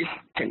most of these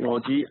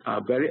technology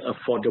are very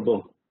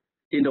affordable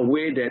in a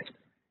way that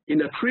in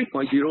the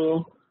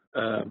 3.0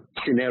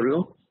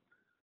 scenario,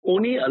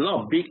 only a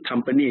lot of big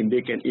companies,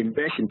 they can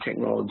invest in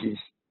technologies.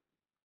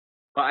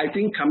 But I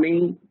think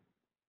coming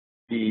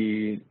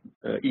the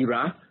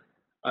era,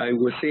 I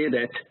would say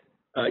that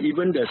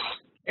even the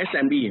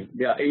SME,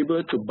 they are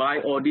able to buy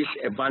all this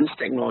advanced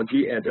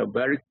technology at a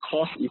very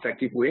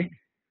cost-effective way.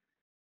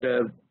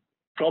 The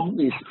problem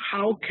is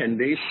how can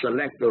they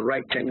select the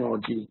right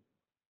technology?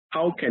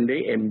 How can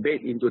they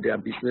embed into their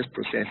business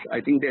process?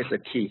 I think that's the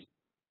key.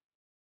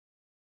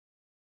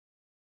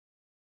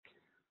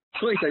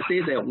 So as I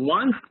say that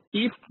once,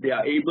 if they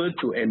are able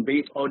to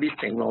embed all these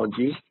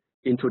technologies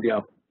into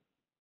their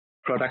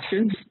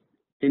productions,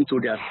 into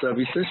their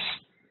services,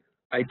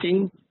 I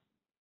think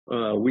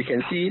we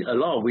can see a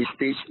lot of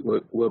wastage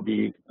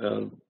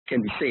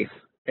can be saved.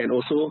 And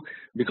also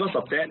because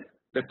of that,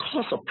 the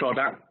cost of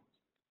product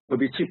will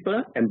be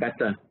cheaper and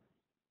better.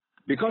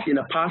 Because in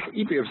the past,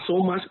 if you have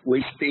so much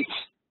wastage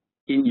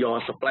in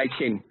your supply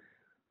chain,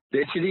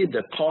 actually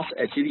the cost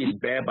actually is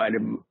bear by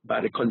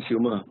the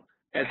consumer.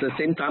 At the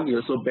same time, you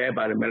also bear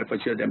by the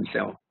manufacturer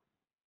themselves.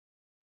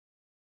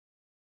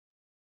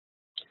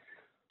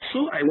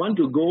 So I want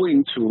to go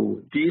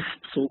into this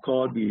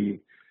so-called the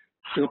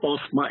Singapore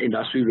Smart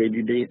Industry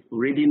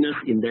Readiness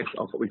Index,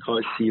 of what we call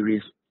it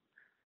series.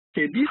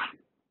 Okay,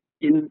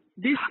 in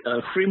this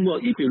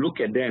framework, if you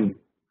look at them,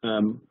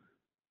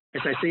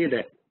 as I say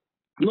that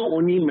not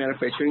only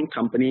manufacturing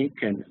company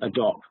can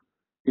adopt.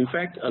 In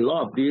fact, a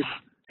lot of these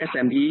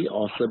SME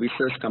or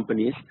services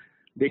companies,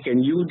 they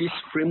can use this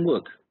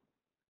framework.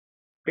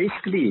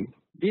 Basically,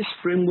 this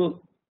framework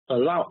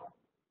allows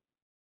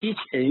each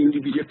and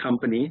individual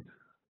company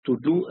to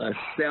do a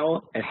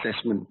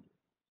self-assessment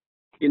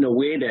in a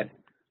way that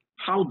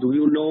how do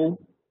you know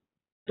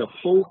the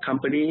whole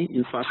company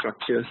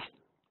infrastructures,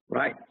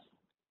 right?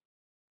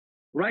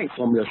 Right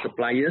from your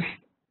suppliers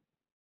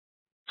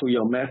to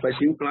your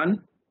manufacturing plant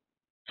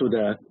to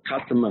the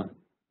customer.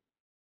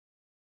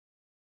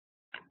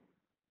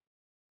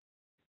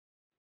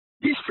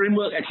 This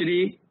framework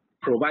actually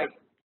provides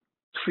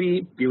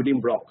 3 building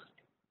blocks: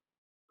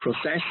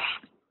 process,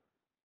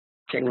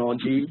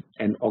 technology,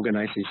 and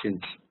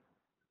organizations.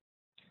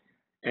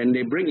 And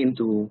they bring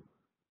into,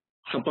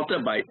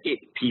 supported by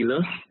 8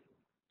 pillars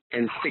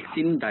and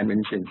 16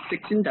 dimensions.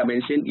 16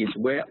 dimensions is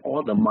where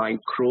all the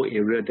micro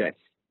area that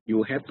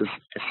you have to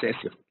assess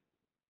it.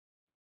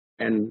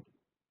 And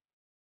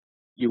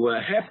you will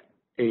have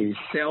a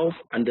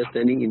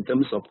self-understanding in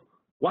terms of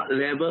what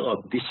level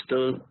of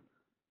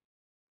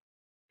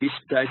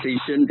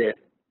digitization that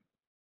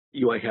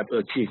you have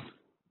achieved.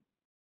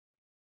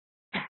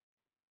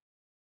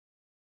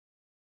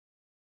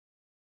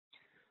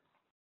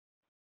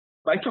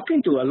 By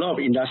talking to a lot of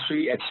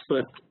industry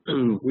experts,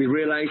 we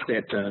realize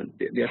that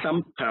there are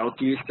some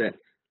priorities that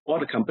all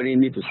the companies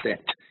need to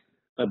set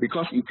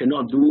because you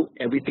cannot do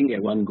everything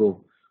at one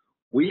go.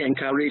 We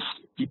encourage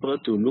people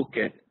to look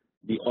at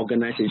the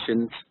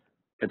organizations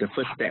at the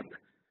first step,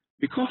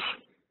 because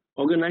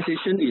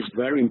organization is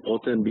very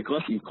important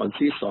because it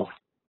consists of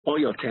all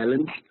your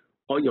talents,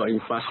 all your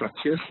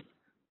infrastructures,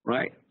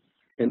 right?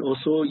 And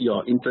also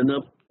your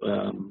internal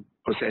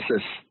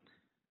processes.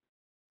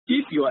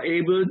 If you are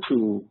able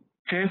to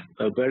have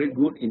a very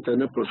good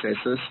internal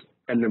processes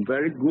and a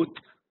very good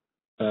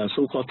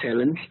so-called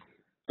talents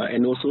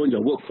and also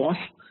your workforce,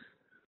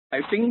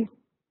 I think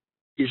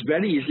it's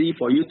very easy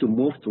for you to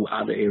move to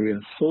other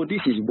areas. So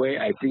this is where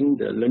I think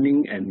the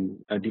learning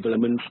and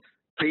development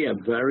play a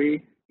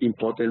very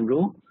important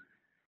role.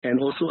 And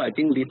also I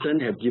think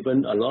Lithan have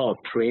given a lot of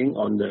training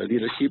on the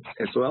leadership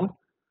as well,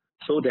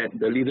 so that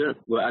the leader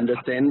will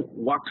understand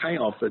what kind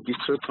of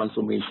digital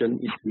transformation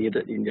is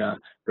needed in their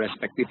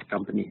respective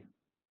company.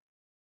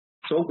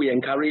 So we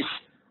encourage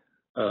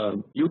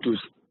you to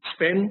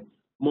spend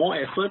more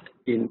effort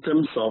in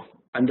terms of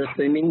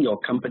understanding your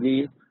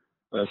company,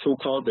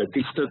 so-called the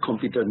digital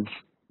competence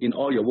in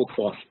all your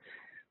workforce.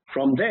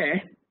 From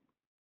there,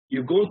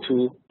 you go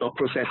to your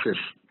processes.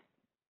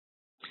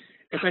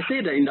 As I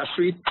say, the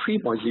industry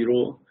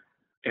 3.0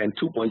 and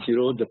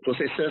 2.0, the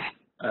processes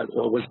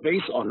was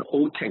based on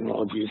old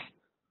technologies.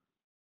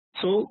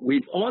 So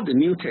with all the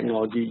new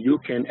technology, you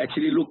can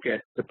actually look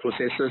at the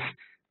processes.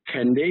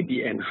 Can they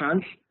be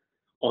enhanced?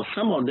 Or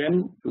some of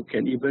them, you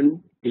can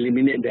even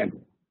eliminate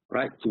them,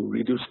 right, to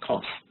reduce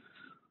costs.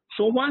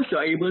 So once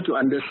you're able to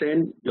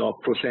understand your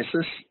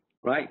processes,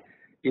 right,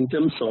 in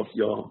terms of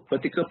your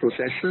vertical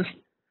processes,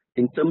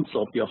 in terms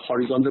of your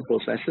horizontal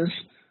processes,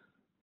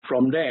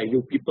 from there,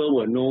 you people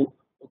will know,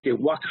 okay,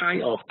 what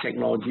kind of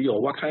technology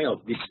or what kind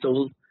of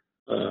digital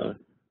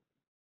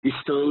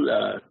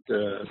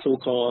the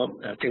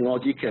so-called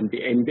technology can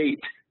be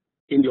embedded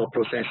in your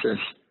processes.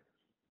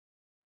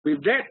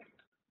 With that,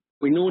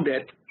 we know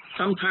that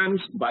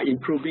sometimes by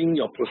improving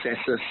your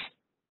processes,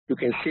 you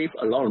can save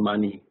a lot of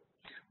money.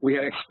 We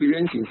have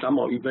experience in some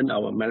of even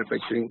our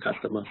manufacturing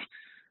customers.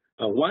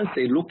 Once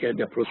they look at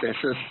their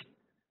processes,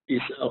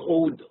 it's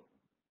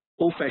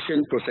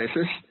old-fashioned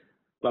processes,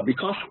 but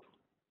because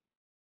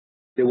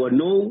there were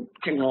no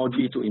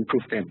technology to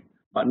improve them.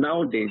 But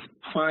now they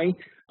find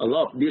a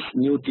lot of these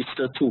new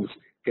digital tools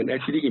can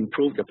actually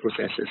improve the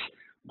processes.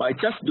 By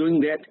just doing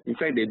that, in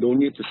fact, they don't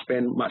need to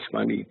spend much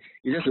money.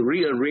 You just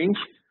rearrange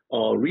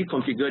or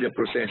reconfigure the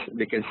process,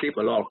 they can save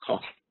a lot of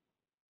cost.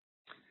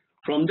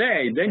 From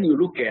there, then you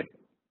look at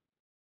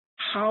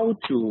how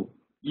to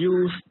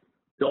use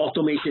the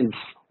automations,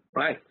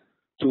 right,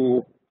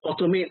 to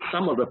automate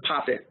some of the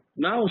parts that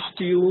now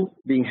still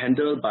being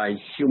handled by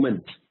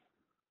humans.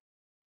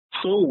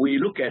 So we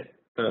look at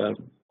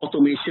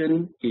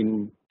automation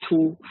in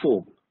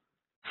twofold.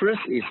 First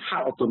is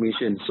hard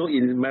automation. So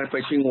in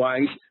manufacturing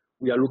wise,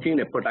 we are looking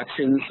at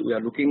productions, we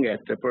are looking at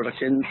the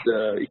productions,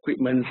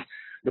 equipment,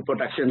 the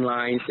production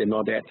lines and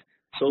all that.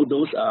 So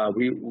those are,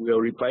 we will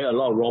require a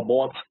lot of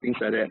robots, things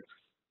like that.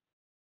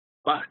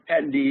 But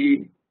at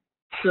the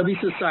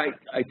services side,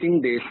 I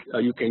think there's,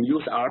 you can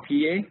use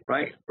RPA,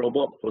 right?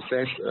 Robot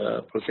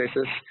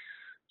processes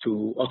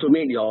to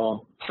automate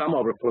some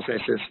of the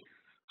processes.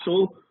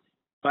 So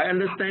by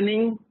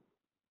understanding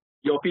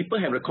your people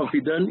have the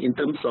confidence in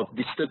terms of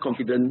digital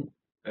confidence,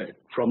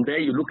 from there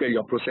you look at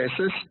your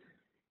processes,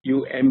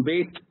 you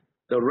embed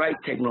the right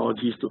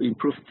technologies to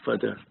improve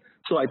further.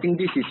 So I think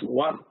this is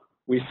what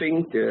we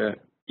think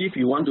if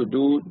you want to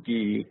do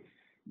the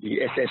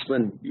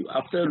assessment,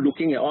 after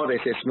looking at all the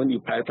assessment, you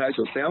prioritize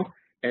yourself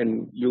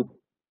and you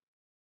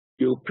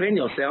plan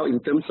yourself in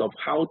terms of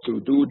how to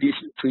do these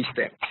 3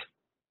 steps.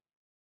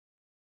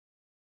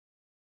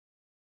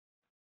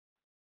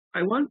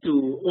 I want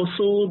to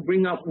also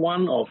bring up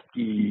one of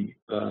the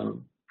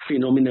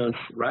phenomena,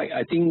 right?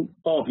 I think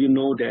all of you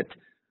know that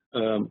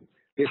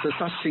there's a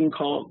such thing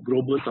called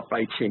global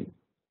supply chain.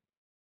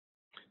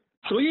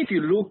 So if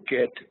you look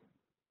at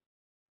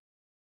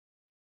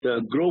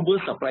the global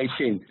supply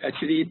chain,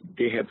 actually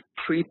they have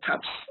 3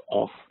 types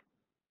of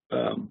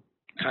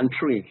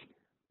countries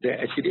that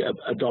actually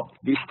adopt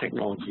these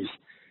technologies.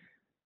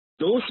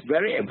 Those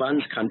very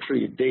advanced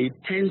countries, they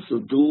tend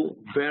to do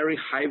very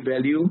high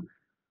value,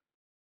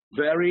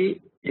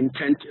 very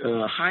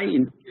high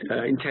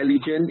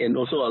intelligent, and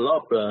also a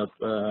lot of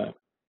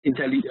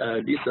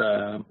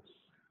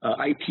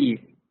IT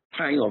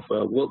kind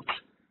of work.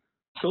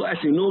 So as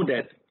you know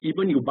that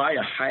even you buy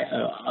a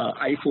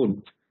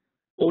iPhone,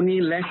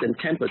 only less than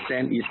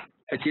 10% is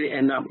actually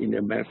end up in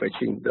the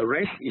manufacturing. The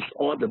rest is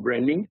all the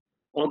branding,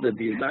 all the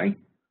design,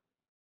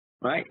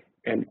 right,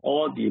 and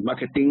all the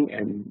marketing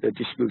and the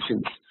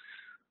distributions.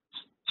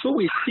 So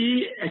we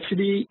see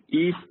actually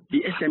if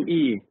the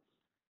SME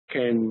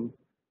can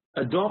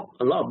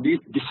adopt a lot of these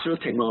digital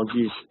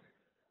technologies,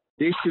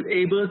 they should be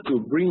able to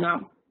bring up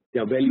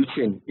their value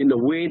chain in the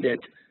way that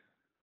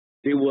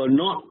they will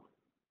not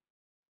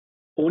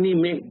only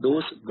make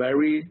those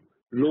very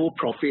low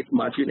profit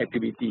margin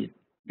activity.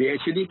 They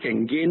actually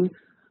can gain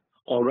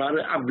or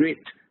rather upgrade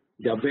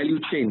their value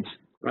chains,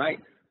 right,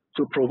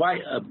 to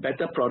provide a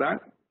better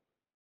product,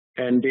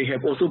 and they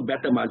have also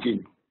better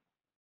margin.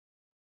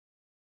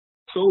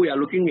 So we are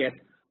looking at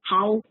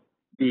how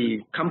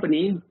the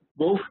company,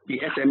 both the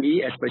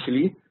SME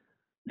especially,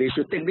 they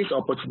should take this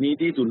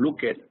opportunity to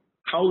look at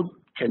how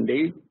can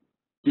they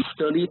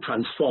digitally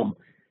transform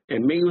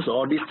and make use of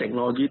all this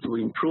technology to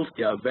improve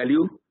their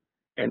value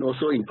and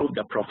also improve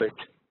their profit.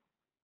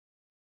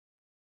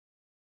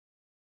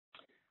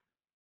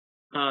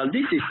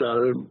 This is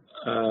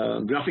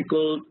a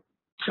graphical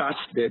chart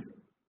that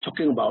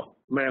talking about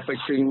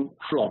manufacturing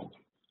floor.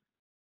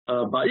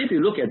 But if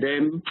you look at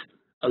them,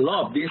 a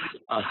lot of these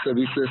are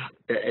services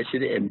that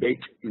actually embed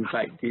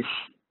inside this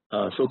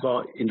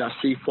so-called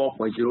Industry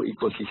 4.0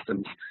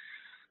 ecosystems.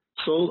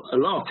 So a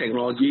lot of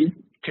technology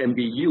can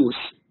be used,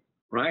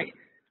 right?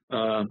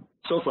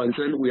 So for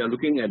instance, we are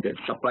looking at the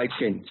supply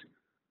chain.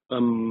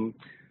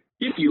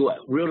 If you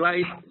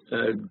realize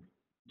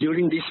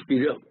during this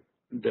period,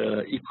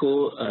 this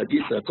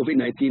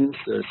COVID-19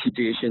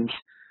 situations,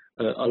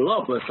 a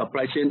lot of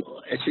supply chain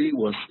actually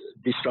was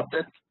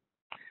disrupted.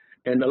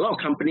 And a lot of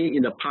companies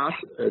in the past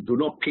do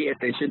not pay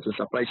attention to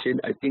supply chain.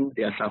 I think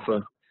they are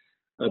suffer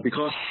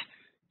because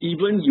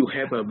even you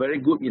have a very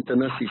good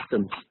internal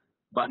systems,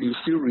 but you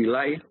still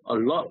rely a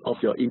lot of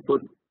your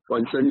input, for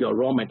instance, your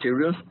raw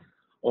materials,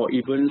 or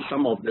even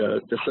some of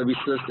the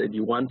services that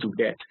you want to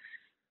get.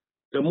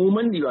 The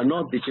moment you are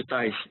not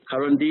digitized,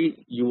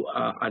 currently you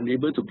are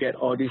unable to get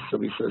all these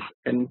services.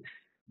 And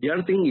the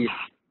other thing is,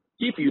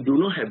 if you do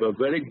not have a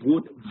very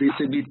good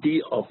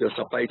visibility of your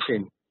supply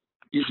chain,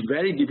 it's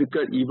very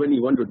difficult even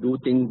you want to do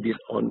things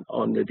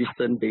on a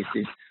distant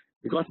basis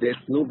because there's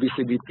no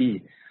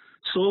visibility.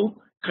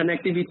 So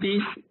connectivity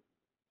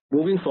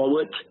moving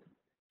forward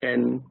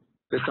and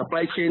the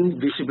supply chain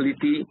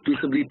visibility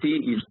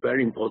is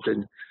very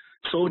important.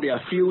 So there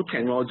are few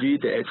technology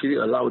that actually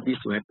allow this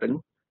to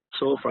happen.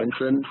 So for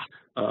instance,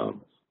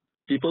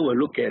 people will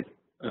look at,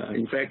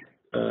 in fact,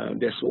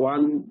 there's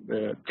one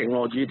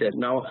technology that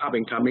now up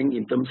and coming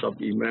in terms of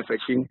the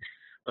manufacturing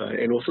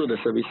and also the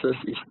services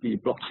is the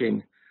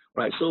blockchain,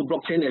 right? So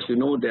blockchain, as you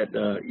know,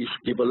 that is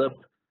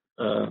developed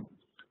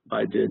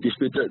by the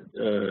distributed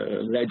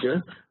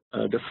ledger,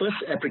 the first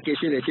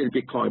application actually is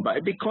Bitcoin,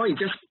 but Bitcoin is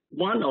just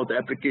one of the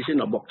application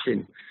of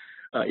blockchain.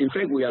 In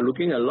fact, we are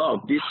looking at a lot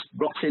of these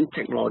blockchain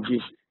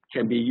technologies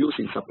can be used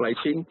in supply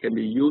chain, can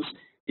be used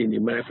in the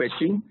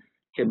manufacturing,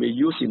 can be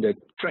used in the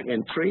track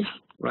and trace,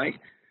 right?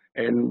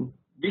 And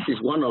this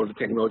is one of the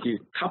technologies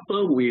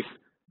coupled with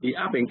the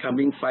up and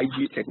coming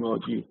 5G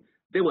technology.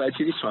 They will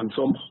actually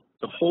transform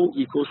the whole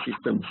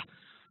ecosystems.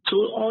 So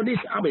all these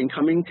up and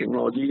coming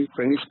technology,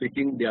 frankly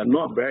speaking, they are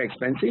not very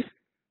expensive.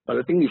 But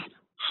the thing is,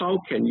 how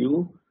can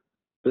you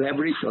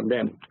leverage on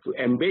them to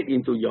embed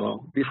into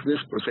your business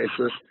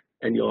processes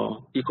and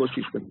your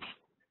ecosystems?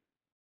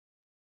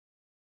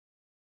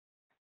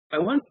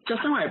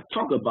 Just now I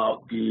talked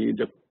about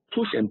the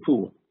push and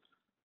pull.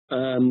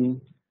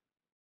 In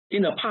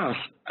the past,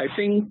 I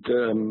think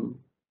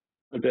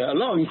there are a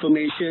lot of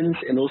information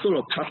and also a lot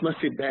of customer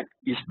feedback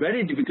is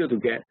very difficult to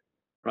get,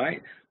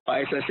 right?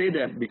 But as I say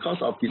that because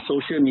of the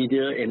social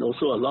media and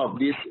also a lot of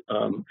this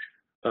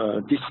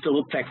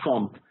digital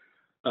platform,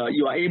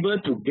 you are able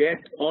to get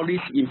all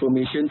this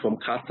information from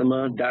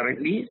customer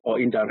directly or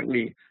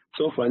indirectly.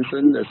 So for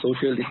instance, the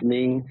social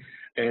listening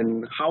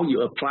and how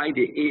you apply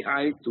the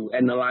AI to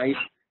analyze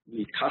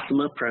the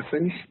customer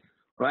preference,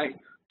 right?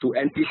 To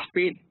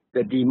anticipate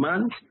the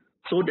demand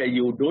so that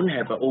you don't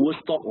have an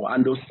overstock or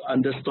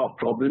understock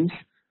problems.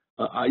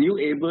 Are you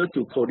able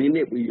to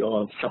coordinate with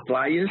your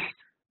suppliers,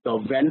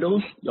 your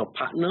vendors, your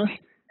partners,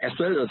 as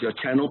well as your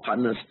channel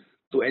partners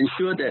to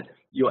ensure that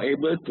you're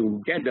able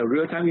to get the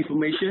real-time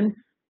information,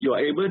 you're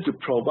able to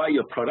provide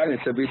your product and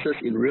services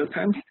in real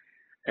time,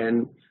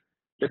 and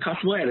the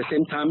customer at the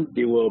same time,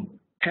 they will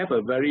have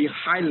a very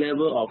high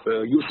level of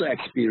user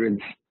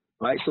experience,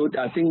 right? So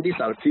I think these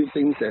are a few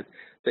things that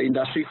the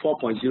Industry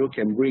 4.0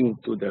 can bring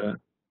to the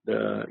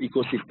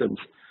ecosystems.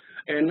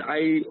 And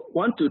I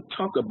want to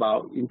talk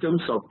about in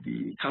terms of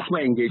the customer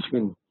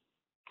engagement.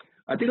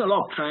 I think a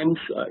lot of times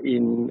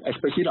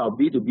especially our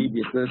B2B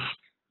business,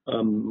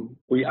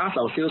 we ask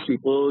our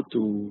salespeople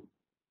to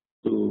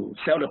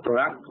sell the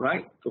product,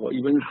 right? Or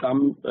even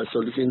some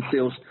solution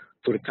sales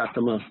to the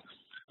customers.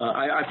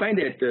 I find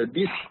that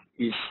this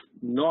is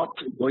not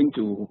going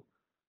to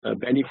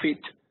benefit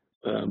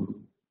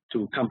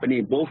to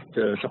company, both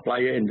the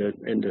supplier and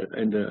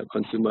the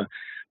consumer,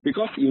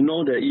 because you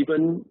know that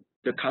even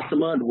the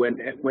customer,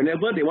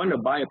 whenever they want to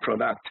buy a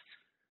product,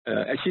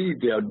 actually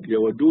they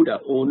will do their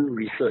own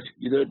research,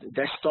 either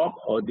desktop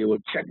or they will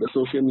check the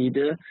social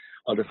media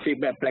or the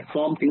feedback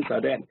platform, things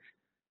like that.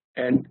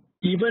 And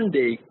even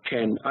they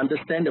can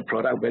understand the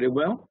product very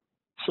well.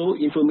 So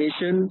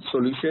information,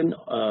 solution,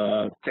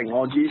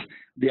 technologies,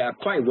 they are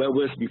quite well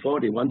versed before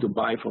they want to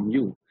buy from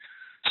you.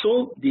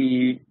 So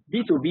the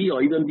B2B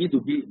or even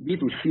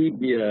B2C,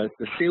 the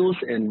sales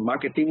and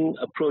marketing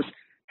approach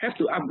have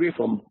to upgrade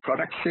from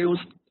product sales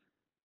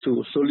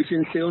to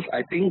solution sales.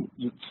 I think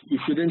you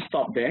shouldn't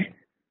stop there,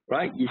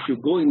 right? You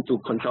should go into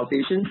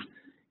consultations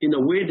in a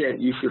way that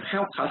you should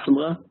help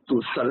customers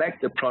to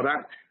select the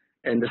product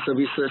and the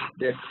services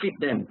that fit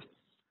them.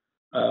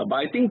 But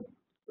I think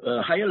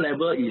higher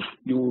level is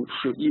you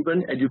should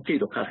even educate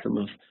the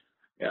customers.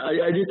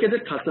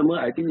 Educated customer,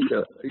 I think,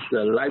 is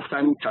a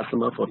lifetime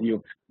customer for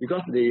you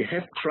because they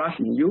have trust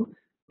in you.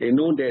 They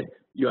know that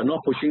you are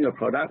not pushing a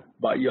product,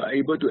 but you are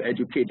able to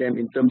educate them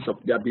in terms of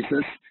their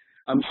business.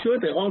 I'm sure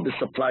that all the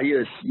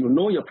suppliers, you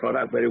know your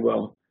product very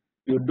well.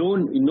 You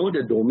know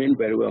the domain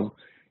very well.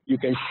 You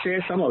can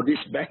share some of these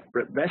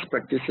best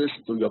practices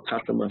to your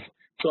customers.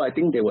 So I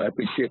think they will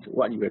appreciate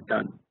what you have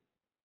done.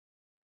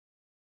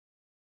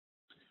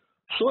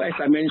 So as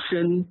I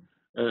mentioned,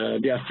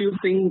 there are a few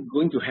things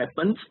going to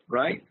happen,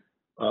 right?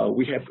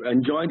 We have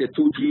enjoyed the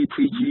 2G,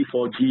 3G,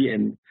 4G,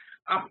 and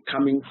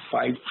upcoming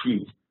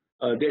 5G.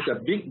 There's a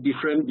big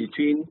difference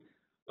between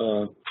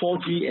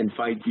 4G and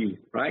 5G,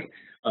 right?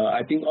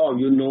 I think all of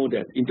you know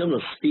that in terms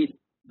of speed,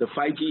 the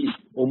 5G is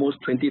almost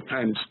 20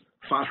 times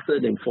faster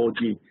than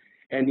 4G.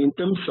 And in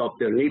terms of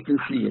the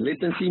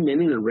latency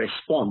meaning the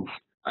response.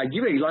 I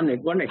give you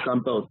one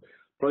example.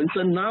 For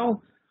instance,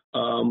 now,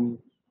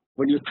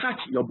 when you touch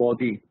your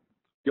body,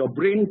 your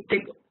brain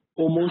takes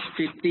almost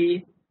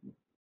 50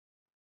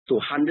 to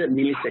 100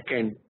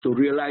 milliseconds to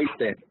realize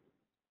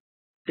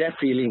that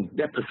feeling,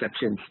 that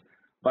perceptions.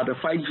 But the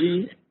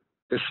 5G,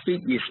 the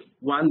speed is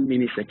 1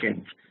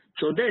 millisecond.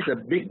 So there's a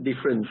big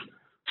difference.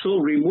 So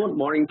remote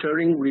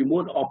monitoring,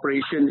 remote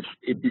operations,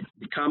 it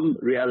become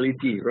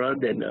reality rather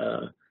than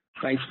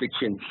science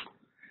fiction.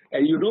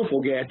 And you don't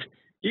forget,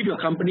 if your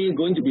company is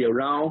going to be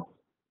around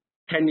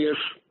 10 years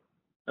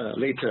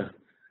later,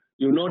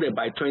 you know that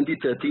by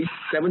 2030,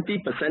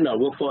 70% of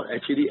workforce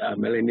actually are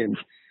millennials.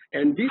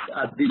 And these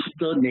are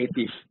digital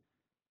natives.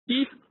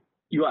 If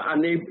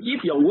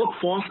your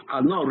workforce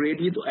are not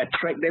ready to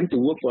attract them to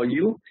work for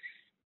you,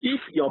 if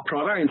your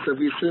product and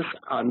services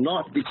are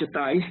not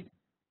digitized,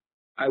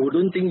 I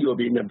wouldn't think you'll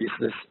be in a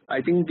business.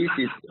 I think this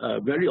is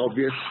very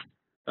obvious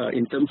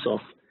in terms of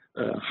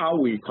how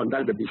we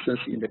conduct the business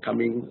in the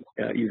coming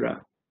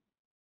era.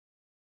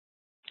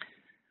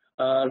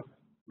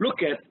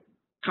 Look at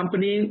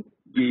company,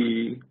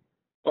 the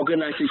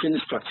organization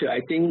structure.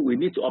 I think we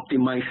need to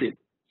optimize it.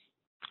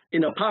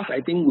 In the past,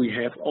 I think we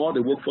have all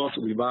the workforce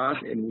with us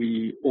and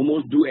we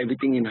almost do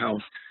everything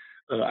in-house.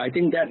 I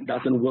think that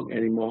doesn't work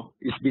anymore.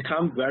 It's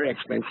become very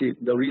expensive.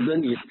 The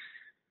reason is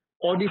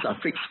all these are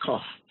fixed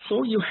costs.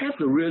 So you have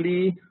to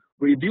really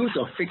reduce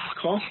your fixed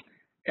costs.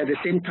 At the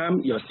same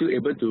time, you're still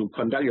able to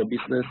conduct your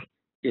business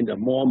in a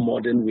more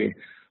modern way.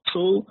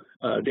 So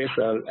there's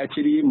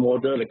actually a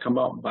model that come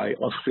out by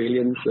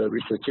Australian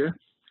researcher.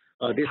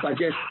 They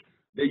suggest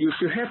that you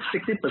should have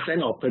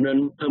 60% of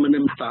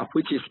permanent staff,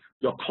 which is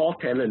your core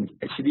talent.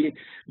 Actually,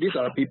 these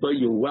are people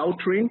you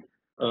well-trained,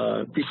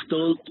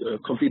 digital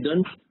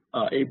confidence,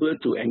 able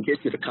to engage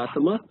with the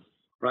customer,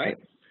 right?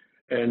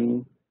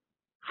 And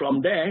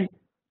from there,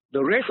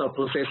 the rest of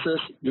processes,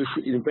 you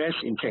should invest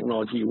in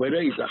technology, whether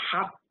it's a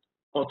hard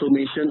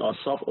automation or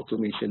soft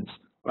automations,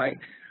 right?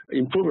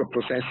 Improve your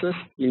processes,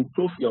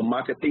 improve your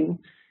marketing,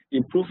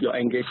 improve your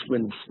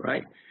engagements,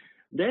 right?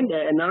 Then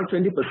another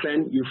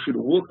 20%, you should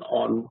work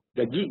on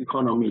the gig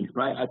economy,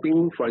 right? I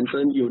think, for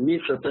instance, you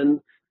need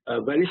certain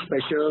very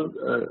special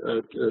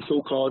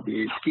so-called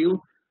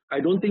skill. I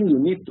don't think you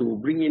need to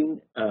bring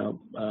in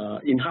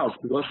in-house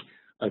because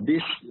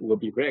this will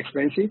be very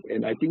expensive,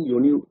 and I think you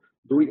only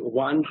do it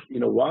once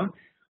in a while.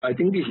 I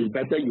think this is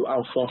better you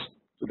outsource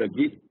to the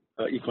gig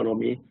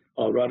economy,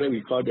 or rather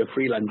we call the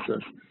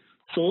freelancers.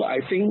 So I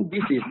think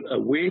this is a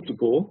way to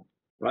go,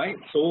 right?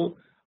 So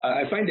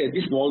I find that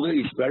this model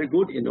is very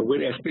good in a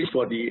way, especially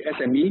for the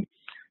SME.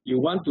 You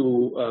want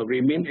to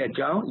remain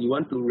agile, you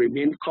want to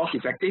remain cost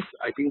effective.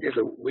 I think there's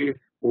a way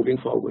moving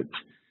forward.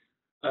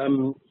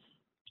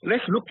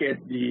 Let's look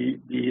at the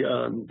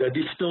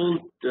digital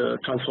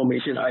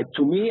transformation.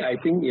 To me, I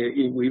think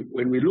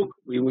when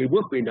we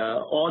work with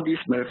all these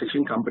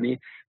manufacturing companies,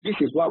 this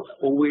is what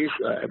I always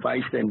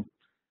advise them.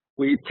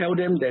 We tell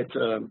them that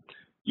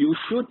you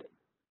should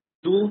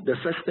do the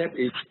first step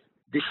is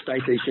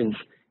digitizations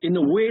in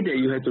a way that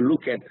you have to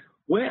look at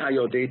where are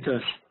your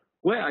data,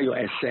 where are your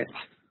assets.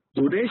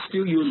 Do they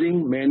still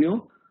using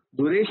manual?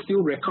 Do they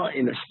still record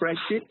in a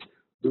spreadsheet?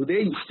 Do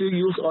they still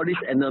use all these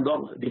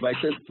analog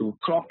devices to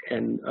clock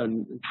and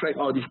track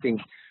all these things?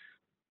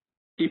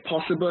 If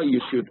possible,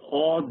 you should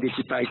all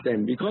digitize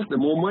them, because the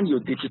moment you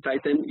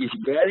digitize them, it's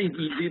very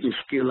easy to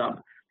scale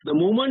up. The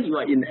moment you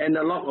are in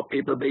analog or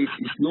paper-based,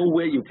 there's no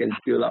way you can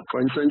scale up.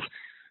 For instance,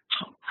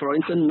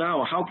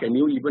 now, how can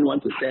you even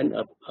want to send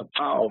a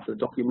part of the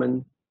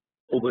document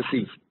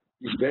overseas?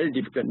 It's very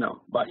difficult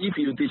now. But if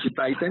you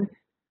digitize them,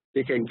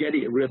 they can get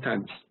it in real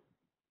time.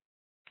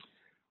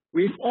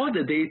 With all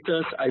the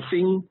data, I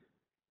think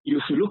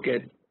you should look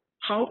at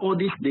how all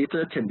this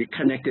data can be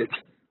connected,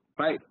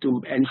 right?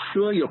 To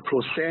ensure your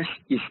process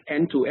is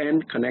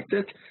end-to-end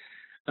connected,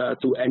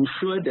 to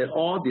ensure that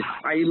all the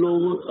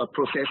silo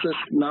processes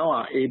now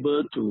are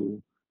able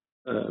to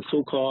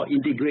so-called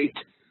integrate.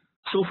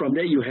 So from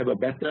there, you have a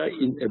better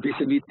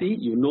visibility.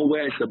 You know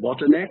where is the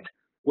bottleneck,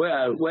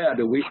 where are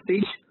the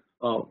wastage.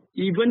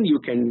 Even you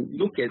can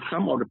look at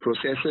some of the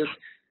processes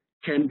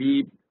can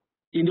be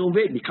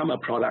innovate, become a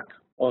product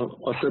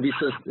or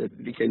services that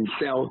we can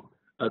sell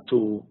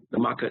to the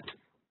market.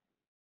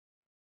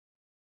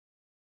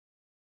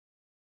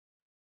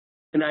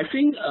 And I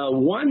think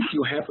once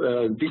you have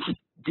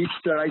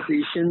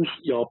digitalizations,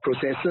 your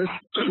processes,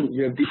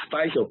 you have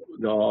digitized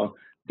your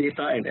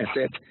data and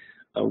assets.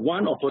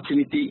 One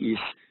opportunity is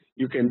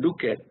you can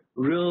look at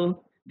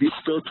real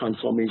digital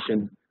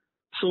transformation.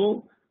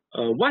 So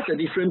what's the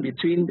difference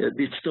between the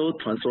digital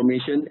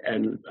transformation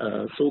and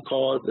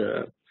so-called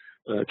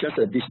just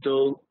a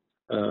digital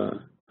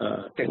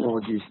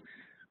technologies?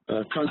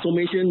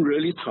 Transformation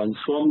really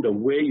transforms the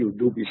way you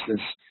do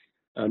business.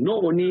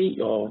 Not only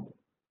your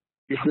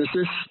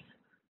businesses,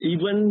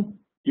 even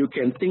you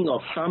can think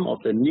of some of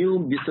the new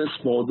business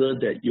model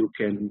that you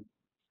can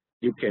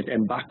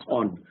embark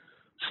on.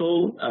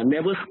 So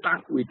never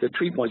start with the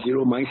 3.0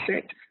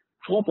 mindset.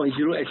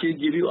 4.0 actually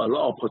give you a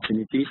lot of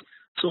opportunities.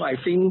 So I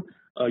think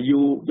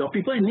your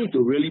people need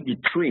to really be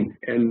trained,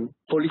 and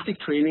holistic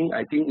training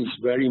I think is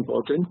very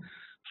important.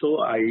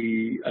 So I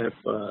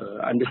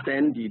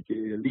understand the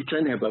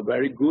Lithan have a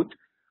very good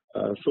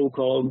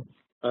so-called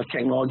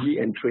technology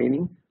and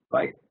training,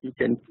 right? You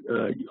can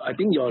I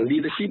think your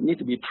leadership need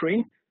to be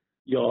trained.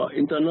 Your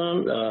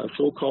internal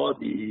so-called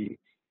the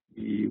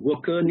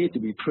worker need to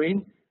be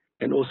trained,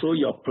 and also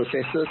your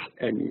processes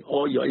and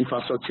all your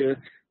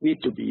infrastructure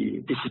need to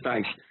be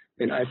digitized.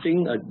 And I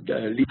think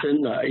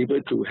Lithan are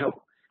able to help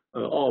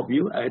all of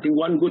you. I think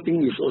one good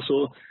thing is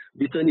also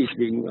Lithan is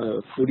being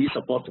fully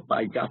supported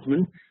by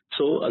government.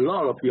 So a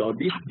lot of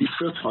this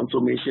digital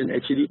transformation,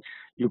 actually,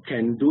 you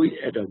can do it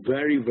at a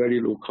very,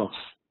 very low cost.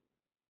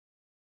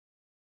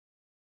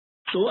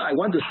 So I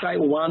want to cite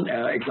one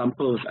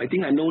example. I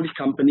think I know this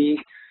company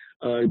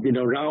been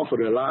around for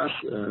the last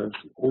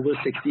over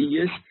 60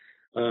 years.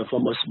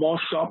 From a small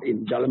shop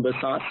in Jalan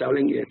Besar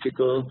selling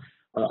electrical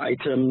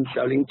items,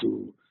 selling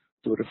to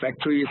the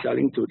factory,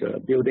 selling to the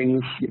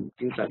buildings,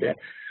 things like that.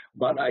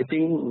 But I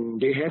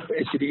think they have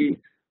actually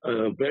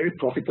very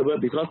profitable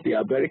because they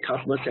are very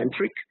customer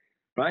centric,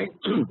 right?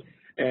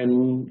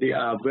 and they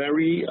are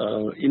very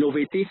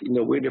innovative in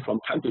the way that from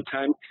time to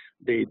time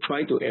they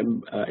try to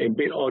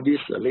embed all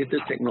this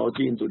latest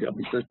technology into their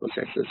business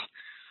processes.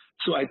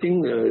 So I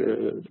think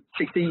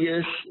 60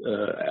 years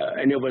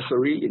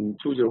anniversary in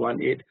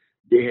 2018,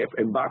 they have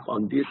embarked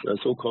on this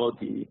so-called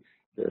the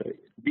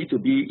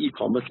B2B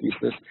e-commerce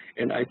business,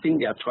 and I think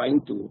they are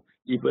trying to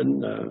even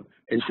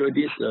ensure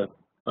this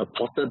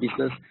portal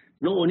business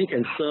not only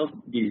can serve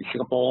the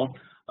Singapore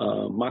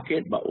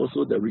market but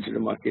also the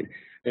regional market.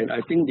 And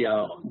I think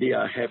they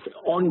have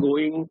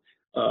ongoing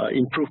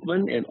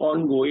improvement and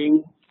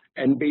ongoing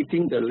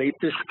embedding the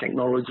latest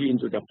technology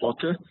into the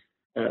portal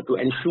to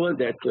ensure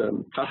that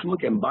customer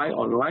can buy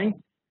online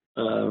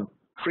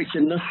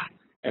frictionless,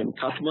 and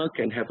customer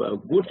can have a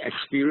good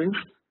experience,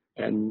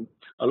 and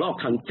a lot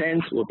of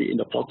contents will be in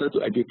the portal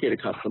to educate the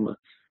customer.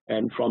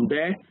 And from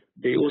there,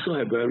 they also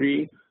have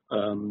very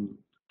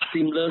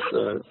seamless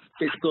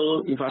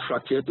physical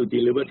infrastructure to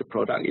deliver the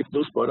product if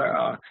those products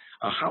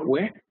are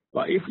hardware,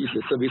 but if it's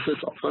the services,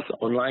 of course,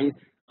 online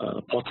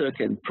portal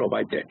can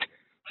provide that.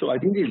 So I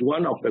think this is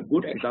one of the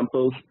good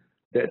examples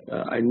that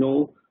I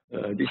know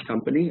this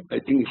company. I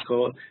think it's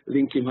called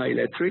Linkin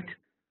Electric,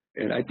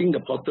 and I think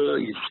the portal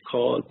is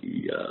called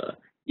the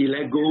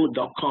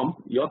elego.com.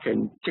 You all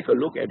can take a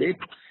look at it.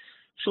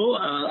 So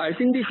I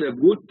think this is a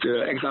good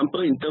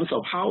example in terms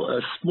of how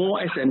a small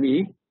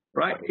SME,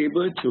 right,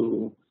 able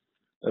to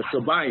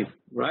survive,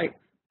 right,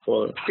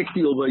 for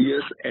 60 over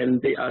years,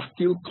 and they are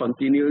still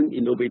continuing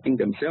innovating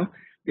themselves.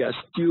 They are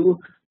still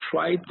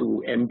trying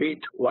to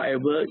embed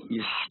whatever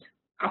is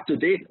up to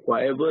date,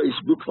 whatever is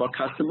good for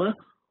customer,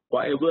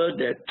 whatever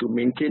that to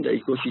maintain the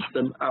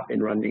ecosystem up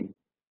and running.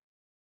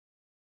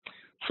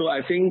 So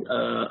I think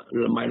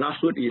my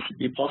last word is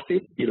be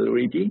positive, be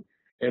ready.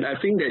 And I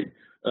think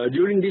that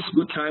during this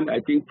good time,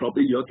 I think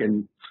probably you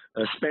can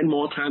spend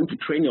more time to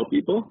train your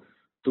people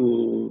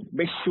to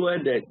make sure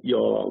that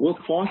your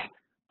workforce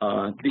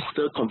are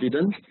digital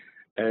confident.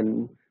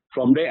 And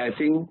from there, I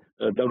think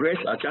the rest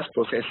are just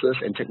processes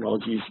and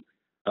technologies.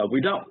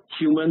 Without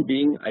human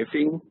being, I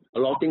think a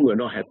lot of things will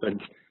not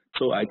happen.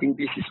 So I think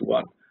this is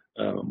what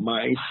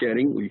my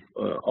sharing with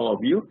all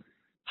of you.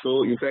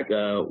 So in fact,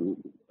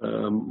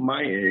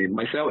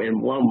 myself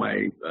and one of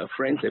my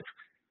friends have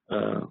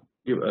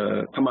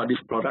come out with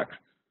this product.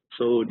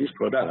 So this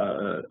product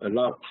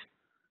allowed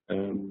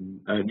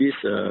this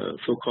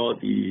so-called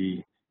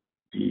the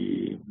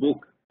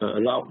book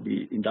allowed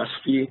the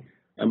industry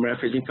and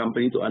manufacturing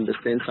company to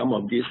understand some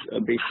of this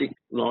basic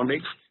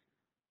knowledge.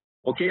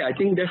 Okay, I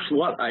think that's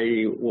what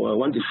I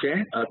want to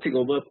share. Take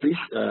over, please,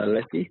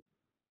 Leslie.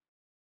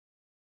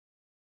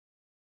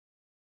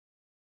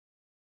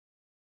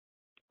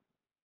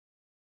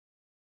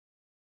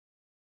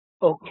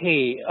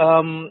 Okay,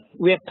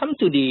 we have come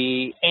to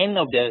the end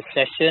of the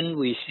session,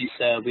 which is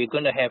we're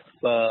going to have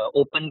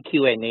open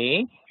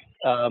Q&A.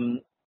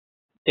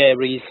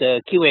 There is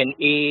a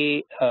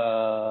Q&A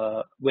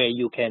where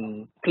you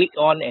can click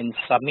on and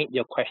submit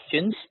your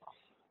questions,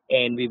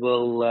 and we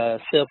will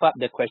serve up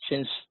the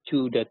questions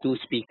to the two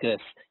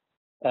speakers.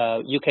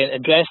 You can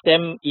address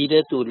them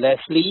either to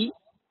Leslie,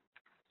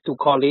 to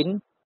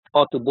Colin,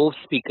 or to both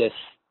speakers.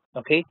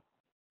 Okay?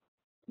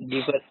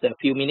 Give us a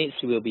few minutes,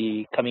 we'll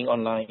be coming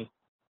online.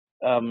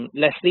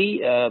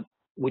 Leslie,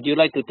 would you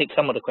like to take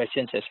some of the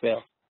questions as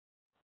well?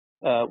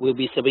 We'll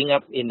be serving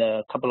up in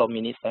a couple of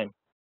minutes' time.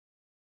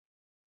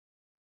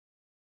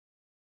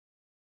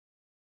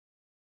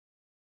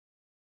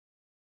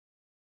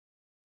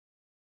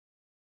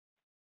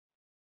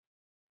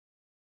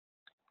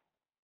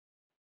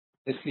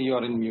 Leslie,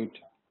 you're in mute.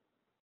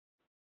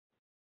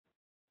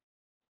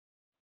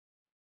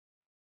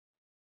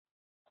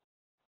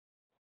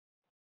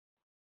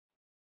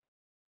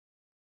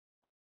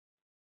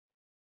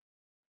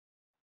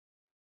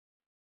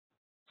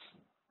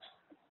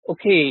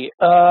 Okay.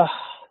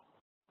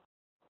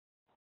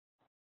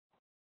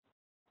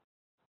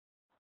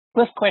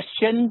 First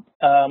question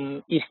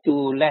is to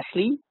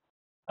Leslie.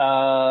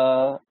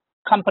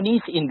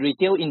 Companies in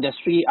retail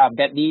industry are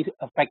badly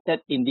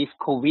affected in this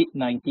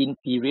COVID-19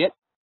 period.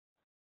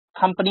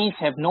 Companies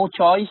have no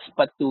choice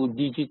but to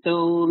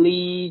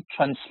digitally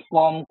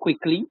transform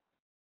quickly.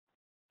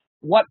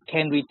 What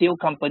can retail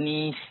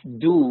companies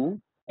do,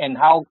 and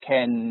how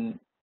can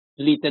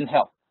Lithan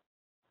help?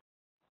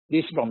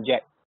 This is from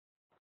Jack.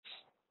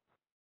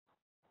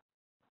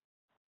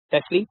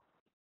 Leslie?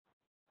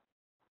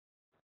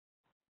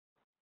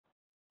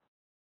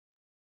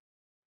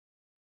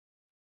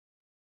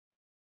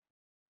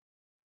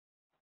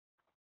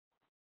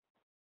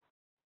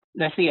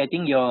 Leslie, I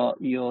think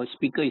your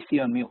speaker is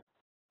still on mute.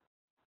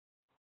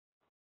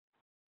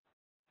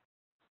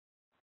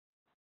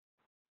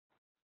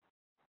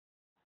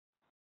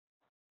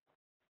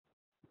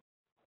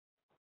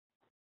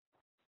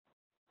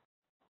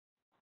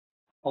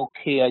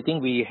 Okay, I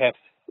think we have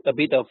a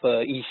bit of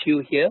an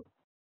issue here.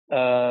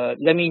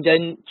 Let me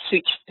then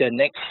switch the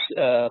next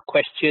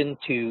question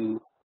to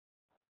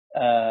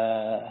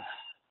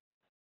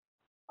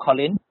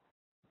Colin.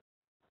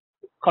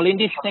 Colin,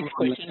 this next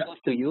question goes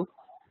to you.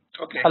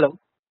 Okay. Hello.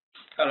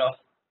 Hello.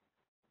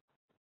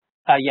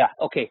 Yeah,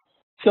 okay.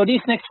 So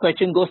this next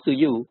question goes to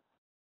you.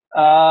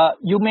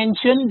 You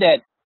mentioned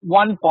that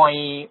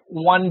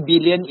 1.1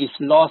 billion is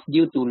lost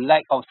due to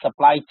lack of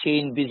supply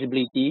chain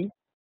visibility.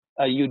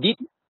 You did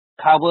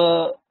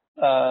cover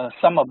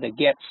some of the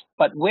gaps,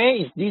 but where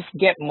is this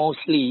gap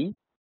mostly,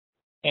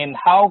 and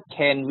how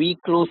can we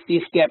close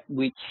this gap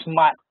with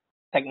smart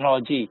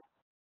technology?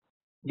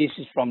 This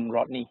is from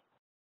Rodney.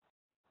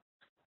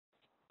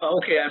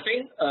 Okay, I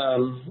think,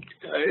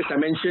 as I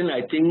mentioned,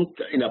 I think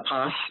in the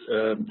past,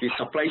 the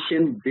supply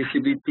chain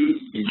visibility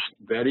is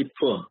very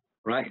poor,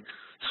 right?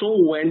 So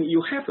when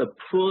you have a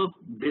poor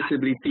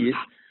visibility,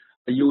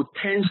 you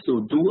tend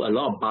to do a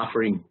lot of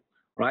buffering,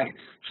 right?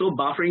 So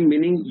buffering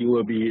meaning you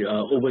will be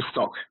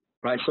overstocked,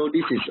 right? So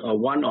this is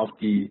one of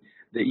the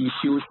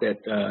issues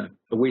that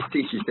the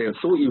wastage is there.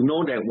 So you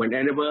know that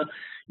whenever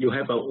you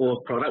have a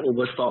product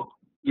overstock,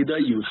 either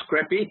you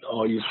scrap it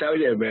or you sell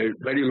it at very,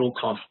 very low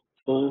cost.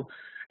 So,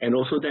 and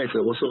also there's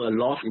also a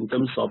loss in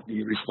terms of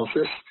the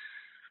resources.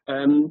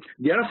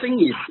 The other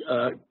thing is,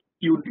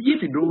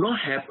 if you do not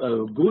have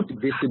a good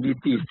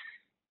visibility,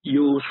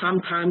 you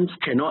sometimes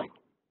cannot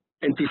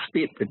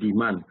anticipate the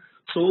demand.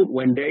 So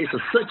when there is a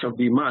surge of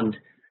demand,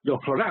 your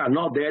products are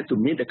not there to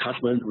meet the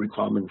customer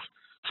requirements.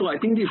 So I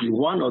think this is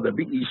one of the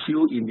big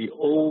issues in the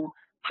old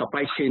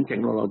supply chain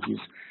technologies.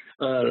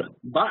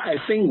 But I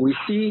think we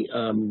see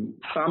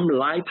some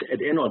light at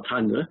the end of the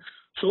tunnel.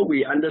 So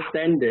we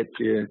understand that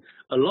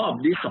a lot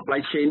of these supply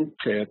chain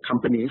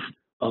companies,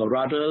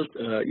 rather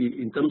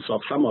in terms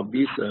of some of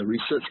these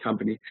research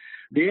companies,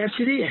 they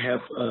actually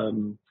have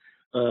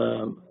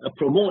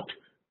promote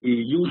the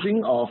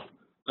using of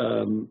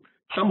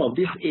some of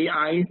this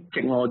AI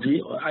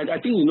technology. I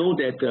think you know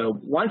that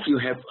once you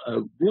have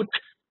good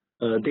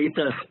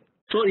data,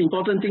 so the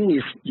important thing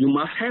is you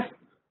must have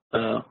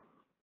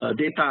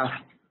data,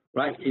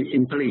 right,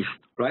 in place,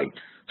 right?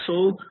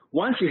 So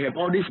once you have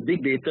all these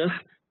big data,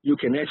 you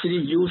can actually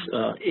use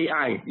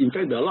AI. In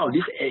fact, a lot of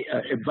this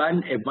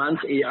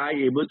advanced AI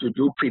able to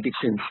do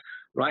predictions,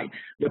 right?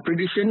 The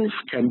predictions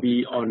can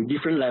be on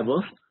different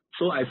levels.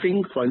 So I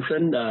think, for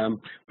instance,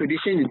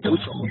 prediction in terms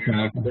of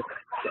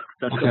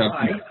the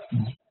supply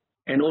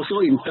and also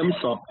in terms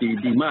of the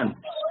demand,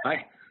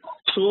 right?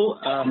 So,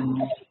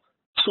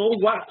 so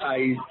what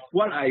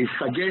I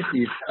suggest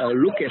is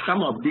look at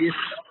some of these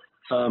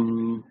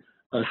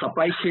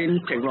supply chain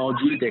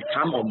technology that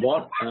come on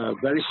board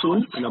very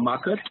soon in the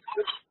market.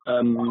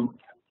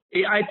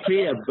 AI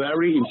play a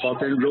very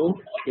important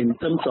role in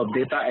terms of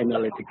data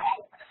analytics,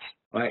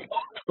 right?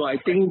 So I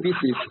think this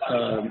is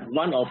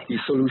one of the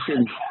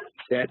solutions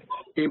that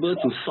able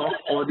to solve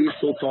all these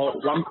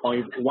so-called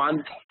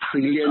 1.1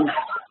 trillion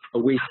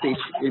wastage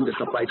in the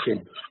supply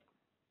chain.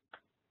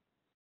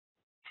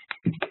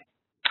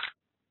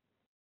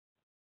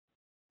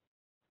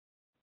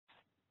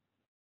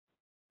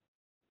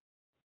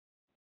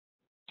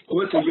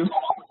 Over to you.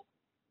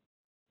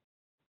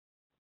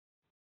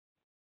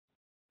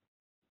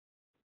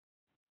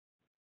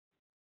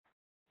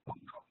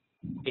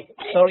 Okay.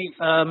 Sorry,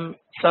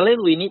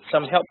 Salil, we need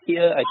some help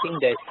here. I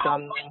think there's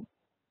some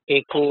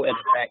echo at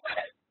the back.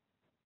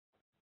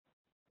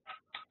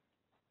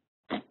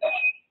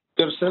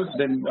 Sure, sir.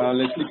 Then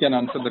Leslie can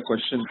answer the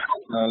question.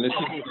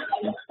 Leslie.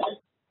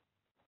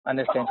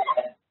 Understand.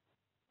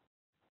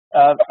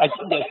 I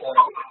think there's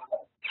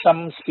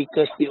some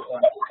speakers still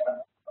on.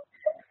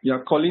 Yeah,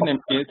 Colin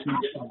and mute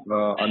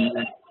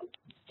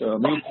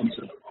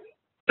himself.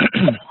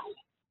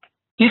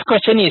 This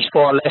question is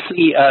for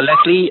Leslie.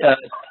 Leslie,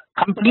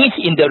 companies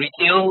in the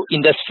retail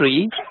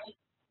industry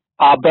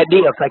are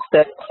badly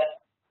affected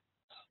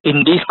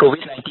in this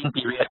COVID-19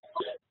 period.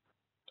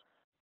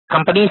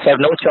 Companies have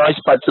no choice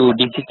but to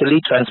digitally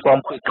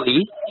transform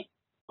quickly.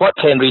 What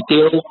can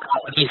retail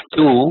companies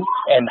do,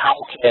 and how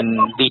can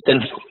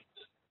Lithan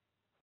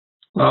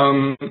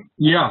help?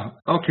 Yeah,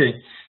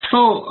 okay.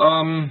 So,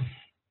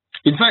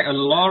 in fact, a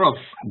lot of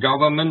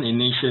government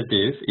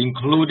initiatives,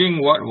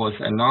 including what was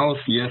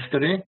announced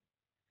yesterday,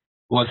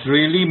 was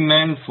really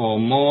meant for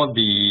more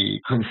the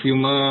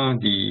consumer,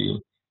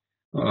 the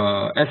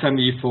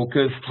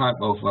SME-focused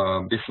type of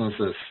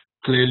businesses.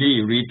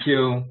 Clearly,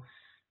 retail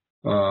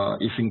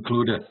is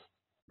included,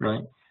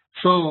 right?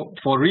 So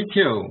for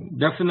retail,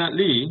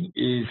 definitely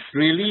is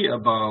really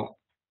about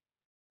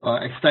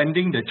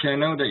extending the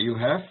channel that you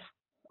have.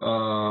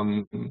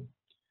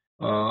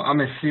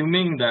 I'm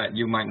assuming that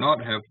you might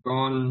not have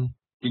gone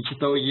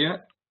digital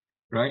yet,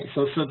 right?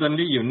 So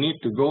certainly you need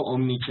to go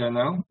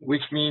omni-channel,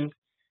 which means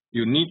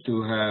you need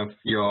to have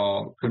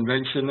your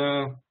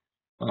conventional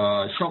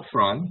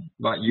shopfront,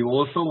 but you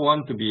also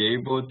want to be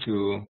able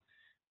to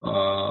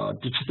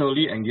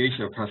digitally engage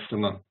your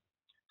customer.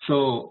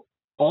 So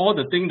all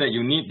the things that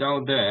you need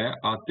down there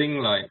are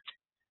things like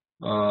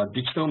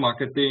digital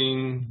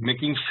marketing,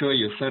 making sure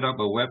you set up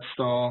a web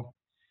store.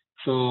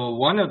 So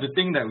one of the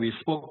things that we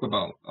spoke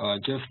about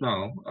just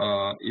now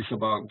is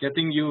about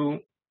getting you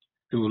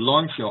to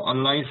launch your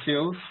online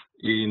sales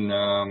in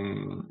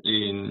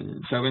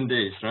 7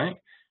 days, right?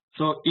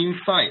 So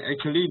inside,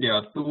 actually, there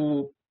are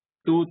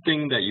two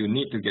things that you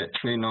need to get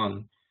trained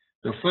on.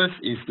 The first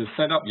is to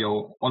set up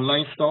your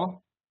online store.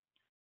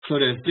 So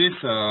there's this,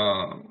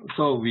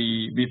 so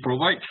we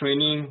provide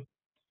training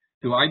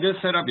to either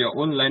set up your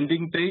own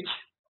landing page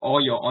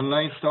or your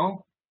online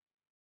store.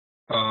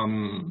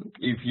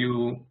 If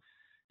you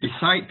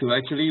decide to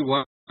actually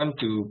want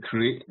to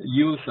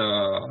use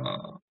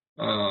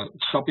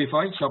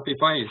Shopify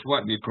is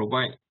what we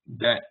provide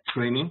that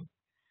training.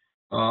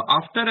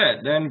 After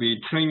that, then we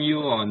train you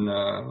on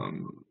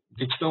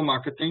digital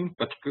marketing,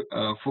 but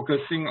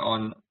focusing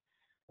on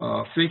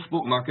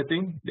Facebook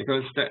marketing,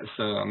 because that's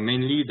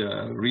mainly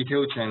the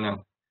retail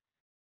channel.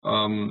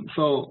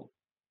 So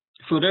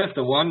that's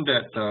the one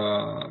that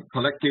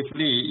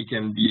collectively it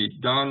can be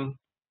done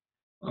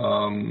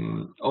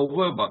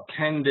over about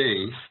 10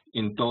 days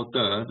in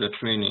total, the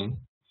training.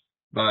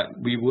 But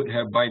we would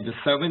have by the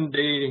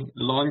 7th-day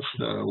launch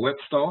the web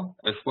store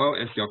as well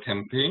as your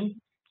campaign.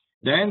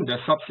 Then the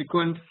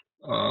subsequent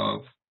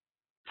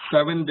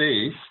 7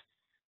 days,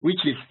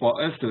 which is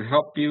for us to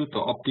help you to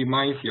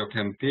optimize your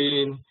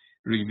campaign,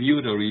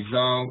 review the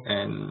result,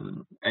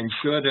 and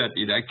ensure that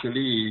it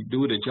actually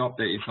do the job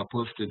that it's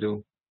supposed to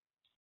do.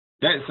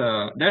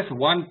 That's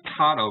one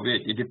part of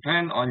it. It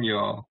depends on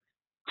your,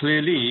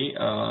 clearly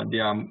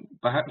there are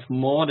perhaps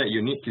more that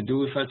you need to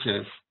do, such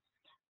as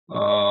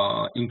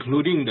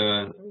including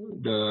the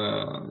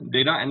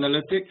data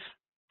analytics,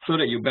 so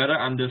that you better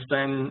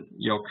understand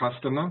your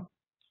customer.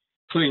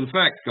 So in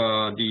fact,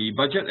 the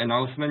budget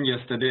announcement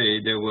yesterday,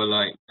 there were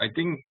like, I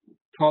think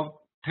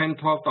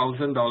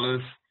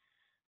 $12,000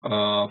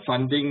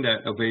 funding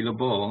that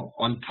available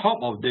on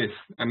top of this.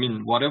 I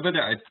mean, whatever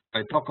that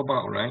I talk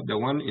about, right? The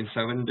one in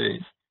 7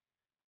 days,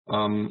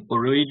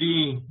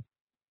 already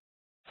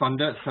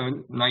funded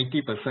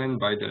 90%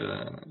 by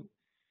the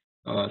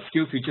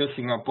SkillsFuture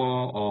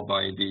Singapore or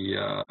by the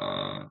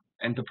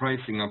Enterprise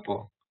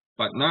Singapore.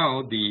 But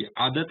now the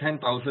other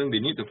 10,000, we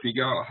need to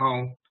figure out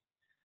how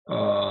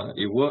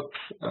it works,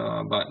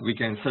 but we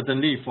can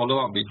certainly follow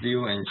up with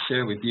you and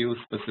share with you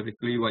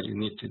specifically what you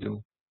need to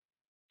do,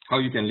 how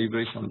you can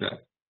leverage on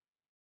that.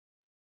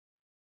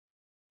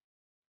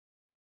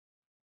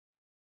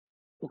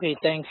 Okay,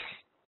 thanks.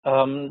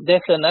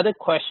 There's another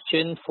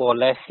question for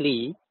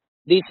Leslie.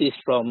 This is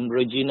from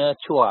Regina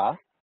Chua.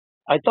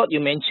 I thought you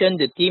mentioned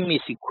the team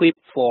is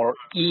equipped for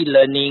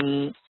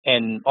e-learning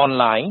and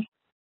online.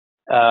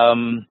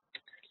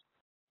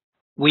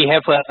 We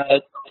have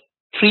a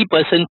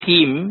 3-person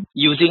team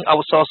using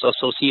outsourced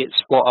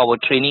associates for our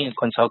training and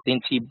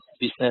consultancy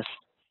business.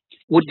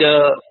 Would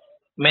the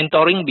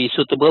mentoring be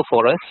suitable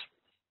for us?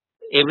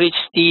 Average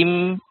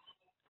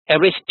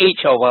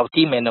age of our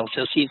team and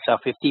associates are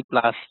 50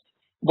 plus.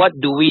 What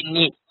do we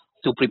need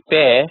to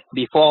prepare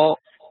before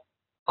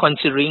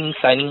considering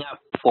signing up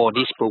for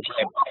this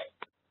program?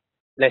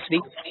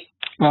 Leslie?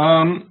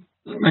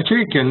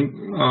 Actually,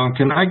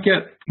 can I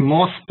get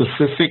more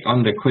specific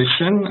on the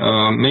question?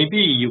 Maybe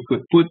you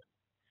could put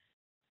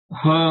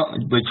her,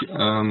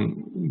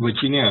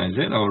 Virginia, is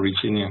it, or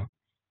Regina?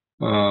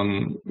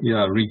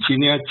 Yeah,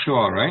 Regina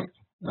Chua, right?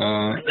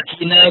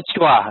 Regina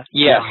Chua,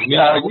 yes.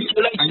 Would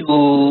you like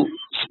to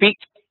speak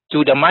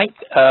to the mic?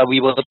 We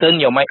will turn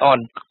your mic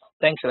on.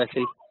 Thanks,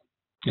 Leslie.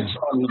 Yes.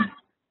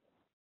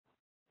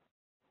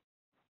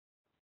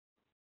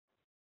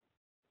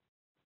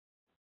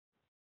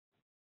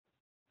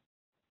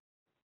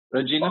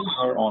 Regina,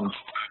 you're on.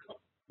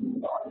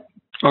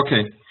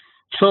 Okay.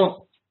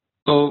 So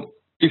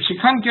if she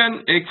can't get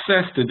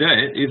access to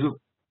that,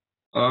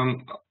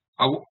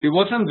 it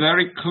wasn't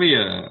very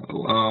clear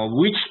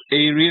which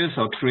areas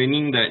of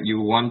training that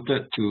you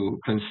wanted to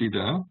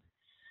consider.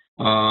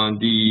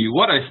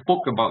 What I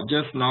spoke about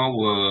just now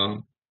were,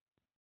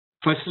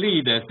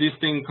 firstly, there's this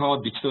thing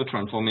called Digital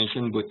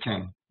Transformation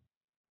Bootcamp.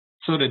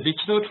 So the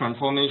Digital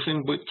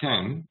Transformation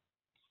Bootcamp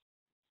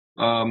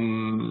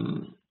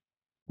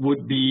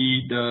would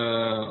be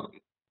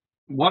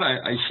what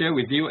I share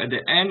with you. At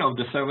the end of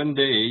the 7th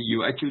day,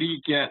 you actually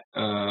get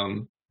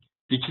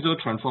Digital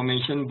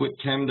Transformation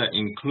Bootcamp that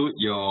include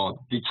your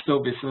digital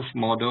business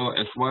model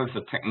as well as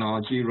the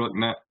technology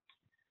roadmap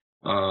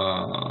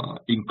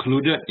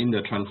included in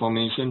the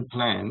transformation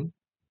plan.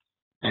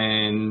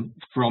 And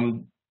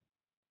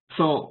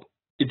so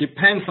it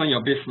depends on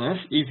your business.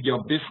 If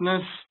your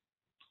business,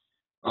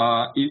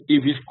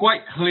 if it's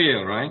quite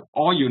clear, right,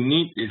 all you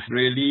need is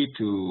really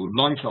to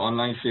launch your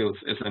online sales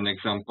as an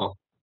example.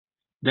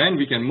 Then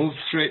we can move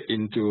straight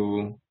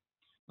into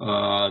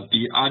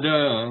the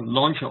other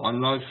launch your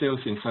online sales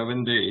in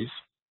 7 days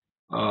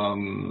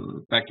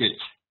package,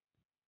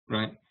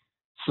 right?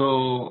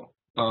 So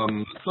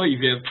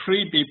if you have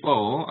 3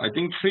 people, I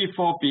think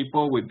 3-4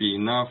 people would be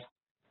enough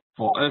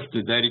for us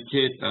to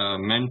dedicate a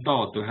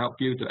mentor to help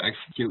you to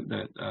execute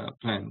that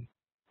plan.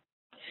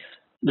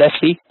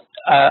 Leslie,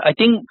 I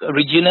think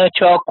Regina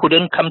Chua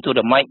couldn't come to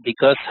the mic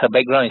because her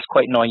background is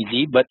quite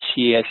noisy, but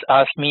she has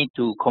asked me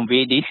to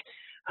convey this.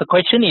 Her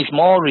question is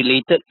more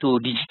related to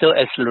Digital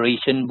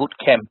Acceleration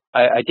Bootcamp.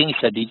 I think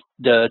it's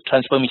the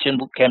Transformation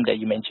Bootcamp that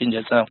you mentioned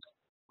just now.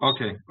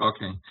 Okay.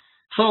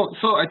 So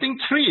I think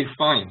 3 is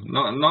fine,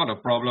 not a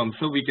problem.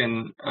 So we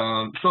can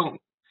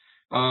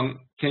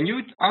Can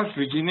you ask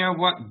Virginia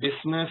what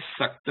business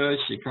sector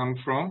she comes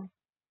from?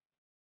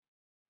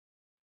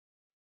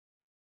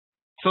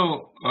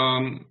 So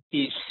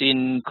it's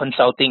in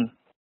consulting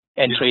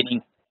and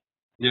training.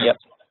 Yeah. Yep.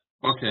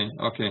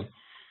 Okay.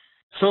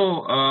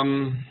 So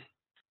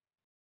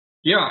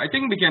yeah, I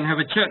think we can have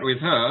a chat with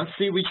her,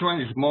 see which one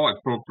is more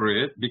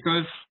appropriate,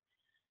 because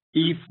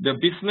if the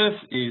business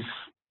is,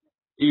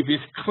 if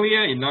it's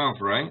clear enough,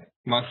 right,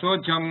 might as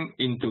well jump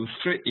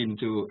straight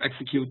into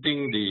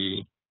executing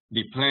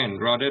the plan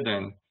rather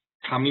than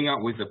coming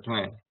up with a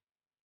plan.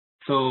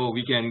 So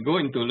we can go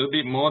into a little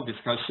bit more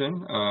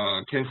discussion.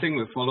 Ken Sing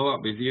will follow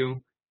up with you,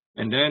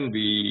 and then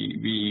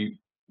we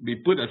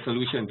put a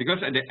solution,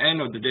 because at the end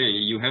of the day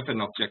you have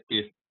an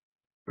objective,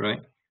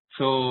 right?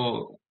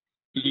 So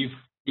if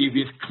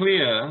it's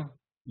clear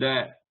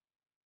that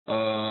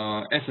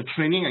as a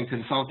training and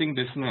consulting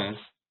business,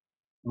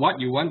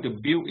 what you want to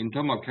build in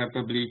terms of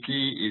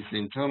capability is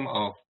in terms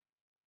of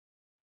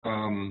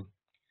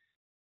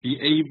be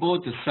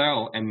able to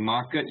sell and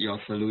market your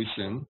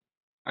solution.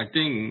 I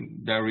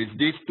think there is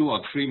these 2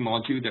 or 3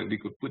 modules that we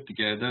could put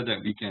together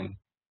that we can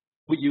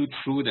put you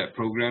through that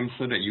program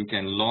so that you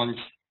can launch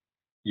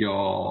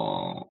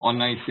your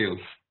online sales,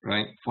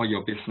 right, for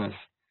your business.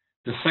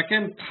 The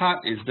second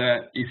part is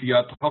that if you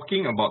are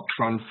talking about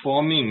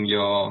transforming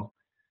your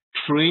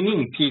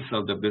training piece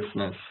of the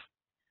business,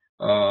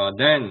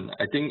 then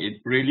I think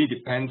it really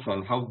depends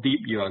on how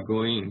deep you are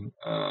going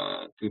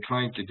to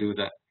try to do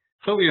that.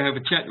 So we'll have a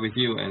chat with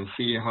you and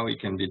see how it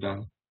can be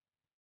done.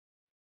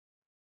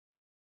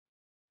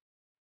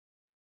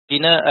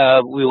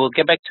 Dina, we will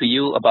get back to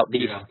you about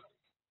this.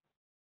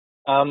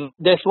 Yeah.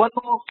 There's one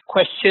more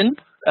question.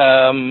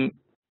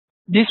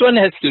 This one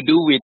has to do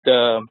with,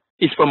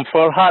 it's from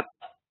Farhad,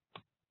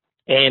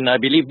 and I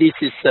believe this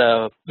is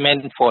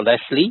meant for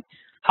Leslie.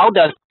 How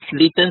does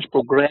Lithan's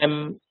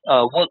program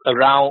work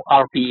around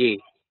RPA?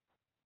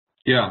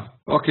 Yeah,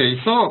 okay,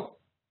 so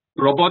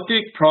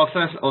robotic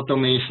process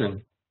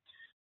automation.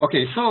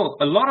 Okay, so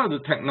a lot of the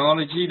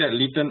technology that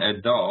Lithan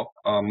adopt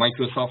are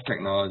Microsoft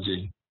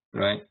technology,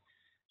 right?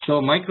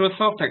 So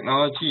Microsoft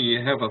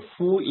technology have a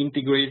full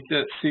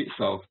integrated suite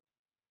of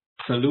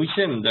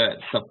solutions that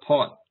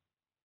support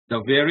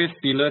the various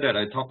pillars that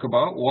I talk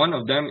about. One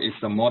of them is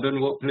the modern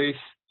workplace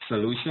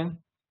solution.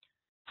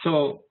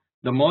 So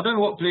the modern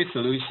workplace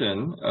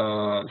solution,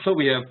 so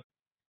we have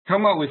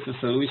come up with a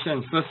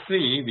solution.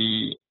 Firstly,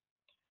 we,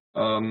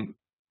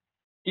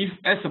 if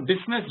as a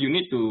business you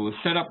need to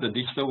set up the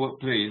digital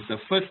workplace, the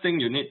first thing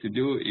you need to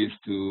do is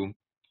to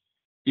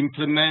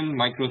implement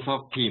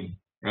Microsoft Teams,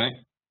 right?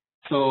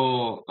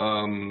 So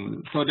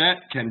so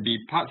that can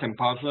be parts and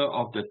parcel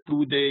of the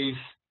 2 days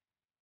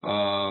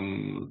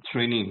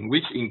training,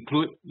 which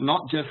include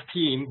not just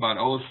Teams but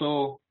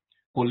also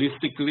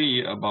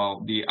holistically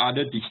about the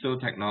other digital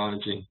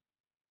technology.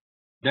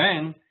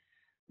 Then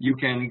you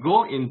can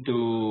go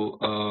into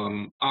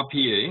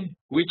RPA,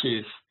 which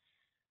is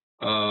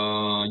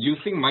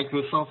using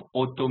Microsoft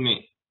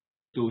Automate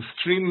to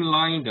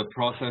streamline the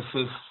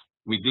processes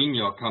within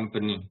your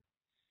company,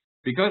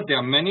 because there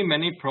are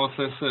many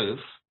processes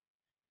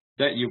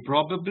that you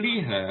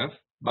probably have,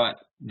 but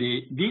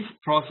these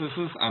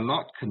processes are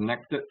not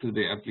connected to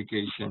the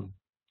application.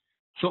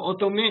 So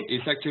Automate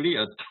is actually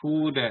a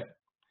tool that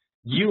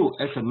you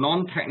as a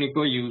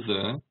non-technical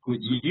user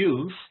could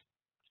use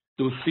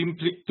to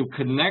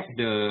connect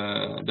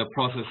the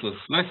processes.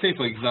 Let's say,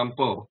 for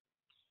example,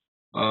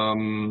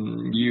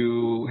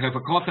 you have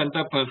a call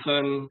center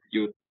person,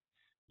 you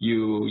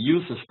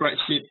use a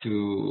spreadsheet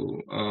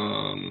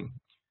to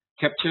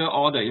capture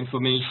all the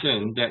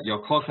information that your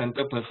call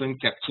center person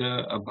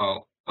capture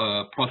about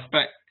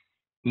prospect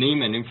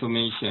name and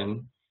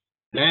information.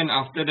 Then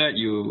after that,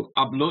 you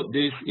upload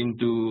this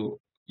into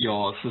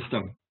your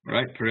system,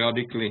 right,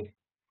 periodically.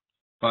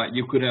 But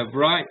you could have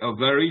write a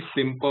very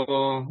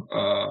simple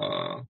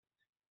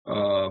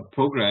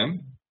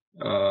program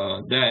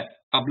that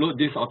upload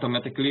this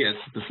automatically at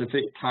a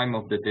specific time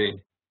of the day.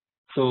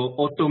 So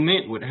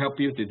Automate would help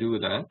you to do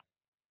that.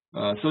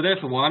 So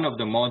that's one of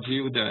the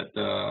modules that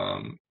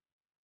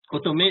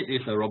Automate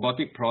is a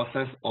robotic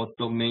process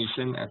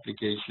automation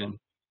application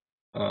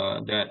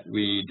that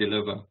we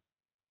deliver.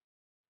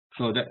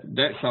 So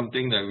that's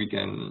something that we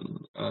can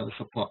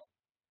support.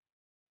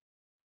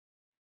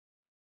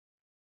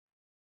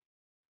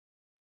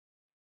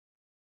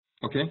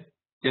 Okay,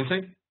 can I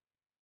say?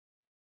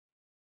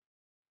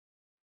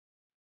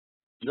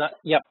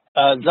 Yep.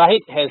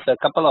 Zahid has a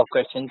couple of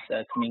questions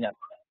coming up.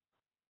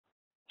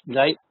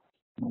 Zahid?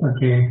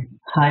 Okay.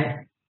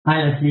 Hi,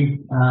 Leslie.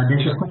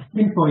 There's a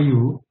question for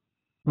you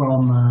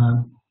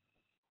from.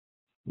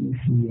 Let's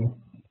see here.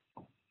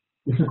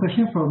 There's a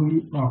question from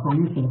you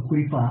from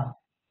Kuripa.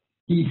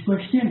 His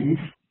question is: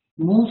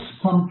 most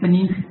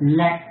companies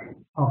lack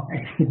of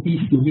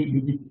expertise to lead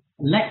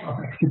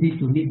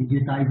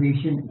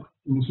digitization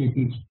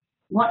initiatives.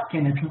 What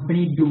can a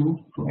company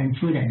do to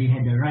ensure that they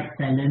have the right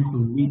talent to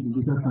lead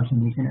digital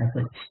transformation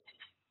efforts?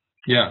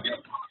 Yeah.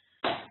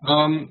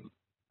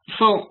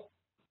 So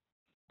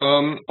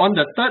On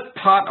the third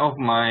part of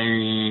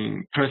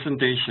my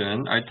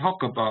presentation, I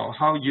talk about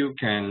how you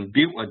can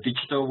build a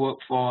digital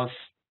workforce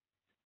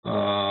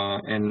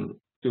and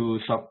to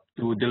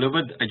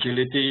deliver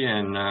agility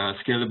and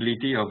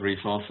scalability of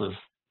resources.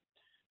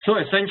 So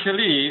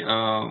essentially,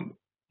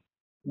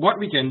 what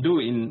we can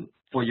do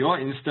for your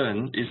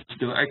instance is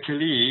to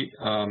actually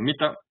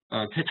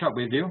catch up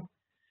with you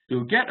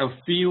to get a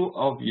feel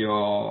of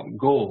your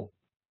goal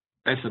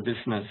as a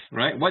business,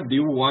 right? What do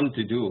you want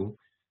to do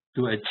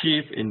to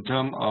achieve in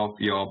terms of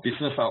your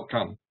business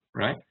outcome,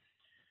 right?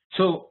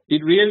 So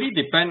it really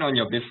depends on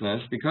your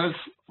business, because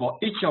for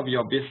each of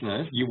your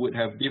business, you would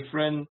have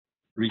different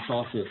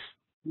resources.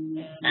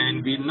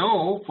 And we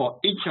know for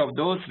each of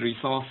those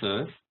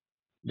resources,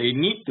 they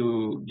need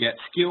to get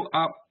skilled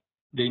up.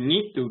 We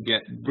need to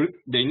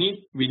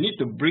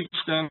bridge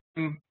them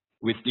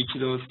with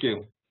digital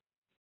skill,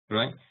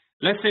 right?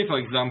 Let's say, for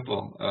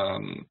example,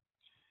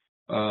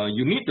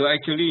 you need to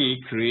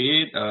actually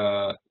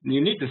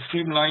you need to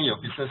streamline your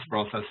business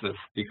processes,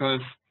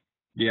 because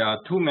there are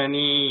too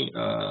many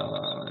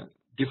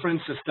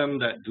different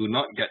systems that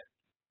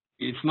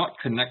it's not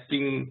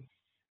connecting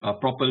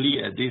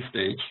properly at this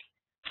stage.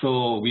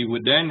 So we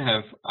would then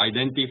have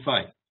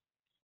identified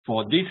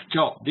for this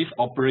job, this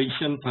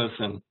operation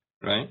person,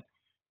 right?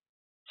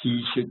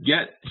 He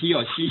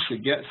or she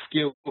should get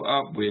skilled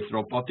up with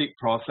robotic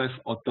process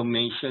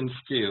automation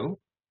skill,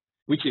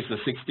 which is a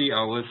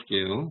 60-hour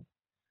skill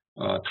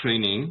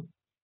training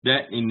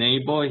that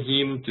enable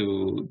him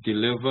to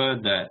deliver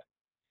that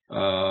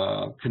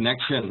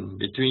connection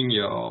between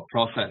your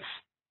process,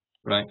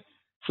 right?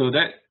 So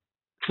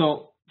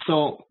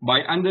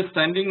by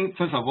understanding,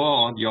 first of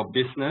all, your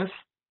business,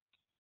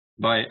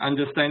 by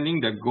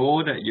understanding the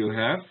goal that you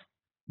have,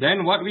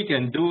 then what we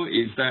can do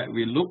is that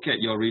we look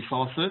at your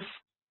resources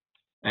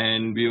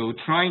and we will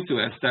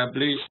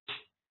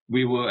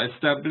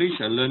establish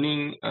a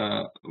learning,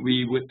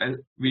 we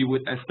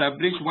would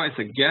establish what is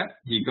a gap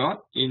he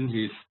got in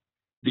his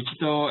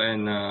digital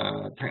and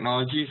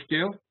technology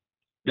skill.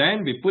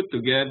 Then we put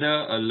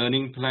together a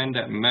learning plan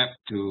that maps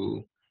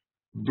to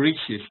bridge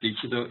his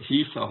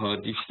or her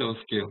digital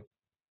skill.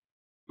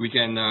 We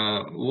can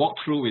walk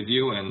through with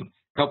you and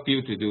help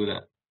you to do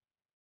that.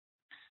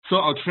 So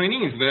our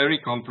training is very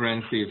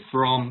comprehensive.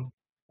 From,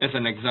 as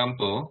an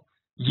example,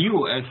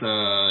 you as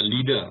a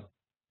leader,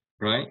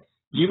 right?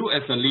 You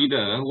as a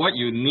leader, what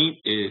you need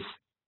is,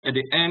 at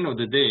the end of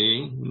the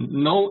day,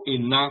 know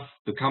enough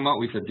to come up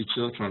with a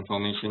digital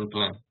transformation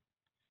plan.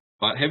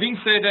 But having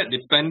said that,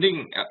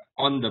 depending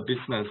on the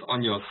business,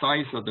 on your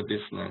size of the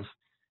business,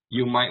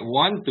 you might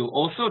want to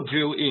also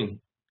drill in,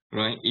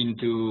 right,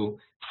 into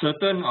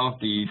certain of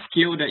the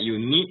skill that you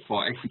need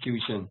for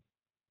execution,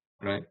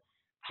 right?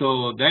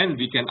 So then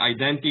we can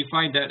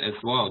identify that as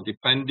well,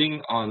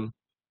 depending on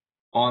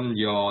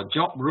your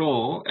job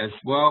role as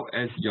well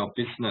as your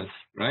business,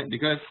 right?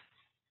 Because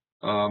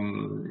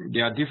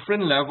there are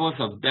different levels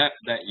of depth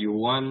that you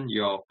want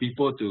your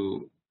people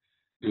to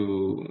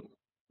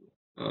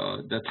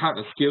the type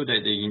of skill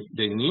that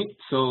they need.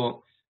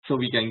 So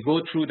we can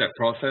go through that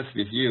process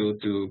with you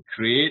to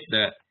create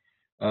that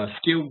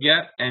skill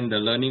gap and the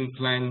learning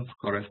plan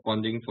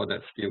corresponding for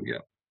that skill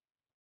gap.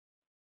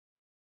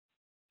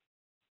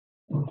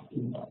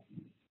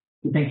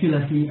 Thank you,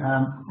 Leslie.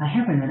 I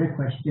have another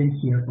question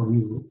here for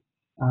you.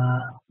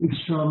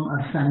 It's from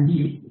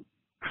Sandeep.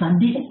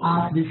 Sandeep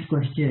asked this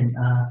question.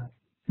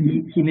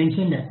 He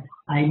mentioned that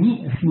I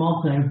need a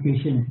small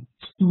clarification.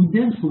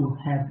 Students who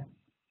have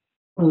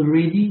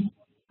already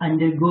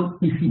undergone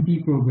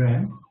PCP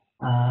program,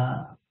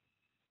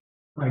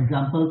 for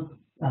example,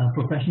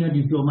 professional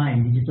diploma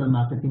in digital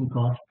marketing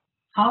course,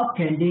 how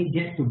can they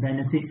get to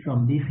benefit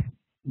from this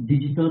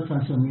digital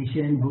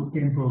transformation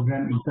bootcamp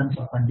program in terms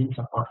of funding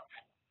support?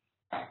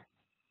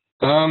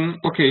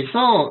 Okay,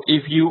 so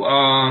if you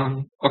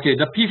are,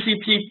 the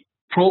PCP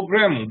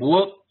program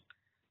works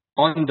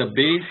on the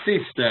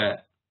basis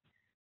that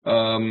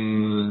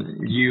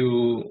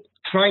you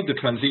try to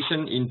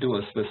transition into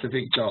a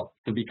specific job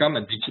to become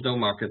a digital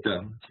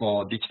marketer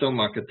for digital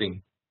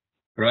marketing,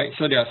 right?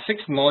 So there are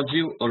 6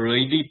 modules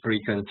already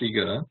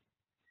pre-configured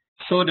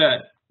so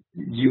that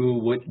you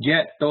would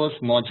get those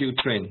module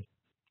trained,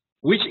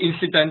 which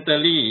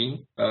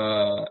incidentally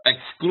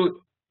exclude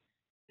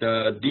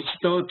the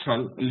digital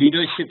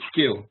leadership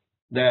skill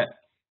that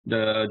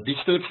the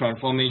digital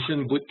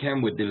transformation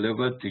bootcamp would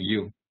deliver to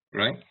you,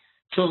 right?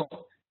 So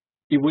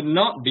it would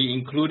not be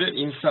included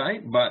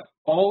inside, but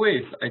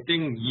always, I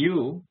think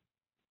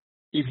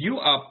if you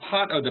are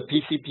part of the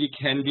PCP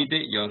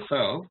candidate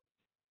yourself,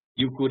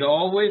 you could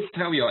always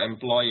tell your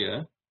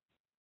employer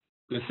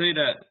to say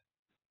that,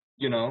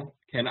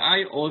 can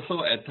I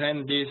also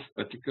attend this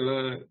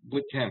particular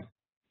bootcamp?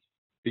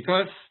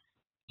 Because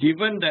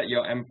given that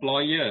your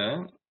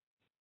employer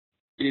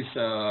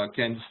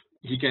can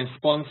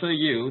sponsor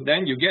you,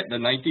 then you get the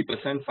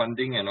 90%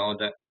 funding and all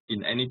that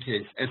in any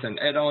case as an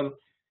add-on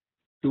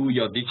to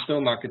your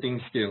digital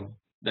marketing skill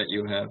that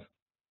you have.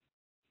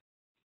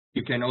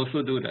 You can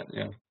also do that,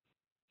 yeah.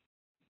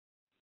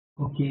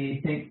 Okay,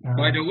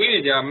 by the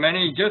way, there are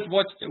many. Just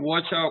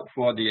watch out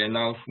for the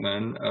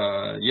announcement.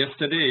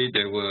 Yesterday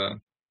there were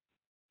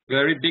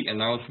very big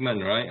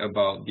announcement, right,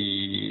 about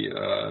the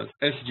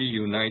SG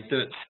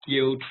United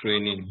skill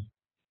training.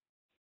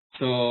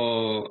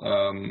 So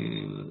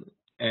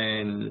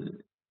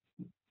and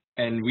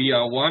we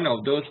are one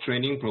of those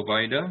training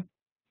provider,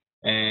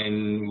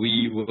 and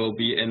we will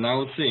be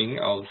announcing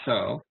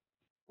ourselves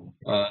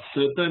a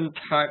certain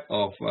type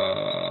of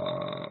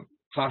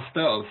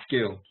cluster of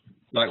skill.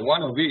 Like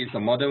one of it is a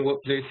modern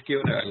workplace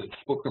skill that I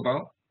spoke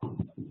about.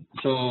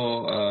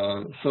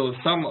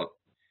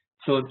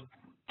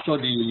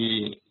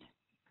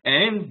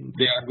 And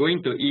they are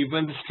going to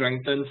even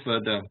strengthen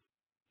further.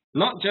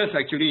 Not just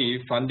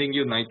actually funding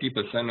you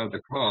 90% of the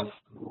cost,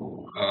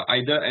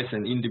 either as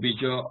an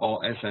individual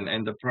or as an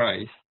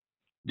enterprise.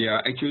 They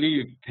are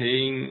actually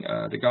paying,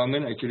 the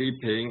government actually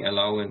paying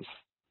allowance,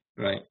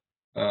 right?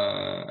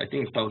 I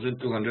think it's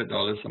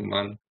 $1,200 a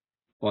month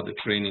for the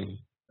training.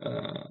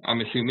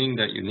 I'm assuming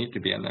that you need to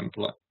be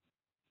unemployed.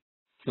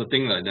 So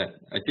things like that.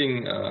 I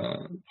think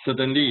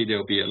certainly there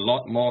will be a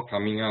lot more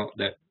coming out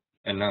that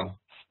announced.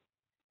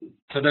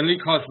 Certainly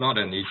cost not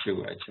an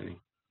issue actually.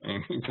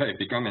 In fact, it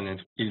become an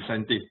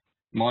incentive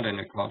more than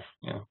a cost.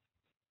 Yeah.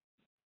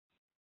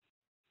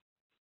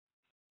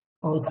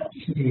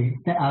 Okay.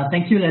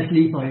 Thank you,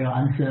 Leslie, for your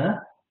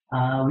answer.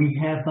 We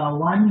have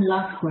one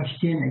last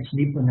question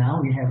actually for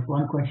now. We have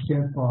one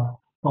question for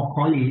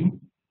Colin.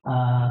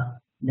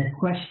 The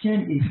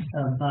question is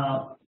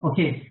about,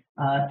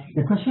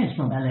 the question is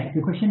from Alex.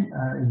 The question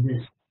is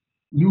this.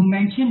 You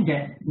mentioned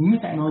that new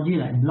technology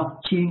like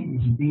blockchain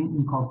is being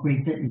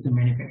incorporated into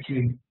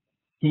manufacturing.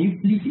 Can you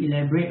please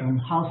elaborate on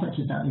how such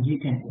a technology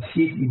can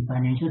assist in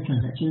financial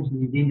transactions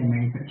within the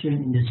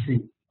manufacturing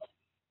industry?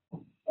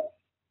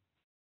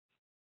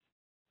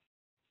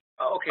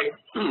 Okay.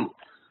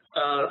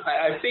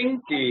 I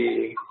think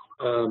the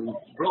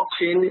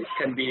blockchain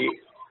can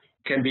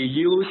be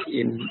used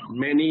in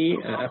many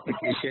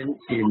applications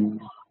in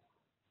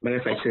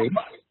manufacturing.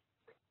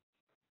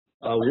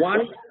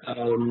 One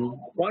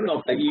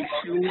of the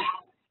issues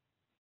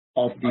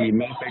of the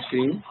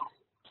manufacturing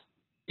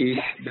is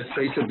the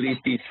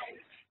traceability.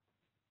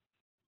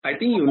 I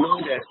think you know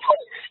that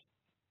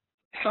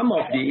some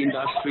of the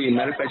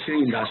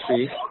manufacturing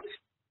industry,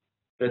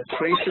 the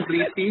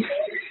traceability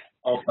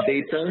of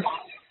data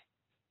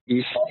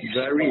is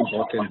very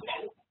important.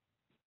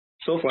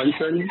 So for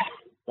instance,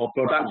 for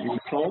product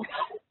recall,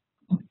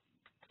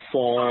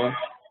 for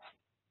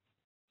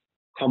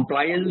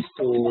compliance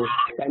to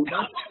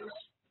standards,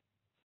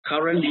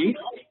 currently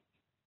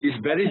is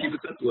very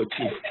difficult to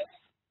achieve,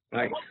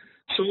 right?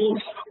 So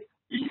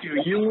if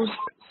you use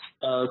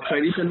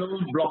traditional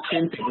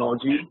blockchain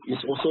technology,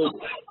 it also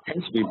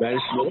tends to be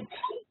very slow.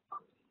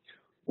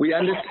 We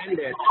understand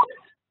that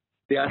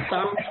there are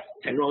some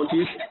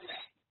technologies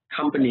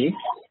company,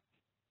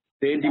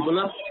 they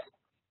develop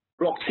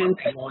blockchain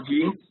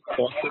technology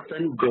for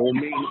certain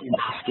domain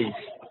industries,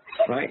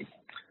 right?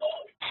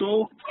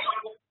 So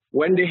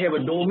when they have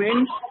a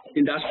domain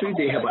industry,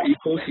 they have an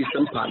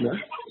ecosystem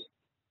partner,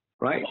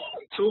 right?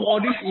 So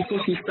all these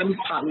ecosystem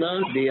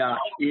partners, they are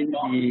in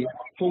the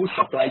whole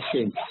supply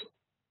chain.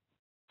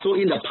 So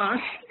in the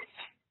past,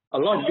 a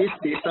lot of this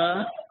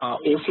data are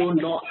also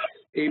not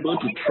able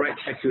to track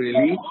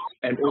accurately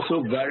and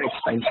also very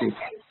expensive,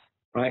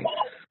 right?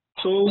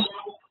 So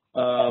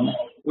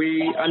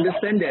we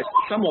understand that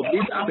some of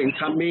these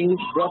up-and-coming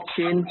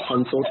blockchain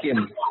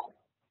consortium,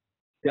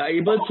 they are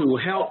able to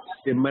help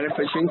the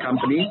manufacturing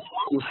company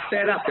to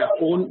set up their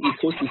own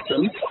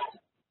ecosystem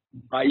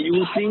by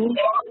using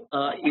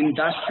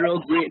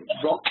industrial-grade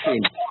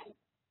blockchain.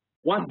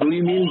 What do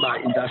we mean by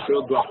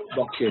industrial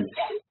blockchain?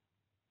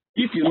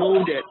 If you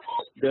know that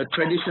the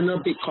traditional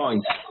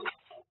Bitcoin,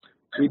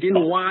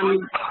 within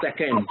 1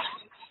 second,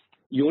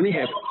 you only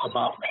have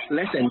about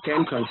less than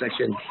 10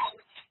 transactions.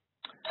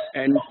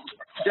 And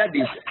that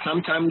is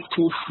sometimes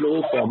too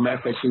slow for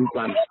manufacturing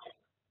plant.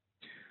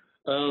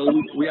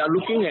 We are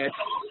looking at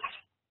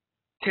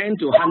 10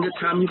 to 100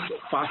 times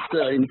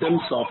faster in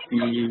terms of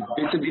the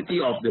visibility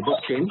of the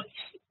blockchain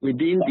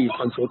within the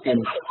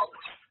consortium.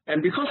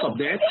 And because of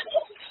that,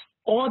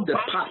 all the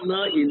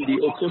partners in the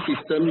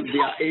ecosystem, they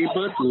are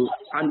able to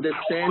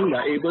understand, they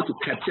are able to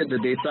capture the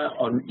data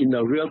in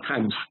the real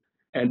times.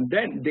 And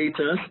that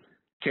data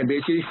can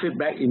basically fit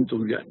back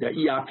into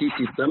the ERP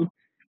system,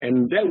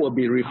 and that will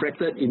be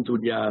reflected into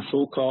their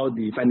so-called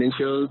the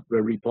financial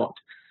report.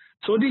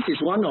 So this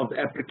is one of the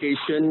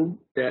applications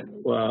that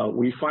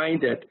we find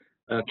that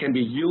can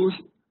be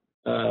used,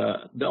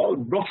 the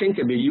blockchain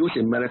can be used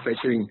in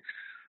manufacturing.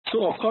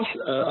 So of course,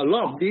 a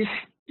lot of this,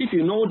 if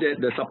you know that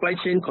the supply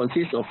chain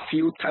consists of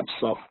few types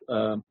of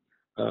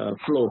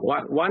flow.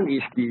 One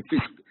is the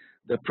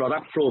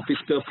product flow,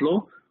 physical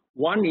flow.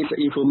 One is the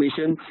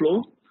information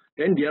flow.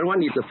 Then the other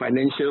one is the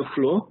financial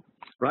flow,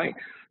 right?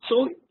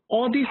 So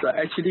all these are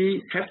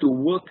actually have to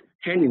work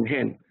hand in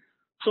hand.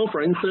 So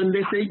for instance,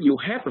 let's say you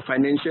have a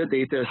financial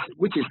data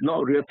which is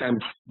not real time,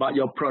 but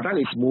your product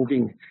is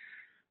moving.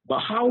 But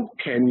how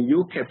can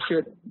you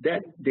capture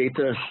that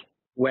data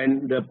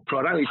when the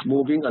product is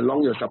moving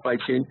along your supply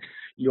chain,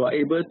 you are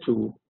able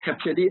to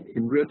capture it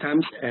in real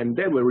time, and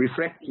that will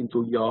reflect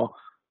into your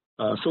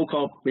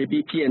so-called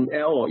maybe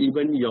P&L or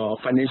even your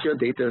financial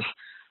data.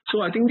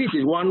 So I think this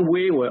is one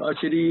way where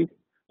actually,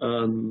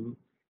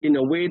 in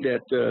a way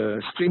that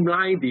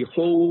streamline the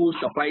whole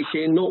supply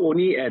chain, not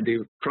only at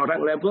the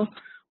product level,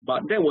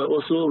 but that will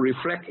also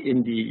reflect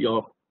in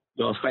your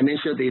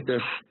financial data.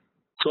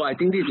 So I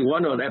think this is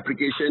one of the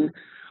applications.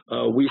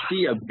 We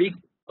see a big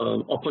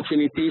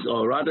opportunities,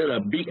 or rather a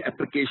big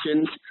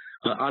applications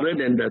other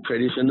than the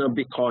traditional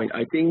Bitcoin.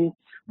 I think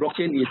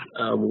blockchain is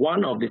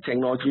one of the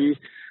technologies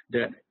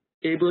that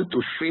able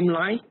to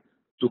streamline,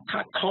 to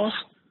cut costs,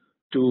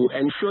 to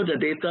ensure the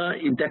data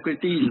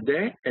integrity is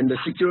there, and the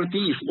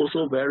security is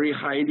also very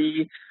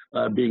highly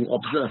being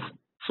observed.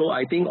 So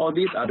I think all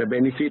these are the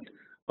benefits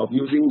of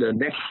using the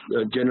next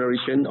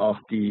generation of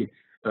the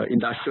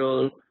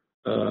industrial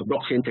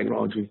blockchain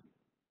technology.